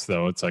do this,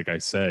 though, it's like I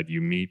said,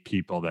 you meet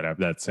people that have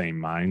that same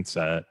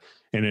mindset,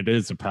 and it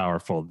is a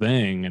powerful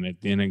thing, and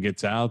it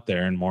gets out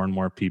there, and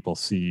more people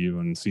see you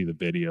and see the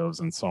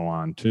videos and so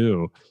on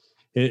too.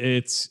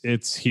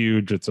 It's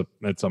huge. It's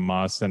a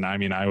must. And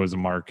I was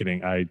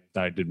marketing. I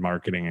did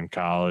marketing in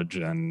college,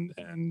 and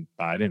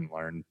I didn't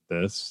learn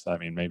this.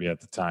 Maybe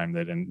at the time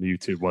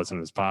YouTube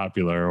wasn't as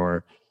popular,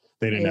 or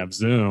they didn't have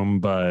Zoom,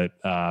 but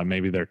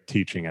maybe they're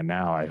teaching it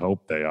now. I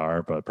hope they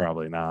are, but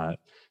probably not.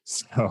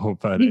 So,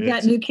 but you've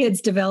got new kids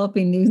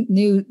developing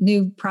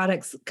new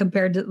products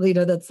compared to,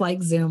 that's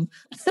like Zoom.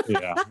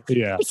 Yeah,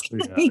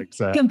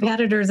 exactly.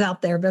 Competitors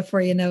out there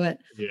before you know it.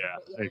 Yeah,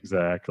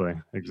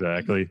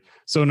 exactly.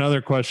 So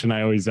another question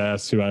I always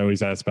ask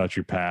about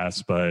your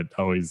past, but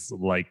always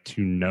like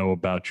to know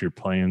about your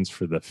plans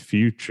for the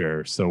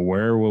future. So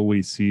where will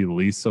we see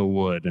Lisa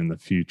Wood in the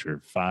future,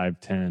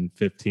 5, 10,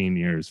 15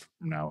 years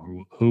from now?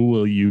 Who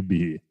will you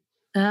be?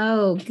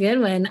 Oh, good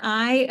one.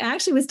 I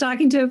actually was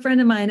talking to a friend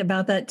of mine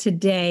about that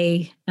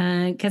today,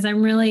 because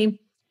I'm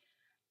really,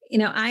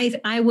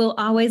 I will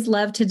always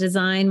love to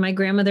design. My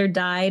grandmother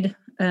died.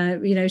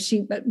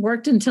 She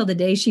worked until the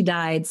day she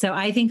died. So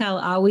I think I'll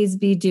always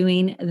be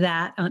doing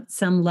that on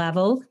some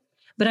level.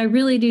 But I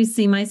really do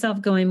see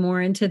myself going more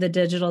into the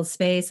digital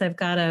space. I've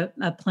got a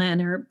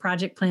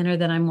project planner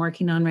that I'm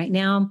working on right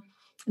now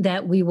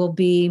that we will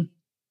be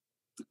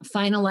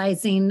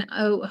finalizing,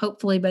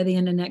 hopefully by the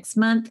end of next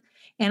month.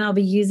 And I'll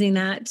be using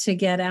that to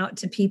get out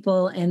to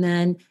people, and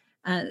then,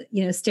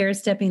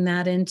 stair-stepping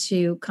that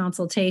into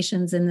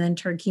consultations and then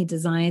turnkey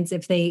designs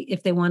if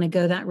they want to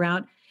go that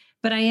route.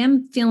 But I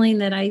am feeling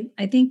that I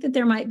think that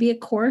there might be a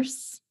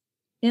course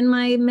in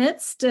my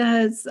midst.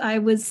 As I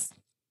was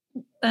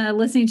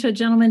listening to a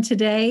gentleman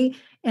today,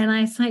 and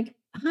I was like,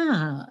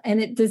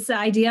 and this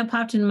idea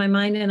popped into my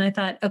mind, and I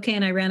thought, okay,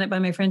 and I ran it by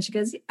my friend. She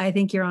goes, I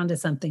think you're onto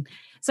something.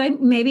 So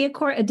maybe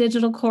a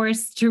digital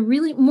course to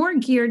really more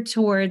geared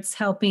towards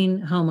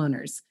helping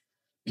homeowners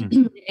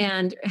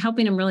and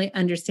helping them really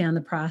understand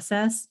the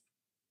process,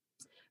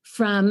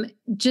 from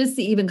just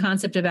the even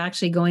concept of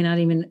actually going out,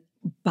 even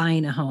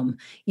buying a home,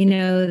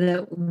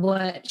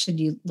 what should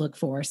you look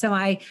for? So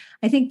I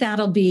think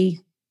that'll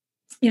be,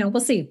 we'll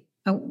see,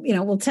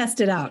 we'll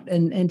test it out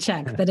and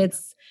check, but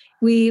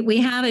we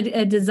have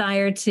a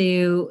desire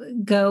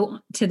to go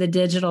to the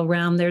digital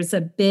realm. There's a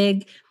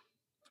big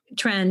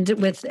trend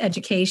with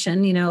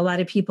education. A lot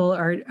of people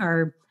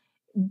are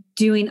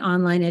doing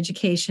online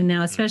education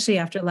now, especially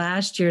after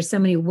last year, so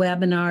many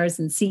webinars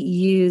and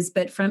CEUs,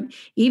 but from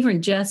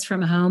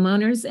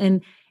homeowners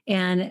and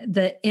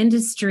the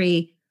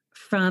industry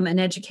from an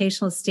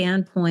educational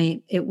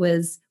standpoint. It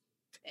was,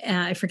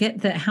 I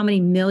forget how many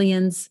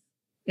millions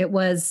it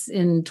was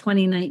in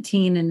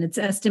 2019, and it's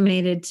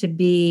estimated to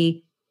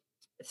be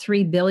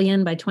 3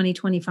 billion by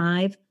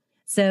 2025.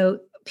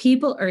 So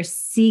people are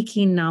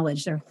seeking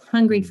knowledge. They're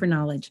hungry for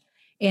knowledge.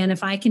 And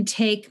if I can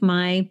take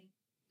my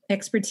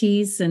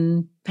expertise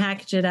and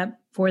package it up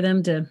for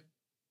them to,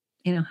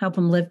 help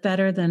them live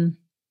better, then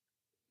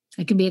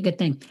it can be a good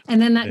thing.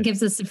 And then that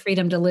gives us the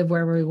freedom to live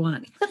wherever we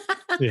want.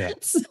 Yeah.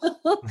 So,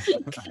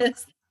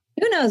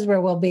 who knows where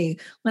we'll be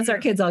once our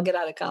kids all get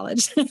out of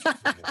college.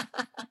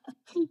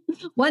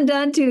 1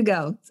 done, 2 to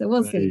go. So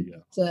we'll see.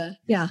 So,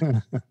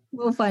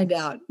 we'll find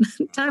out.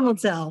 Time will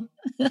tell.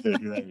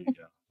 There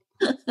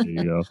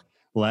you go.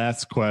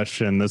 Last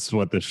question. This is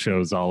what this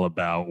show's all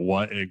about.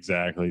 What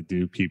exactly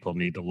do people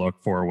need to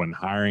look for when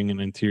hiring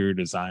an interior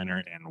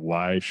designer, and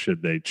why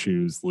should they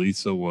choose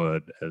Lisa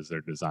Wood as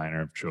their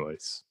designer of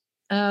choice?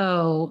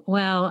 Oh,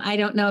 well, I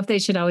don't know if they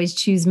should always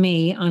choose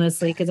me,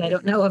 honestly, because I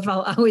don't know if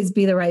I'll always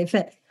be the right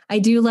fit. I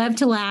do love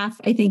to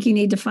laugh. I think you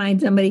need to find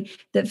somebody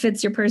that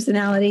fits your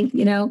personality.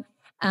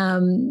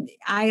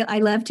 I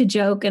love to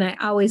joke, and I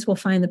always will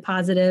find the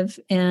positive,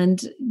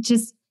 and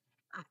just,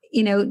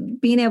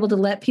 being able to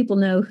let people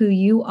know who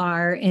you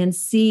are and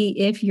see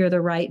if you're the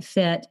right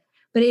fit.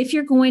 But if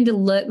you're going to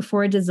look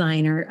for a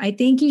designer, I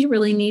think you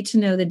really need to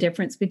know the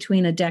difference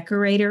between a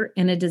decorator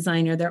and a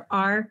designer. There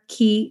are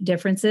key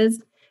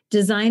differences.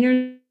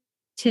 Designers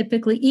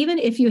typically, even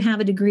if you have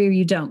a degree or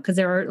you don't, because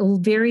there are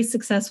very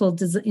successful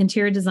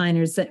interior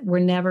designers that were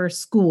never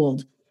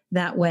schooled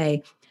that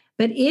way.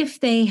 But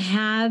if they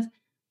have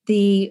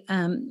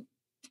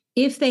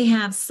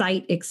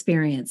site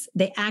experience,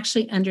 they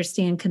actually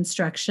understand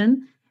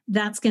construction,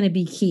 that's going to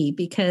be key.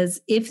 Because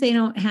if they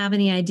don't have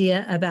any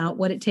idea about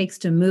what it takes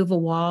to move a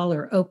wall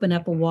or open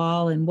up a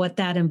wall and what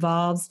that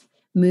involves,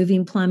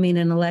 moving plumbing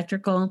and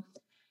electrical,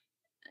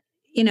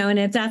 and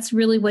if that's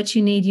really what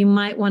you need, you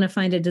might want to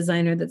find a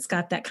designer that's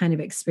got that kind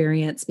of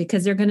experience,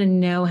 because they're going to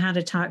know how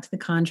to talk to the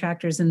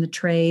contractors and the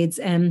trades.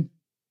 And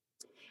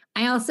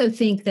I also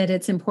think that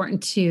it's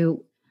important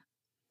to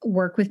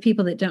work with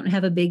people that don't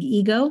have a big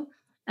ego,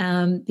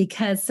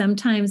 because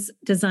sometimes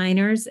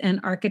designers and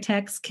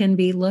architects can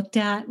be looked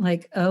at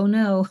like, oh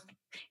no,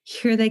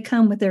 here they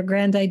come with their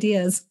grand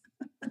ideas.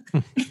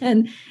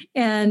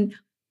 and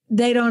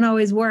they don't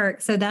always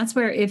work. So that's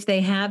where, if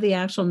they have the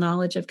actual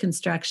knowledge of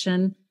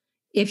construction,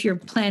 if you're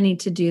planning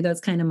to do those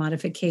kind of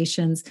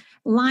modifications,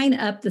 line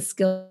up the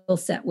skill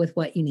set with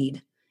what you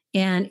need.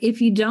 And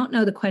if you don't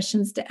know the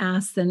questions to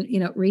ask, then,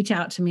 reach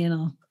out to me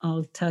and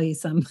I'll tell you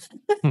some.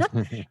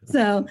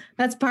 So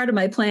that's part of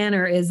my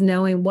planner, is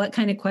knowing what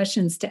kind of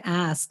questions to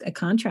ask a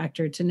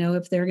contractor to know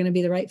if they're going to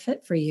be the right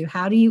fit for you.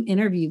 How do you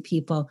interview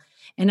people?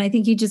 And I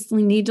think you just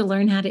need to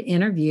learn how to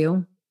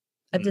interview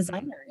a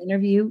designer,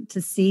 interview to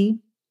see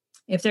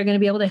if they're going to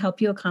be able to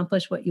help you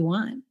accomplish what you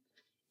want.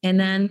 And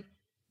then,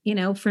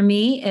 for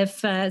me,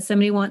 if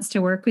somebody wants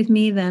to work with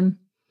me, then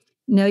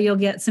know you'll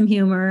get some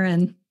humor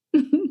and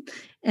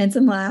and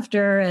some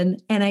laughter.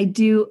 And I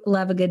do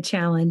love a good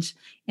challenge,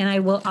 and I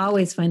will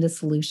always find a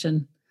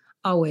solution,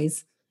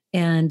 always.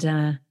 And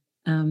I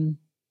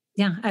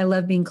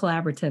love being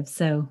collaborative.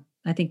 So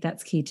I think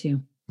that's key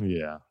too.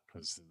 Yeah,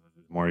 because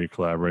the more you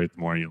collaborate,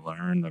 the more you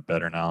learn, the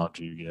better knowledge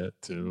you get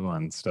too,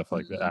 and stuff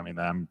like that. I mean,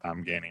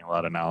 I'm gaining a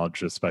lot of knowledge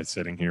just by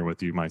sitting here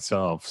with you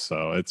myself.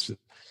 So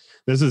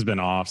this has been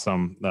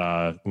awesome.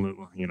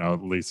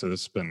 Lisa,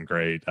 this has been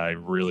great. I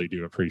really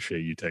do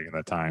appreciate you taking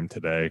the time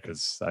today,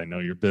 because I know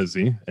you're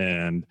busy,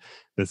 and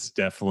this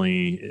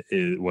definitely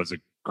was a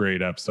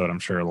great episode. I'm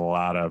sure a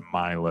lot of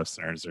my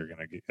listeners are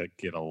going to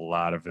get a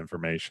lot of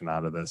information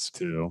out of this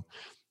too.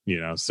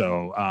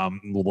 So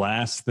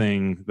last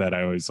thing that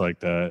I always like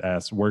to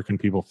ask, where can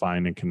people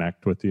find and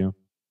connect with you?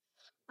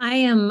 I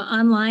am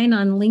online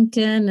on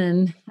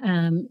LinkedIn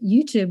and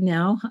YouTube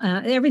now.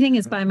 Everything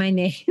is by my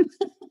name.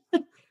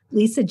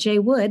 Lisa J.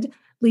 Wood,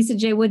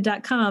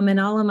 lisajwood.com, and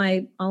all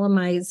of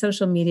my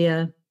social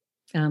media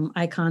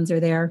icons are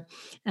there.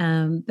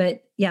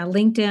 But yeah,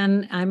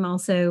 LinkedIn,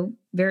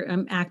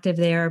 I'm active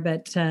there,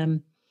 but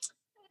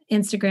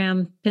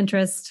Instagram,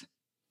 Pinterest,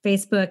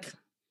 Facebook,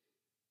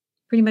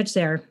 pretty much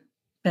there.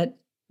 But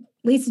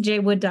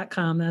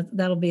lisajwood.com,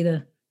 that'll be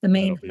the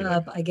main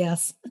hub, I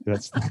guess. There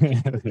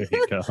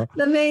you go.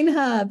 The main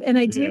hub. And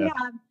I do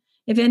have,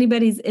 if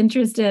anybody's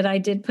interested, I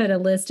did put a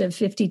list of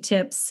 50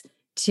 tips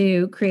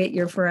to create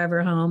your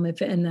forever home,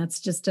 and that's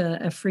just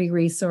a free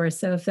resource.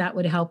 So if that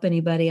would help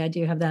anybody, I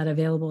do have that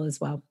available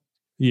as well.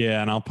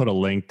 Yeah, and I'll put a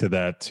link to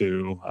that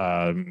too.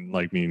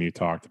 Like me and you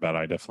talked about,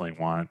 I definitely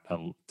want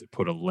to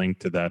put a link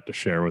to that to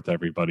share with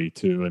everybody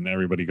too. And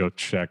everybody go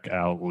check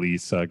out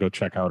Lisa. Go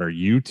check out her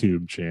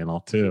YouTube channel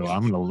too.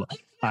 I'm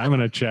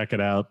gonna check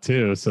it out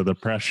too. So the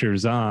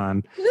pressure's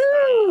on.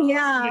 Woo,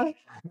 yeah,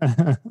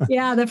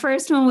 yeah. The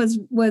first one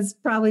was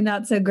probably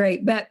not so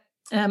great, but.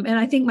 And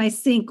I think my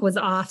sync was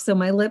off, so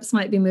my lips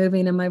might be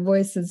moving and my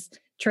voice is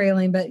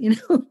trailing. But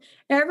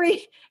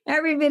every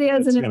video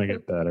is going to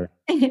get better.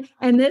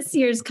 And this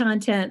year's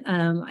content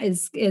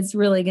is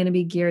really going to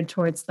be geared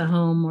towards the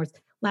home. Or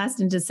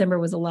last in December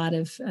was a lot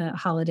of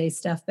holiday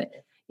stuff. But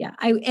yeah,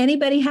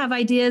 anybody have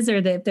ideas, or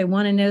if they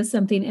want to know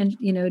something,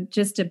 and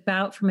just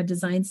about from a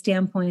design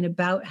standpoint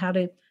about how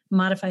to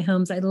modify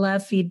homes, I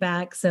love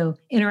feedback. So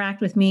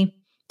interact with me.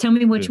 Tell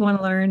me what you want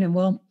to learn, and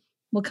we'll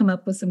come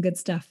up with some good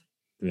stuff.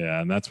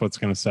 Yeah, and that's what's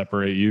going to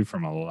separate you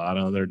from a lot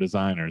of other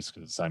designers,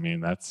 because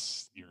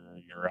that's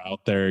you're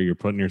out there, you're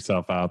putting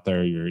yourself out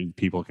there,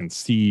 people can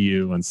see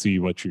you and see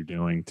what you're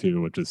doing too,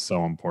 which is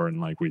so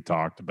important, like we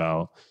talked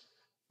about.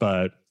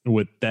 But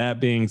with that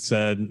being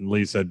said,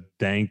 Lisa,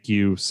 thank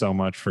you so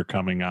much for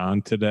coming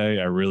on today.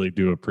 I really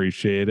do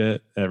appreciate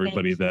it.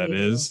 Everybody that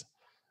is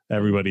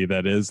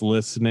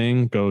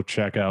listening, go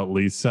check out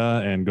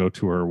Lisa and go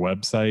to her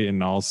website,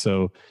 and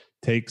also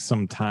take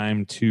some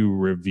time to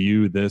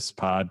review this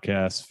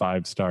podcast.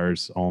 5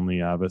 stars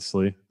only,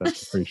 obviously.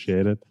 That's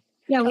appreciated.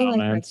 Yeah, we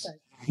like 5 stars.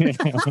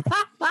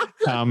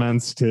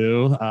 Comments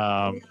too.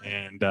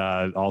 And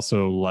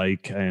also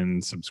like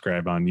and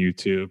subscribe on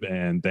YouTube.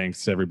 And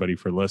thanks everybody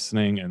for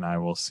listening. And I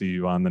will see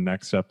you on the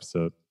next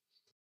episode.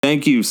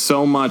 Thank you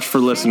so much for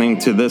listening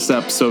to this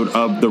episode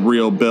of The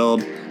Real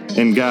Build.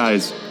 And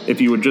guys,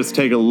 if you would just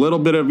take a little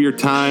bit of your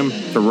time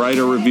to write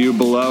a review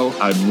below,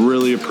 I'd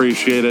really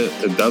appreciate it.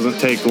 It doesn't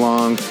take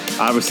long.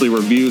 Obviously,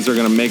 reviews are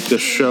going to make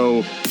this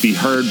show be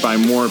heard by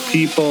more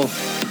people,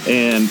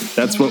 and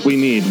that's what we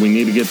need. We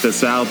need to get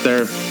this out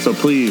there. So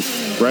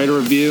please write a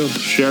review,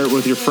 share it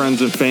with your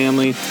friends and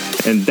family,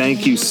 and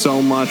thank you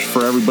so much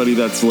for everybody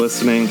that's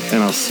listening,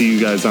 and I'll see you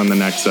guys on the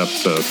next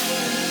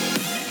episode.